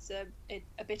 even if it's a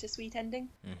bittersweet ending.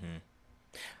 Mm-hmm.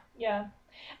 Yeah.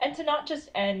 And to not just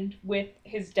end with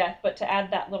his death, but to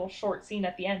add that little short scene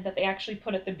at the end that they actually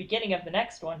put at the beginning of the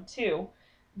next one, too.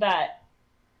 That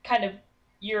kind of,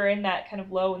 you're in that kind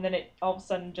of low, and then it all of a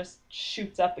sudden just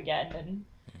shoots up again, and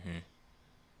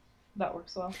that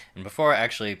works well. And before,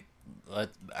 actually,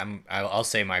 I'll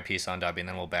say my piece on Dobby, and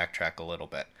then we'll backtrack a little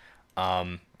bit.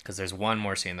 Because there's one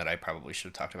more scene that I probably should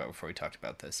have talked about before we talked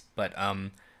about this. But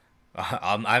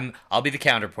I'll be the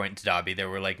counterpoint to Dobby. There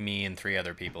were like me and 3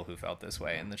 other people who felt this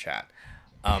way in the chat.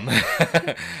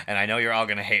 And I know you're all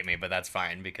gonna hate me, but that's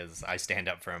fine because I stand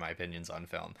up for my opinions on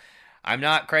film.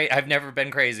 I've never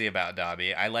been crazy about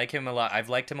Dobby. I like him a lot. I've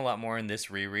liked him a lot more in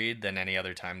this reread than any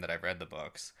other time that I've read the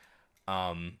books.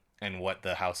 And what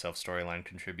the House Elf storyline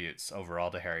contributes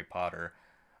overall to Harry Potter.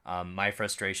 My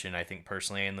frustration, I think,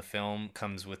 personally in the film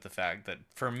comes with the fact that,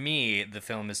 for me, the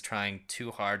film is trying too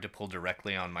hard to pull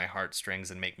directly on my heartstrings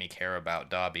and make me care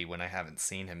about Dobby when I haven't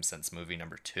seen him since movie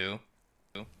number 2.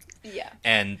 Yeah.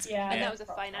 And that was a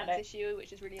finance issue,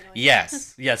 which is really annoying.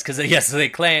 Yes, because they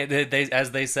claim,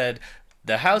 as they said,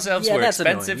 the House Elves were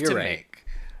expensive to make.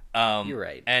 You're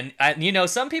right. And,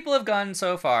 some people have gone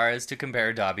so far as to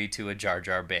compare Dobby to a Jar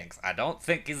Jar Binks. I don't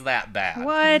think he's that bad.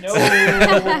 What? No.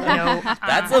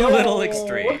 That's a little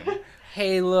extreme.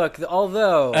 Hey, look,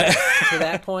 although, to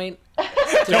that point...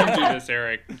 Don't do this,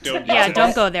 Eric. Don't do this.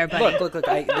 Don't go there, buddy. Look,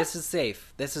 this is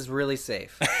safe. This is really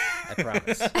safe. I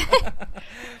promise.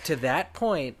 To that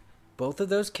point, both of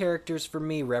those characters, for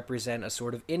me, represent a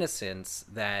sort of innocence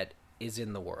that is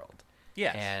in the world.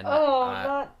 Yes. And,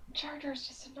 not Jar Jar's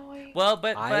just annoying. Well,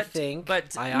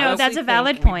 that's a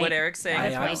valid point. What Eric's saying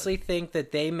I honestly think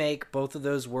that they make both of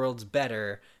those worlds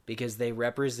better because they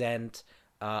represent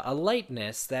a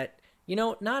lightness that,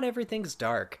 not everything's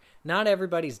dark. Not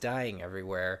everybody's dying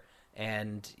everywhere.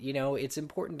 And, it's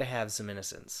important to have some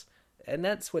innocence. And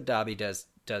that's what Dobby does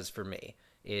for me,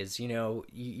 is,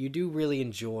 you do really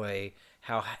enjoy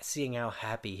seeing how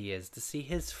happy he is to see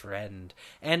his friend.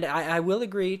 And I will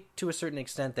agree to a certain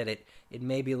extent that it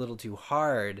may be a little too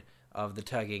hard of the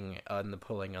tugging and the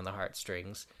pulling on the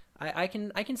heartstrings. I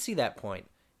can see that point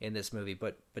in this movie,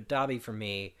 but Dobby for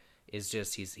me is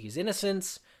just he's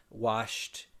innocent,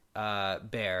 washed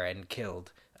bare and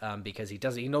killed because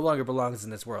he no longer belongs in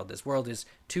this world. This world is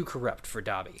too corrupt for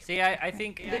Dobby. See, I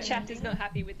think the chat is not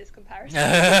happy with this comparison.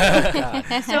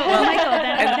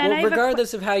 Michael,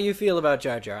 regardless of how you feel about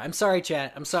Jar Jar, I'm sorry,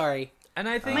 chat. I'm sorry. And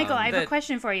I think Michael, I have a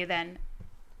question for you then.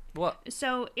 What?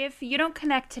 So if you don't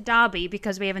connect to Dobby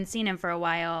because we haven't seen him for a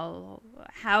while,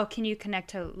 how can you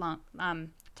connect to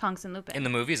Tonks and Lupin? In the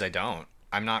movies, I don't.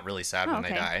 I'm not really sad when they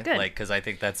die. Good. Like, because I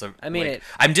think that's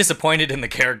I'm disappointed in the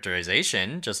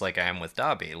characterization, just like I am with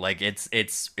Dobby. Like, it's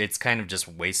kind of just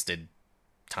wasted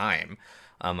time,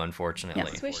 unfortunately.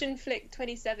 Yeah. Swish and Flick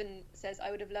 27 says,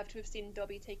 I would have loved to have seen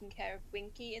Dobby taking care of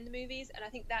Winky in the movies, and I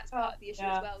think that's part of the issue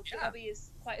as well. Dobby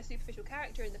is quite a superficial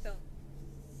character in the film.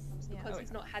 Because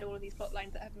he's not had all of these plot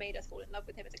lines that have made us fall in love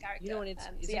with him as a character. We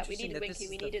needed Winky,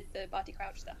 we needed the Barty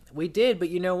Crouch stuff. We did, but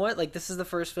you know what? Like, this is the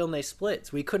first film they split,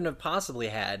 so we couldn't have possibly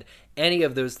had any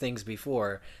of those things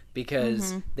before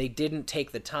because they didn't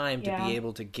take the time to be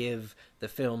able to give the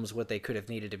films what they could have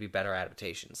needed to be better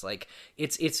adaptations. Like,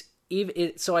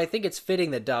 so I think it's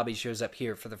fitting that Dobby shows up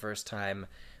here for the first time.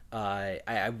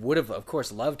 I would have, of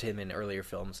course, loved him in earlier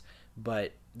films,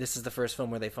 but this is the first film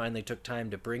where they finally took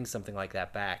time to bring something like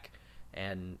that back.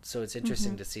 And so it's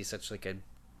interesting to see such like a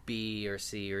B or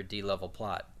C or D level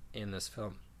plot in this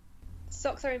film.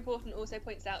 Socks Are Important also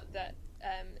points out that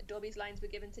Dobby's lines were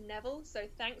given to Neville, so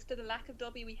thanks to the lack of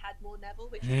Dobby, we had more Neville,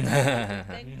 which is a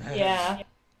good thing. Yeah.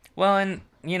 Well, and,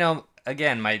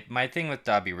 again, my thing with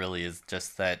Dobby really is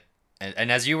just that,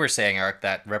 and as you were saying, Eric,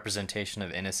 that representation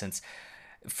of innocence,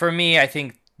 for me, I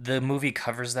think the movie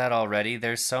covers that already.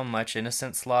 There's so much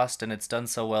innocence lost, and it's done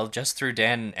so well just through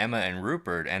Dan, Emma, and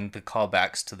Rupert, and the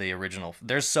callbacks to the original.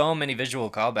 There's so many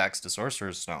visual callbacks to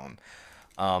Sorcerer's Stone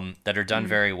that are done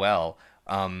very well.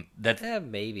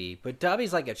 Maybe, but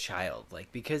Dobby's like a child.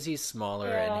 Like, because he's smaller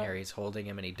and Harry's holding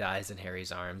him and he dies in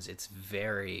Harry's arms, it's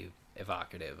very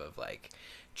evocative of, like,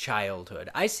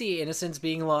 childhood. I see innocence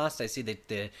being lost. I see that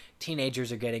the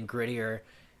teenagers are getting grittier.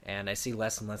 And I see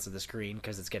less and less of the screen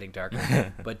because it's getting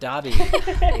darker. But Dobby's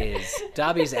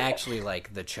actually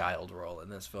like the child role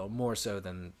in this film, more so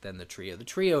than the trio. The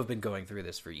trio have been going through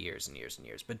this for years and years and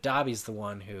years. But Dobby's the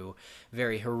one who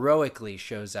very heroically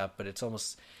shows up, but it's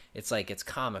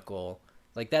comical.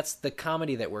 Like, that's the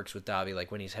comedy that works with Dobby,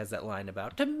 like when he has that line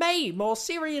about, to me, more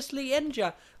seriously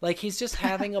injure. Like, he's just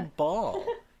having a ball.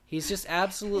 He's just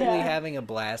absolutely having a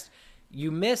blast. You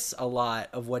miss a lot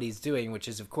of what he's doing, which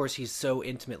is, of course, he's so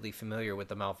intimately familiar with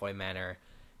the Malfoy Manor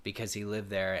because he lived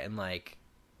there. And, like,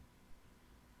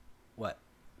 what?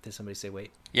 Did somebody say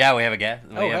wait? Yeah, we have a guest.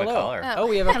 We have hello. a caller. Oh,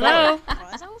 we have a caller.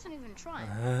 I wasn't even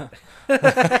trying.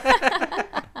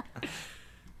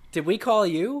 Did we call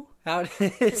you? How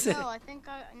is it? No, I think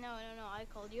no. I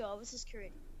called you. I was just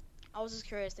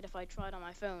curious that if I tried on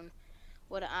my phone,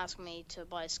 would it ask me to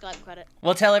buy Skype credit?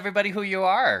 Well, tell everybody who you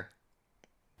are.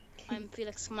 I'm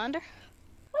Felix Commander.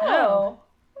 Oh,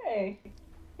 hey.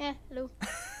 Yeah, hello.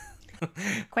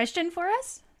 Question for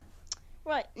us?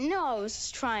 Right, no, I was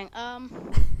just trying.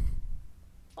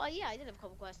 Well, yeah, I did have a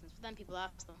couple questions, but then people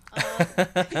asked them.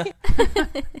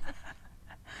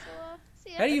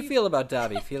 How do you feel about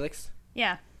Dobby, Felix?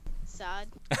 Yeah. Sad.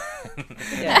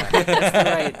 Yeah, that's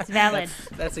right. It's valid.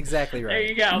 That's exactly right. There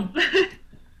you go.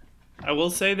 I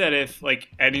will say that if, like,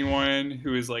 anyone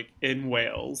who is, like, in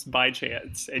Wales by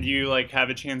chance and you, like, have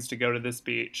a chance to go to this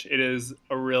beach, it is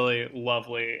a really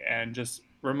lovely and just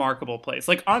remarkable place.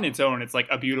 Like, on its own, it's, like,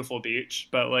 a beautiful beach,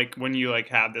 but, like, when you, like,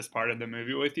 have this part of the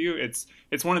movie with you, it's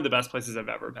one of the best places I've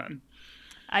ever been.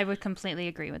 I would completely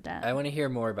agree with that. I want to hear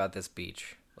more about this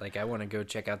beach. Like, I want to go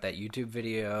check out that YouTube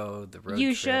video, the road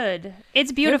You trip. should.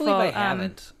 It's beautiful. I can't believe I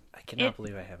haven't. I cannot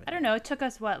believe I haven't. I don't know. It took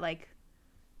us,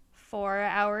 4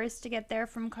 hours to get there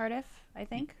from Cardiff, I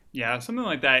think. Yeah, something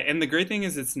like that. And the great thing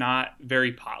is it's not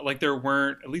very there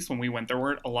weren't, at least when we went, there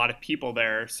weren't a lot of people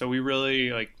there. So we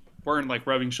really, weren't,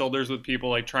 rubbing shoulders with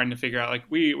people, trying to figure out,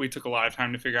 we took a lot of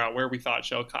time to figure out where we thought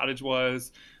Shell Cottage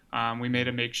was. We made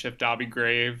a makeshift Dobby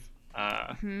grave.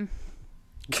 It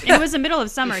was the middle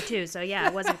of summer, too, so yeah,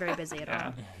 it wasn't very busy at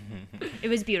all. It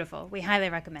was beautiful. We highly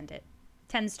recommend it.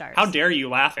 10 stars. How dare you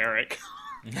laugh, Eric?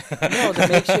 No, the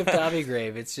makeshift Dobby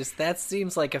grave. It's just, that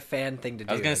seems like a fan thing to do.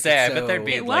 I was gonna say, I bet there'd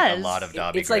be like a lot of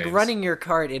Dobby It's graves. like running your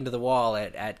cart into the wall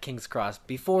at King's Cross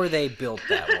before they built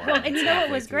that one. Well, and you know what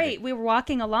was great? We were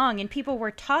walking along and people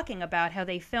were talking about how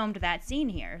they filmed that scene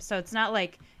here. So it's not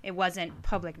like it wasn't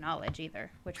public knowledge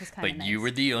either, which was kind of But nice. you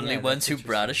were the only ones who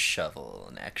brought a shovel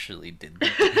and actually did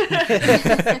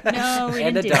that. No, we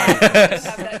And didn't a do dog.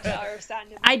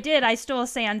 that. I did. I stole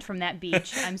sand from that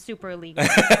beach. I'm super illegal.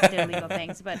 I did illegal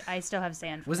things, but I still have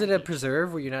sand. Was it a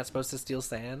preserve where you're not supposed to steal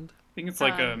sand? I think it's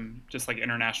like just like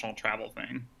international travel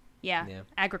thing. Yeah,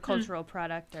 agricultural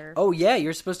product or. Oh yeah,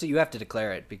 you have to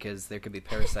declare it because there could be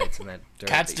parasites in that dirt.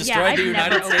 Cats that you- destroyed the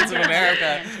United States of opened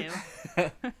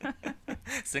America.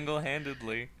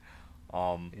 Single-handedly.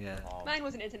 Mine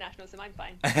wasn't international, so I'm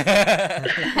fine.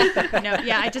 No,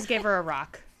 yeah, I just gave her a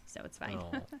rock, so it's fine.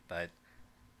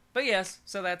 But yes,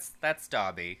 so that's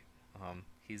Dobby.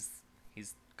 He's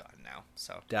gone now.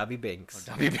 So Dobby Binks.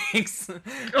 Dobby Binks.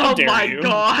 Oh my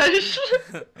gosh.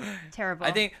 Terrible.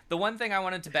 I think the one thing I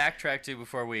wanted to backtrack to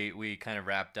before we kind of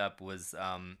wrapped up was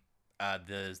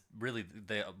the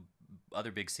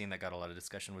other big scene that got a lot of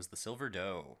discussion was the Silver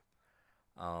Doe.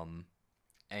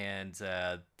 And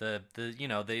the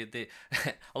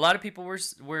a lot of people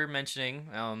were mentioning,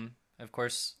 of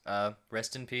course,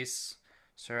 rest in peace,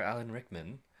 Sir Alan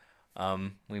Rickman.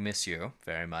 We miss you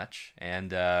very much.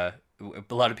 And a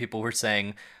lot of people were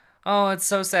saying, oh, it's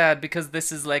so sad because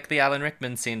this is like the Alan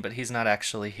Rickman scene, but he's not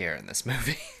actually here in this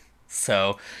movie.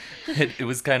 So it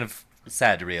was kind of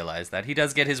sad to realize that he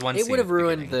does get his one scene. It would have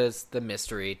ruined the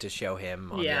mystery to show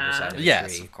him on the other side of the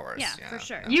yes, tree. of course. Yeah, for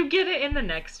sure. You get it in the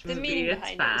next The movie. meaning It's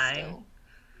behind fine. it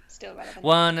is still relevant.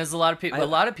 Well, and as a lot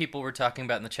of people were talking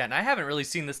about in the chat, and I haven't really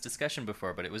seen this discussion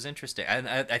before, but it was interesting. And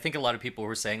I think a lot of people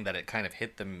were saying that it kind of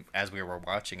hit them as we were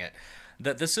watching it.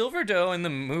 That the Silver Doe in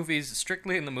the movies,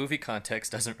 strictly in the movie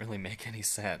context, doesn't really make any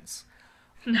sense.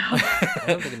 No. I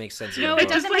don't think it makes sense. No, either. it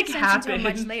doesn't make like, sense until happened.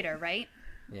 much later, right?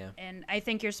 Yeah. And I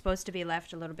think you're supposed to be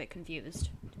left a little bit confused,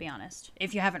 to be honest,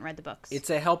 if you haven't read the books. It's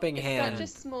a helping It's hand. such a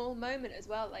small moment as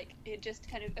well. Like it just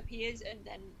kind of appears and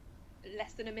then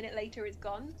less than a minute later it's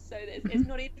gone. So it's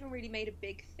not even really made a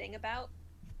big thing about,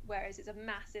 whereas it's a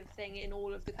massive thing in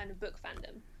all of the kind of book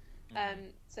fandom.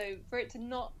 So for it to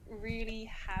not really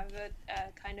have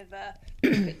a kind of a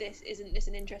look at this, isn't this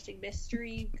an interesting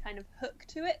mystery kind of hook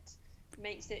to it,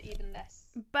 makes it even less.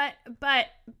 But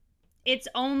it's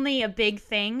only a big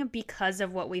thing because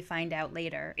of what we find out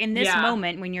later. In this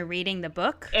moment, when you're reading the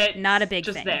book, It's not a big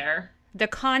just thing. there. The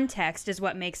context is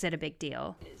what makes it a big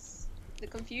deal. The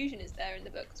confusion is there in the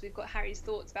book because we've got Harry's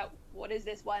thoughts about what is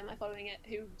this, why am I following it,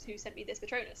 who sent me this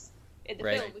Patronus. In the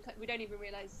film, we don't even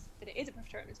realize that it is a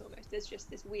Patronus almost. There's just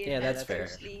this weird. Yeah, that's fair.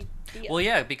 Well,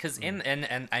 yeah, because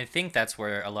and I think that's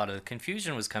where a lot of the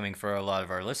confusion was coming for a lot of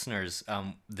our listeners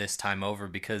this time over,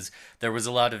 because there was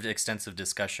a lot of extensive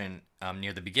discussion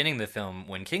near the beginning of the film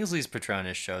when Kingsley's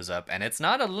Patronus shows up, and it's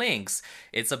not a lynx,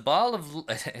 it's a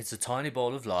tiny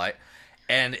ball of light,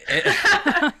 and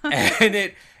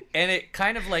it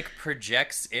kind of like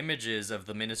projects images of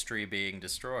the Ministry being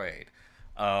destroyed.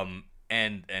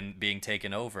 And being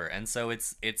taken over, and so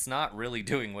it's not really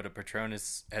doing what a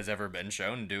Patronus has ever been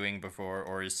shown doing before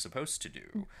or is supposed to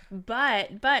do.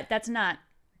 But that's not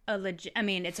a legit. I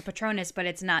mean, it's a Patronus, but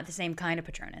it's not the same kind of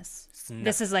Patronus.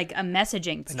 This is like a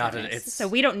messaging Patronus, so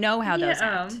we don't know how those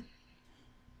act.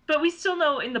 But we still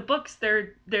know in the books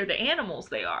they're the animals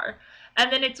they are,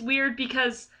 and then it's weird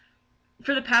because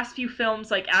for the past few films,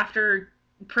 like after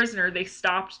Prisoner, they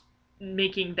stopped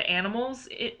making the animals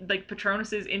like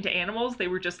Patronuses into animals. They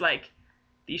were just like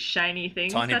these shiny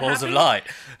things, tiny that balls of happen. light.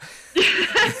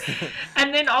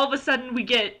 And then all of a sudden we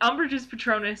get Umbridge's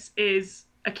Patronus is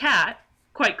a cat,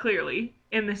 quite clearly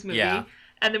in this movie. Yeah.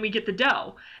 And then we get the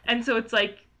doe, and so it's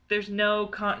like there's no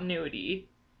continuity,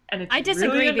 and it's I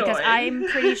disagree really because annoying. I'm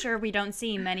pretty sure we don't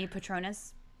see many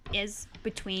Patronus is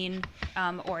between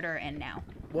Order and now.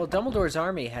 Well, Dumbledore's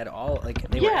army had all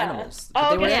they were animals. But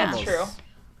Oh, they were yeah, animals. true.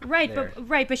 Right, there.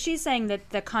 but she's saying that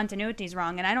the continuity is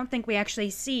wrong, and I don't think we actually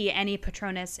see any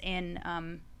Patronus in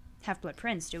Half-Blood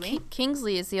Prince, do we?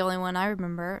 Kingsley is the only one I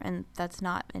remember, and that's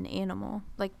not an animal.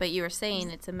 But you were saying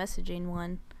it's a messaging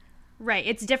one. Right,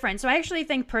 it's different. So I actually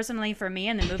think personally for me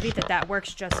in the movie that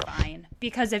works just fine.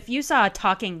 Because if you saw a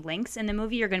talking lynx in the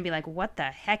movie, you're going to be like, what the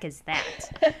heck is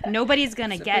that? Nobody's going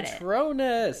to get it.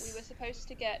 Patronus! We were supposed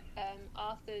to get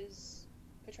Arthur's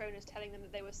Patronus telling them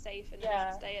that they were safe and they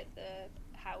should stay at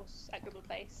the house at Gribble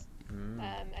Place.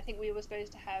 I think we were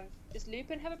supposed to have. Does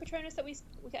Lupin have a Patronus that we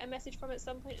get a message from at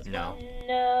some point as well?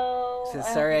 No. So,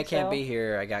 sorry, I can't be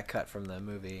here. I got cut from the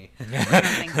movie.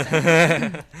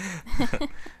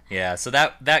 Yeah, so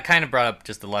that kind of brought up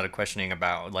just a lot of questioning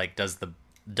about like does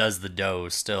the dough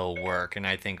still work? And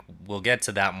I think we'll get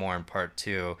to that more in part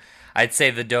 2. I'd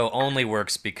say the dough only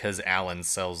works because Alan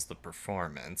sells the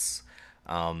performance,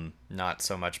 not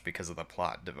so much because of the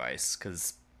plot device.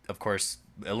 Because of course,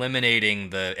 eliminating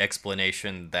the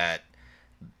explanation that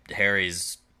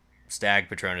Harry's stag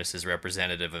Patronus is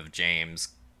representative of James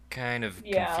kind of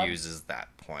confuses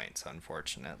that point,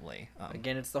 unfortunately.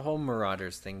 Again, it's the whole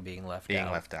Marauders thing being left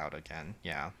out again.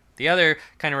 Yeah. The other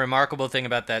kind of remarkable thing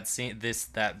about that scene,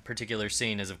 that particular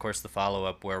scene, is of course the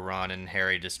follow-up where Ron and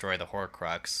Harry destroy the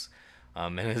Horcrux.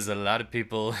 And as a lot of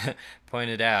people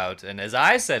pointed out, and as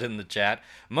I said in the chat,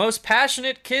 most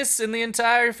passionate kiss in the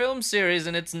entire film series,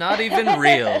 and it's not even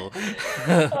real.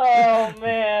 Oh,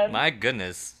 man. My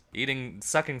goodness.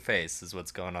 Sucking face is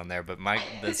what's going on there, but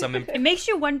it makes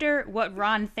you wonder what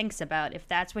Ron thinks about if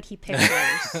that's what he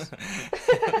pictures.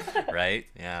 Right?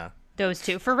 Yeah. Those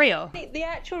two, for real. The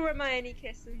actual Hermione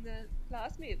kiss in the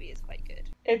last movie is quite good.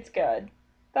 It's good.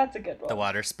 That's a good one. The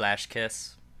water splash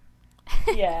kiss.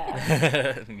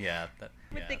 Yeah. Yeah.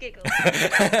 With the giggles.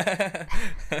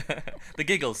 The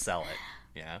giggles sell it.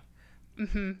 Yeah.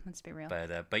 Let's be real.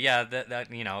 But yeah, that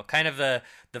kind of the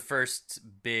first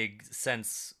big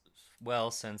sense.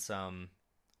 Well, since I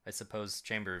suppose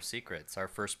Chamber of Secrets, our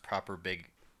first proper big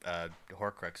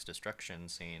Horcrux destruction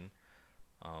scene.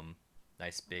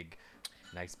 Nice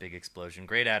big explosion.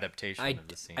 Great adaptation of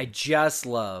the scene. I just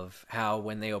love how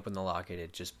when they open the locket,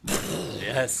 it just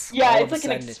yes. Yeah, it's like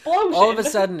an explosion. All of a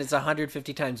sudden, it's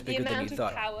 150 times bigger than you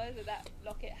thought. The amount of power that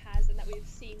locket has, and that we've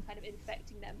seen kind of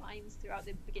infecting their minds throughout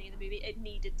the beginning of the movie, it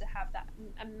needed to have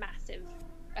a massive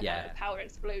amount of power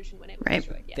explosion when it was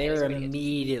destroyed. Yeah, They're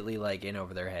immediately like in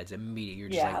over their heads. Immediately, you're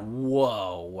just like,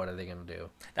 whoa, what are they gonna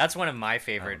do? That's one of my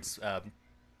favorites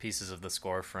pieces of the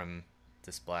score from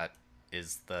this Splat.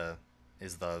 Is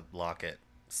the locket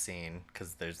scene,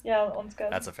 because there's that one's good.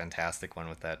 That's a fantastic one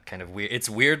with that kind of weird. It's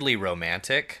weirdly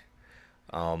romantic,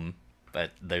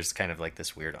 but there's kind of like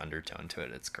this weird undertone to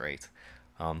it. It's great.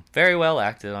 Very well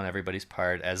acted on everybody's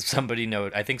part. As somebody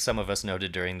noted, I think some of us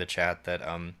noted during the chat that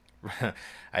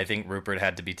I think Rupert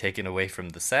had to be taken away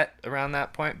from the set around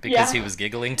that point because he was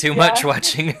giggling too much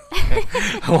watching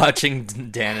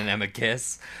Dan and Emma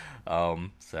kiss.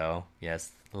 So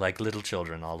yes. Like little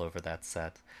children all over that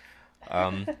set.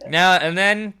 Now and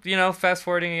then, fast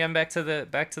forwarding again back to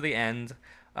the end.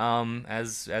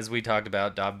 As we talked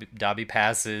about, Dobby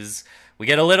passes. We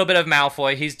get a little bit of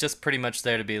Malfoy. He's just pretty much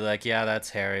there to be like, yeah,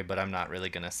 that's Harry, but I'm not really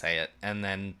gonna say it. And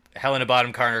then Helena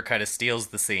Bonham Carter kind of steals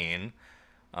the scene.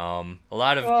 A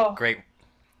lot of great.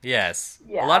 Yes.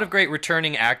 Yeah. A lot of great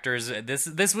returning actors.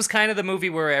 This was kind of the movie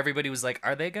where everybody was like,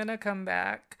 are they gonna come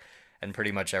back? And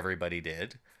pretty much everybody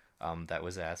did. That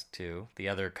was asked too. The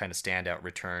other kind of standout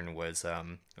return was,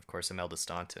 of course, Imelda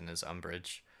Staunton as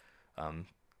Umbridge,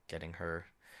 getting her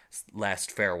last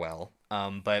farewell.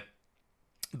 But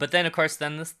then, of course,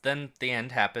 then the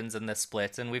end happens and the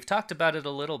split, and we've talked about it a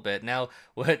little bit. Now,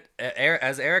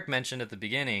 as Eric mentioned at the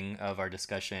beginning of our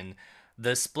discussion,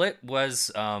 the split was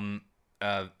again.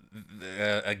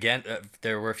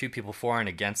 There were a few people for and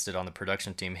against it on the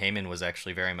production team. Heyman was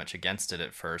actually very much against it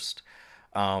at first.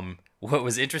 What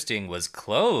was interesting was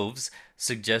Cloves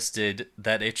suggested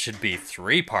that it should be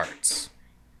 3 parts.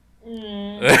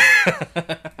 That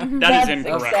is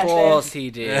incorrect. Of course he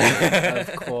did.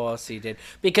 Of course he did.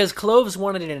 Because Cloves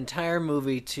wanted an entire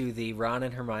movie to the Ron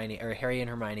and Hermione, or Harry and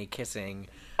Hermione kissing.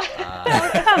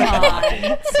 Come on.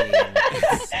 Scene.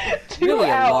 It's 2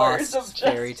 really hours a lost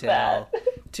fairy tale.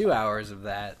 2 hours of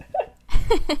that.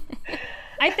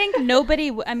 I think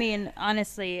nobody. I mean,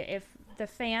 honestly, if the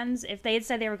fans, if they had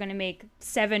said they were going to make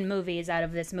 7 movies out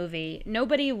of this movie,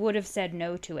 nobody would have said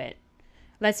no to it.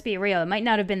 Let's be real. It might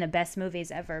not have been the best movies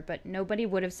ever, but nobody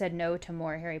would have said no to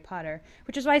more Harry Potter,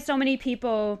 which is why so many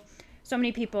people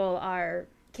are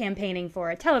campaigning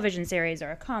for a television series or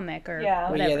a comic or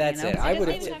whatever. Well, yeah, that's it. It doesn't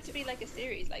even have to be like a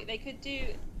series. Like they could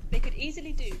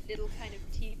easily do little kind of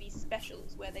TV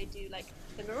specials where they do like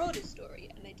the Marauders story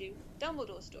and they do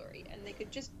Dumbledore's story, and they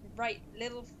could just write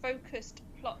little focused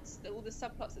plots, all the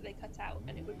subplots that they cut out,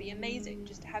 and it would be amazing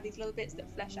just to have these little bits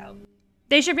that flesh out.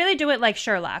 They should really do it like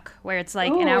Sherlock, where it's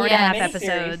like an hour and a half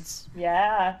episodes.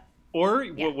 Yeah. Or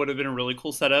what would have been a really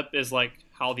cool setup is like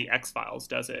how the X-Files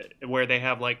does it, where they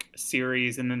have like a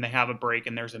series and then they have a break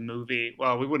and there's a movie.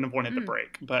 Well, we wouldn't have wanted the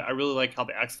break, but I really like how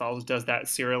the X-Files does that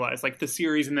serialized, like the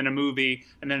series and then a movie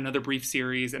and then another brief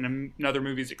series and another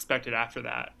movie is expected after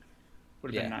that.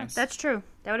 Would have been nice. That's true.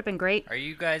 That would have been great. Are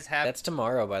you guys happy? That's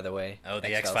tomorrow, by the way. Oh,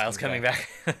 the X-Files coming back.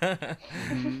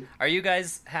 Are you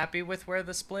guys happy with where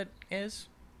the split is?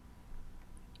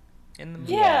 In the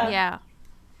movie? Yeah.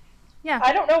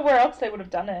 I don't know where else they would have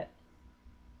done it.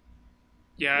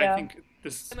 Yeah, I think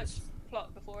this. So much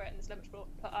plot before it and there's so much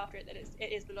plot after it that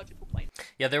it is the logical point.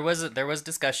 Yeah, there was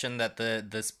discussion that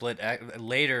the split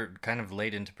later, kind of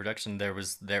late into production, there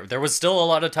was still a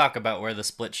lot of talk about where the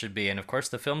split should be, and of course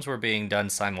the films were being done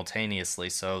simultaneously,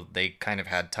 so they kind of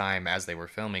had time as they were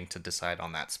filming to decide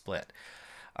on that split.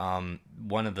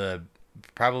 One of the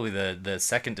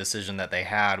second decision that they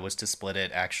had was to split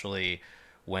it actually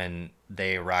when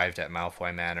they arrived at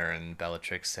Malfoy Manor and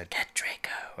Bellatrix said, "Get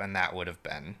Draco," and that would have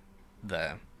been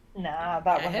the. Nah, that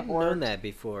I wouldn't have hadn't worked. known that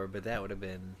before, but that would have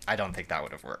been. I don't think that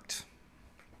would have worked.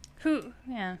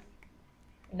 Yeah.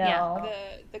 No. Yeah.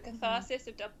 The catharsis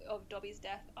of Dobby's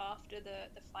death after the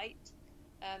fight,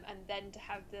 and then to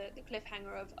have the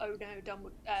cliffhanger of, oh no,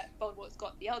 Voldemort's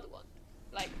got the other one.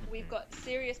 Like, we've got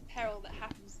serious peril that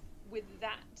happens with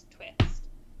that twist,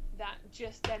 that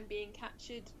just them being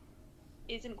captured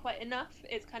isn't quite enough.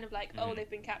 It's kind of like, oh, they've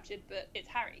been captured, but it's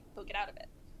Harry, he'll get out of it.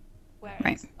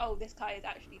 Whereas, oh, this guy has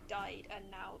actually died, and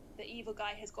now the evil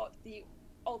guy has got the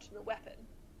ultimate weapon.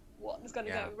 What's going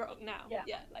to go wrong now?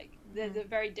 Yeah, like, there's a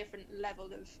very different level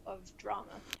of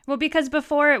drama. Well, because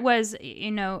before it was,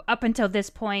 up until this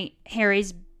point,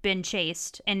 Harry's been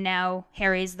chased, and now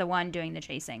Harry's the one doing the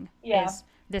chasing. Yeah.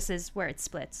 This is where it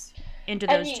splits into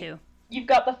those two. You've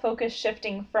got the focus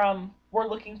shifting from, we're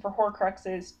looking for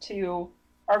Horcruxes, to,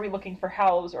 are we looking for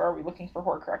Hallows or are we looking for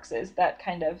Horcruxes? That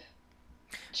kind of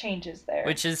changes there.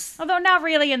 Which is... Although not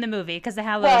really in the movie, because the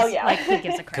Hallows, who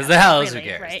gives a crap? Because the Hallows, really, who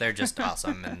cares? Right? They're just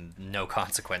awesome, and no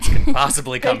consequence can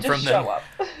possibly come from them. Show up.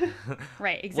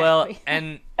 Right, exactly. Well,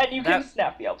 and you can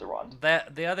snap the Elder Wand.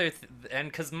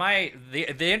 And because the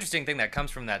interesting thing that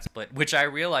comes from that split, which I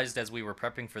realized as we were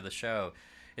prepping for the show,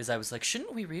 is I was like,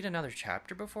 shouldn't we read another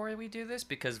chapter before we do this?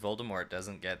 Because Voldemort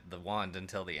doesn't get the wand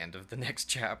until the end of the next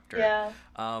chapter. Yeah.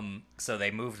 So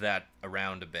they moved that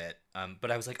around a bit. But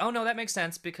I was like, oh no, that makes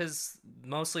sense because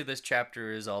mostly this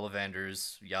chapter is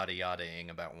Ollivanders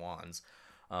yada-yadaing about wands.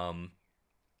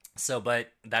 But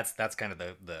that's kind of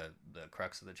the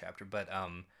crux of the chapter. But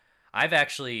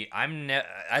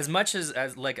as much as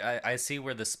I see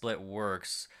where the split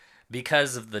works.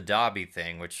 Because of the Dobby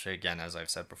thing, which, again, as I've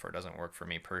said before, doesn't work for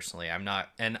me personally. I'm not...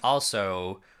 And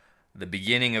also, the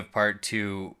beginning of part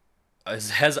 2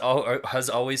 has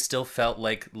always still felt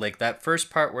like that first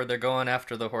part where they're going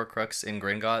after the Horcrux in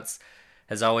Gringotts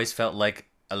has always felt like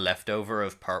a leftover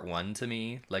of part 1 to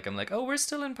me. Like, I'm like, oh, we're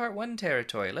still in part 1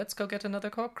 territory. Let's go get another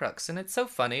Horcrux. And it's so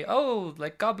funny. Oh,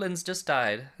 like, goblins just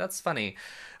died. That's funny.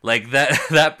 Like,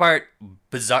 that part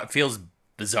feels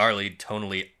bizarrely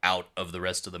tonally out of the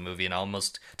rest of the movie and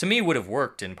almost to me would have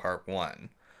worked in part 1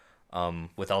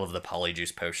 with all of the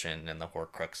polyjuice potion and the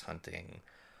Horcrux hunting.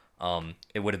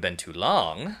 It would have been too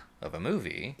long of a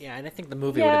movie. Yeah, and I think the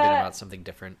movie would have been about something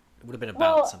different. It would have been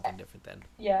about something different then.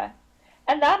 Yeah,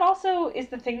 and that also is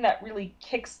the thing that really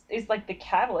is like the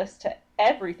catalyst to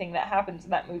everything that happens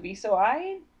in that movie. So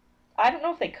I don't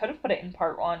know if they could have put it in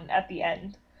part 1 at the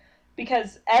end.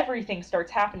 Because everything starts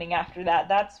happening after that.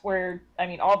 That's where,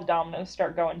 all the dominoes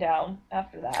start going down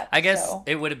after that. I guess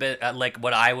it would have been,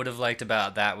 what I would have liked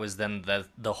about that was then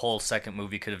the whole second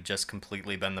movie could have just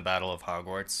completely been the Battle of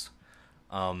Hogwarts.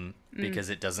 Because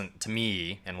it doesn't, to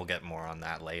me, and we'll get more on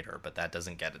that later, but that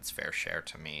doesn't get its fair share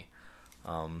to me.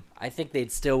 I think they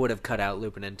still would have cut out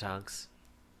Lupin and Tonks.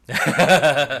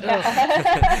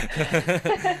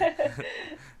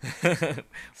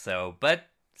 So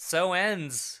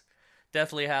ends...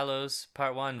 Deathly Hallows,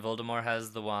 Part 1. Voldemort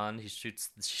has the wand. He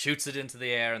shoots it into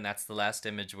the air, and that's the last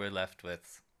image we're left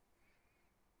with.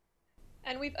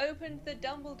 And we've opened the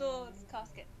Dumbledore's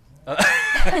casket.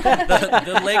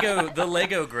 The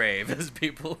Lego grave, as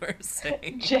people were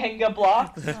saying. Jenga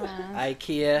blocks.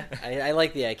 IKEA. I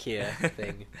like the IKEA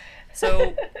thing.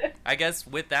 So, I guess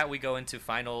with that, we go into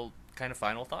final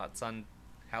thoughts on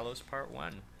Hallows Part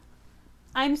 1.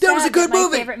 I'm sad that my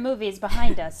favorite movie is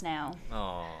behind us now.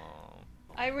 Aww.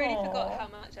 I really forgot how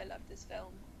much I loved this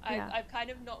film. I've kind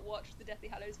of not watched the Deathly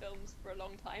Hallows films for a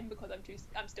long time because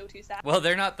I'm still too sad. Well,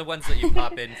 they're not the ones that you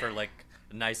pop in for like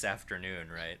a nice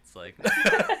afternoon, right? It's like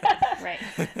right.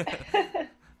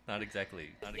 Not exactly.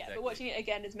 But watching it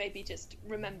again has made me just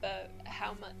remember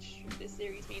how much this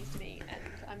series means to me, and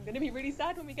I'm going to be really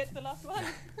sad when we get to the last one.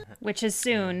 Which is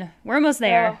soon. We're almost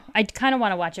there. I kind of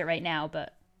want to watch it right now,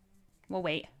 but we'll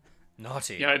wait.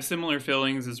 Naughty. Yeah, I have similar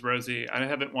feelings as Rosie. I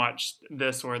haven't watched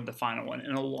this or the final one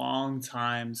in a long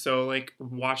time. So like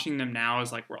watching them now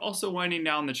is like we're also winding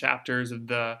down the chapters of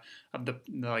the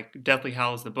like Deathly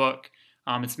Hallows the book.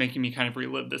 It's making me kind of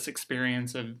relive this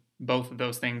experience of both of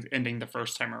those things ending the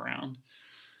first time around,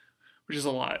 which is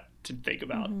a lot to think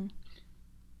about. Mm-hmm.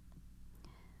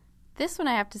 This one,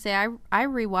 I have to say, I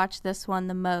rewatched this one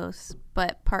the most,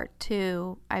 but part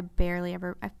 2, I probably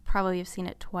have seen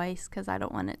it twice because I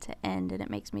don't want it to end and it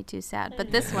makes me too sad.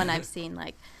 But this one I've seen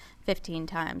like 15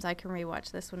 times. I can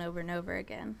rewatch this one over and over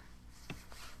again.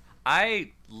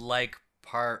 I like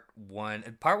part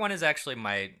 1. Part 1 is actually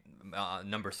my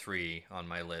number 3 on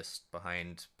my list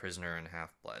behind Prisoner and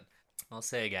Half-Blood. I'll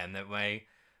say again that my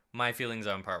feelings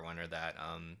on part 1 are that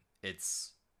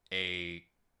it's a...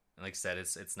 Like I said,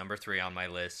 it's number 3 on my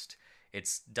list.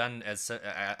 It's done as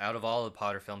out of all the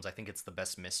Potter films, I think it's the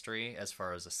best mystery as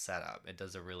far as a setup. It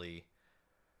does a really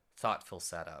thoughtful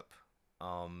setup,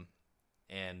 and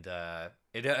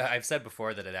I've said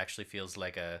before that it actually feels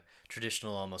like a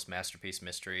traditional, almost masterpiece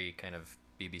mystery, kind of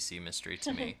BBC mystery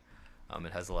to me.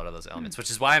 It has a lot of those elements, which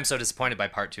is why I'm so disappointed by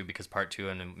part 2, because part 2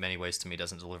 in many ways to me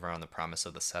doesn't deliver on the promise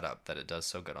of the setup that it does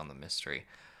so good on the mystery.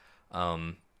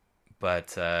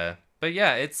 But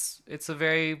yeah, it's a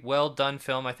very well done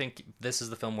film. I think this is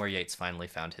the film where Yates finally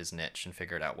found his niche and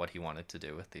figured out what he wanted to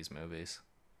do with these movies.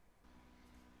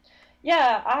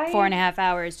 Yeah, 4.5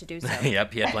 hours to do so.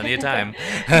 Yep, he had plenty of time.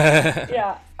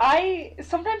 Yeah,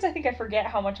 sometimes I think I forget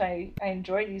how much I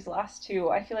enjoy these last 2.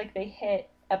 I feel like they hit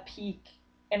a peak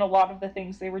in a lot of the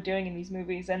things they were doing in these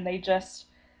movies, and they just,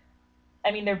 I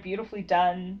mean, they're beautifully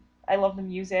done. I love the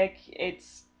music.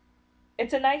 It's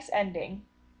a nice ending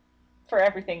for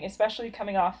everything, especially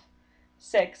coming off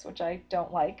 6, which I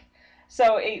don't like.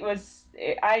 So it's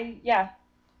a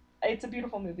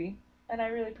beautiful movie, and I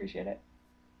really appreciate it.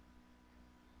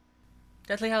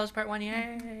 Deathly Hallows Part 1,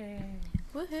 yay!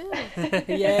 Woohoo!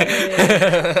 Yay!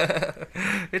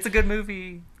 It's a good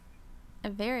movie.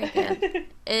 Very good.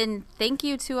 And thank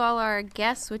you to all our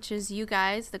guests, which is you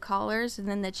guys, the callers, and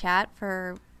then the chat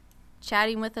for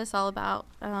chatting with us all about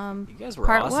you guys were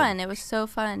Part awesome. 1. It was so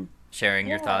fun. Sharing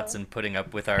your thoughts and putting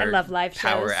up with our I love live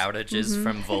power shows. outages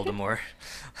from Voldemort.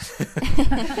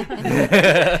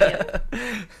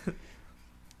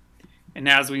 And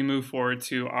as we move forward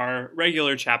to our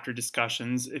regular chapter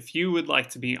discussions, if you would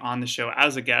like to be on the show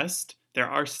as a guest, there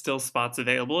are still spots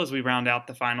available as we round out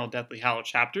the final Deathly Hallows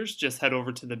chapters. Just head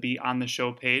over to the Be On The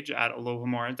Show page at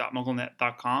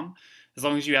alohamora.mugglenet.com. As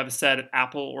long as you have a set of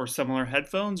Apple or similar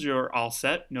headphones, you're all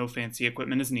set. No fancy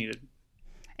equipment is needed.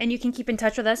 And you can keep in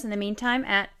touch with us in the meantime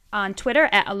on Twitter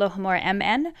at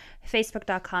AlohamoraMN,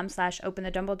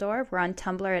 Facebook.com/OpenTheDumbledore. We're on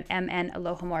Tumblr at MN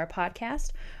Alohamora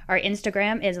Podcast. Our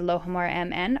Instagram is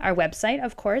AlohamoraMN. Our website,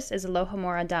 of course, is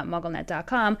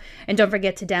alohamora.mugglenet.com. And don't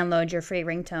forget to download your free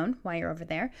ringtone while you're over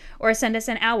there. Or send us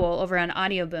an owl over on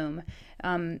Audio Boom.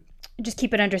 Just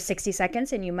keep it under 60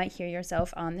 seconds and you might hear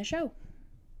yourself on the show.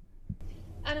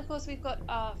 And of course, we've got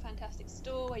our fantastic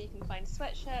store where you can find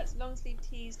sweatshirts, long sleeve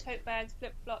tees, tote bags,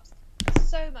 flip flops,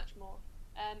 so much more.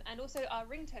 And also our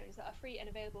ringtones that are free and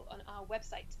available on our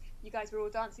website. You guys were all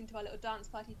dancing to our little dance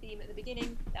party theme at the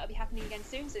beginning. That'll be happening again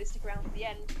soon, so stick around for the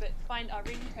end. But find our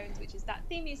ringtones, which is that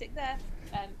theme music there,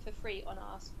 for free on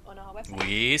our website.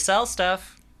 We sell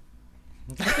stuff.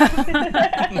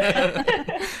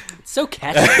 So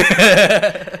catchy.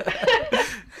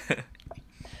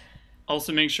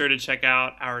 Also, make sure to check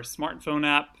out our smartphone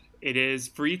app. It is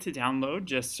free to download.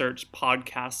 Just search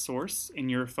Podcast Source in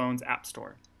your phone's app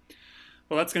store.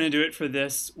 Well, that's going to do it for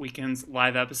this weekend's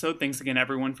live episode. Thanks again,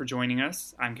 everyone, for joining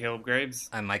us. I'm Caleb Graves.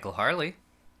 I'm Michael Harley.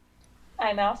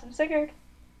 I'm Allison Sigurd.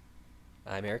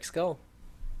 I'm Eric Skull.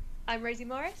 I'm Rosie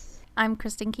Morris. I'm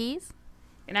Kristen Keys.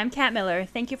 And I'm Kat Miller.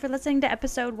 Thank you for listening to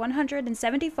episode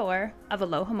 174 of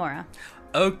Alohomora.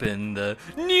 Open the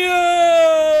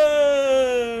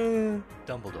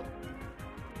Dumbledore.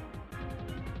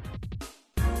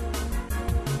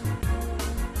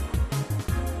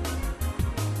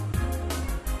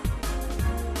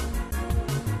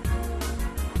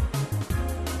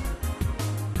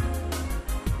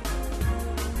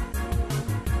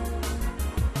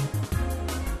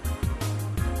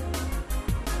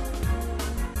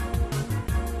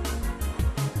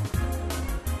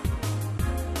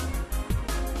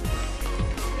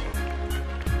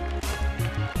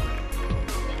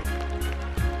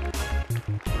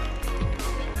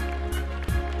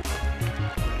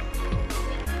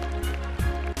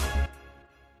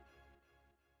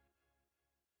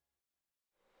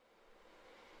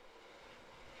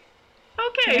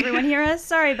 Can everyone hear us?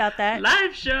 Sorry about that.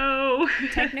 Live show.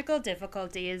 Technical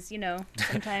difficulties,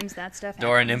 sometimes that stuff happens.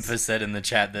 Dora Nympha said in the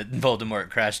chat that Voldemort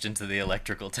crashed into the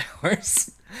electrical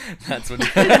towers. That's what.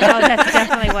 That's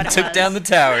definitely what it took was. down the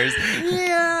towers.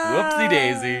 Yeah. Whoopsie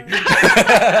daisy.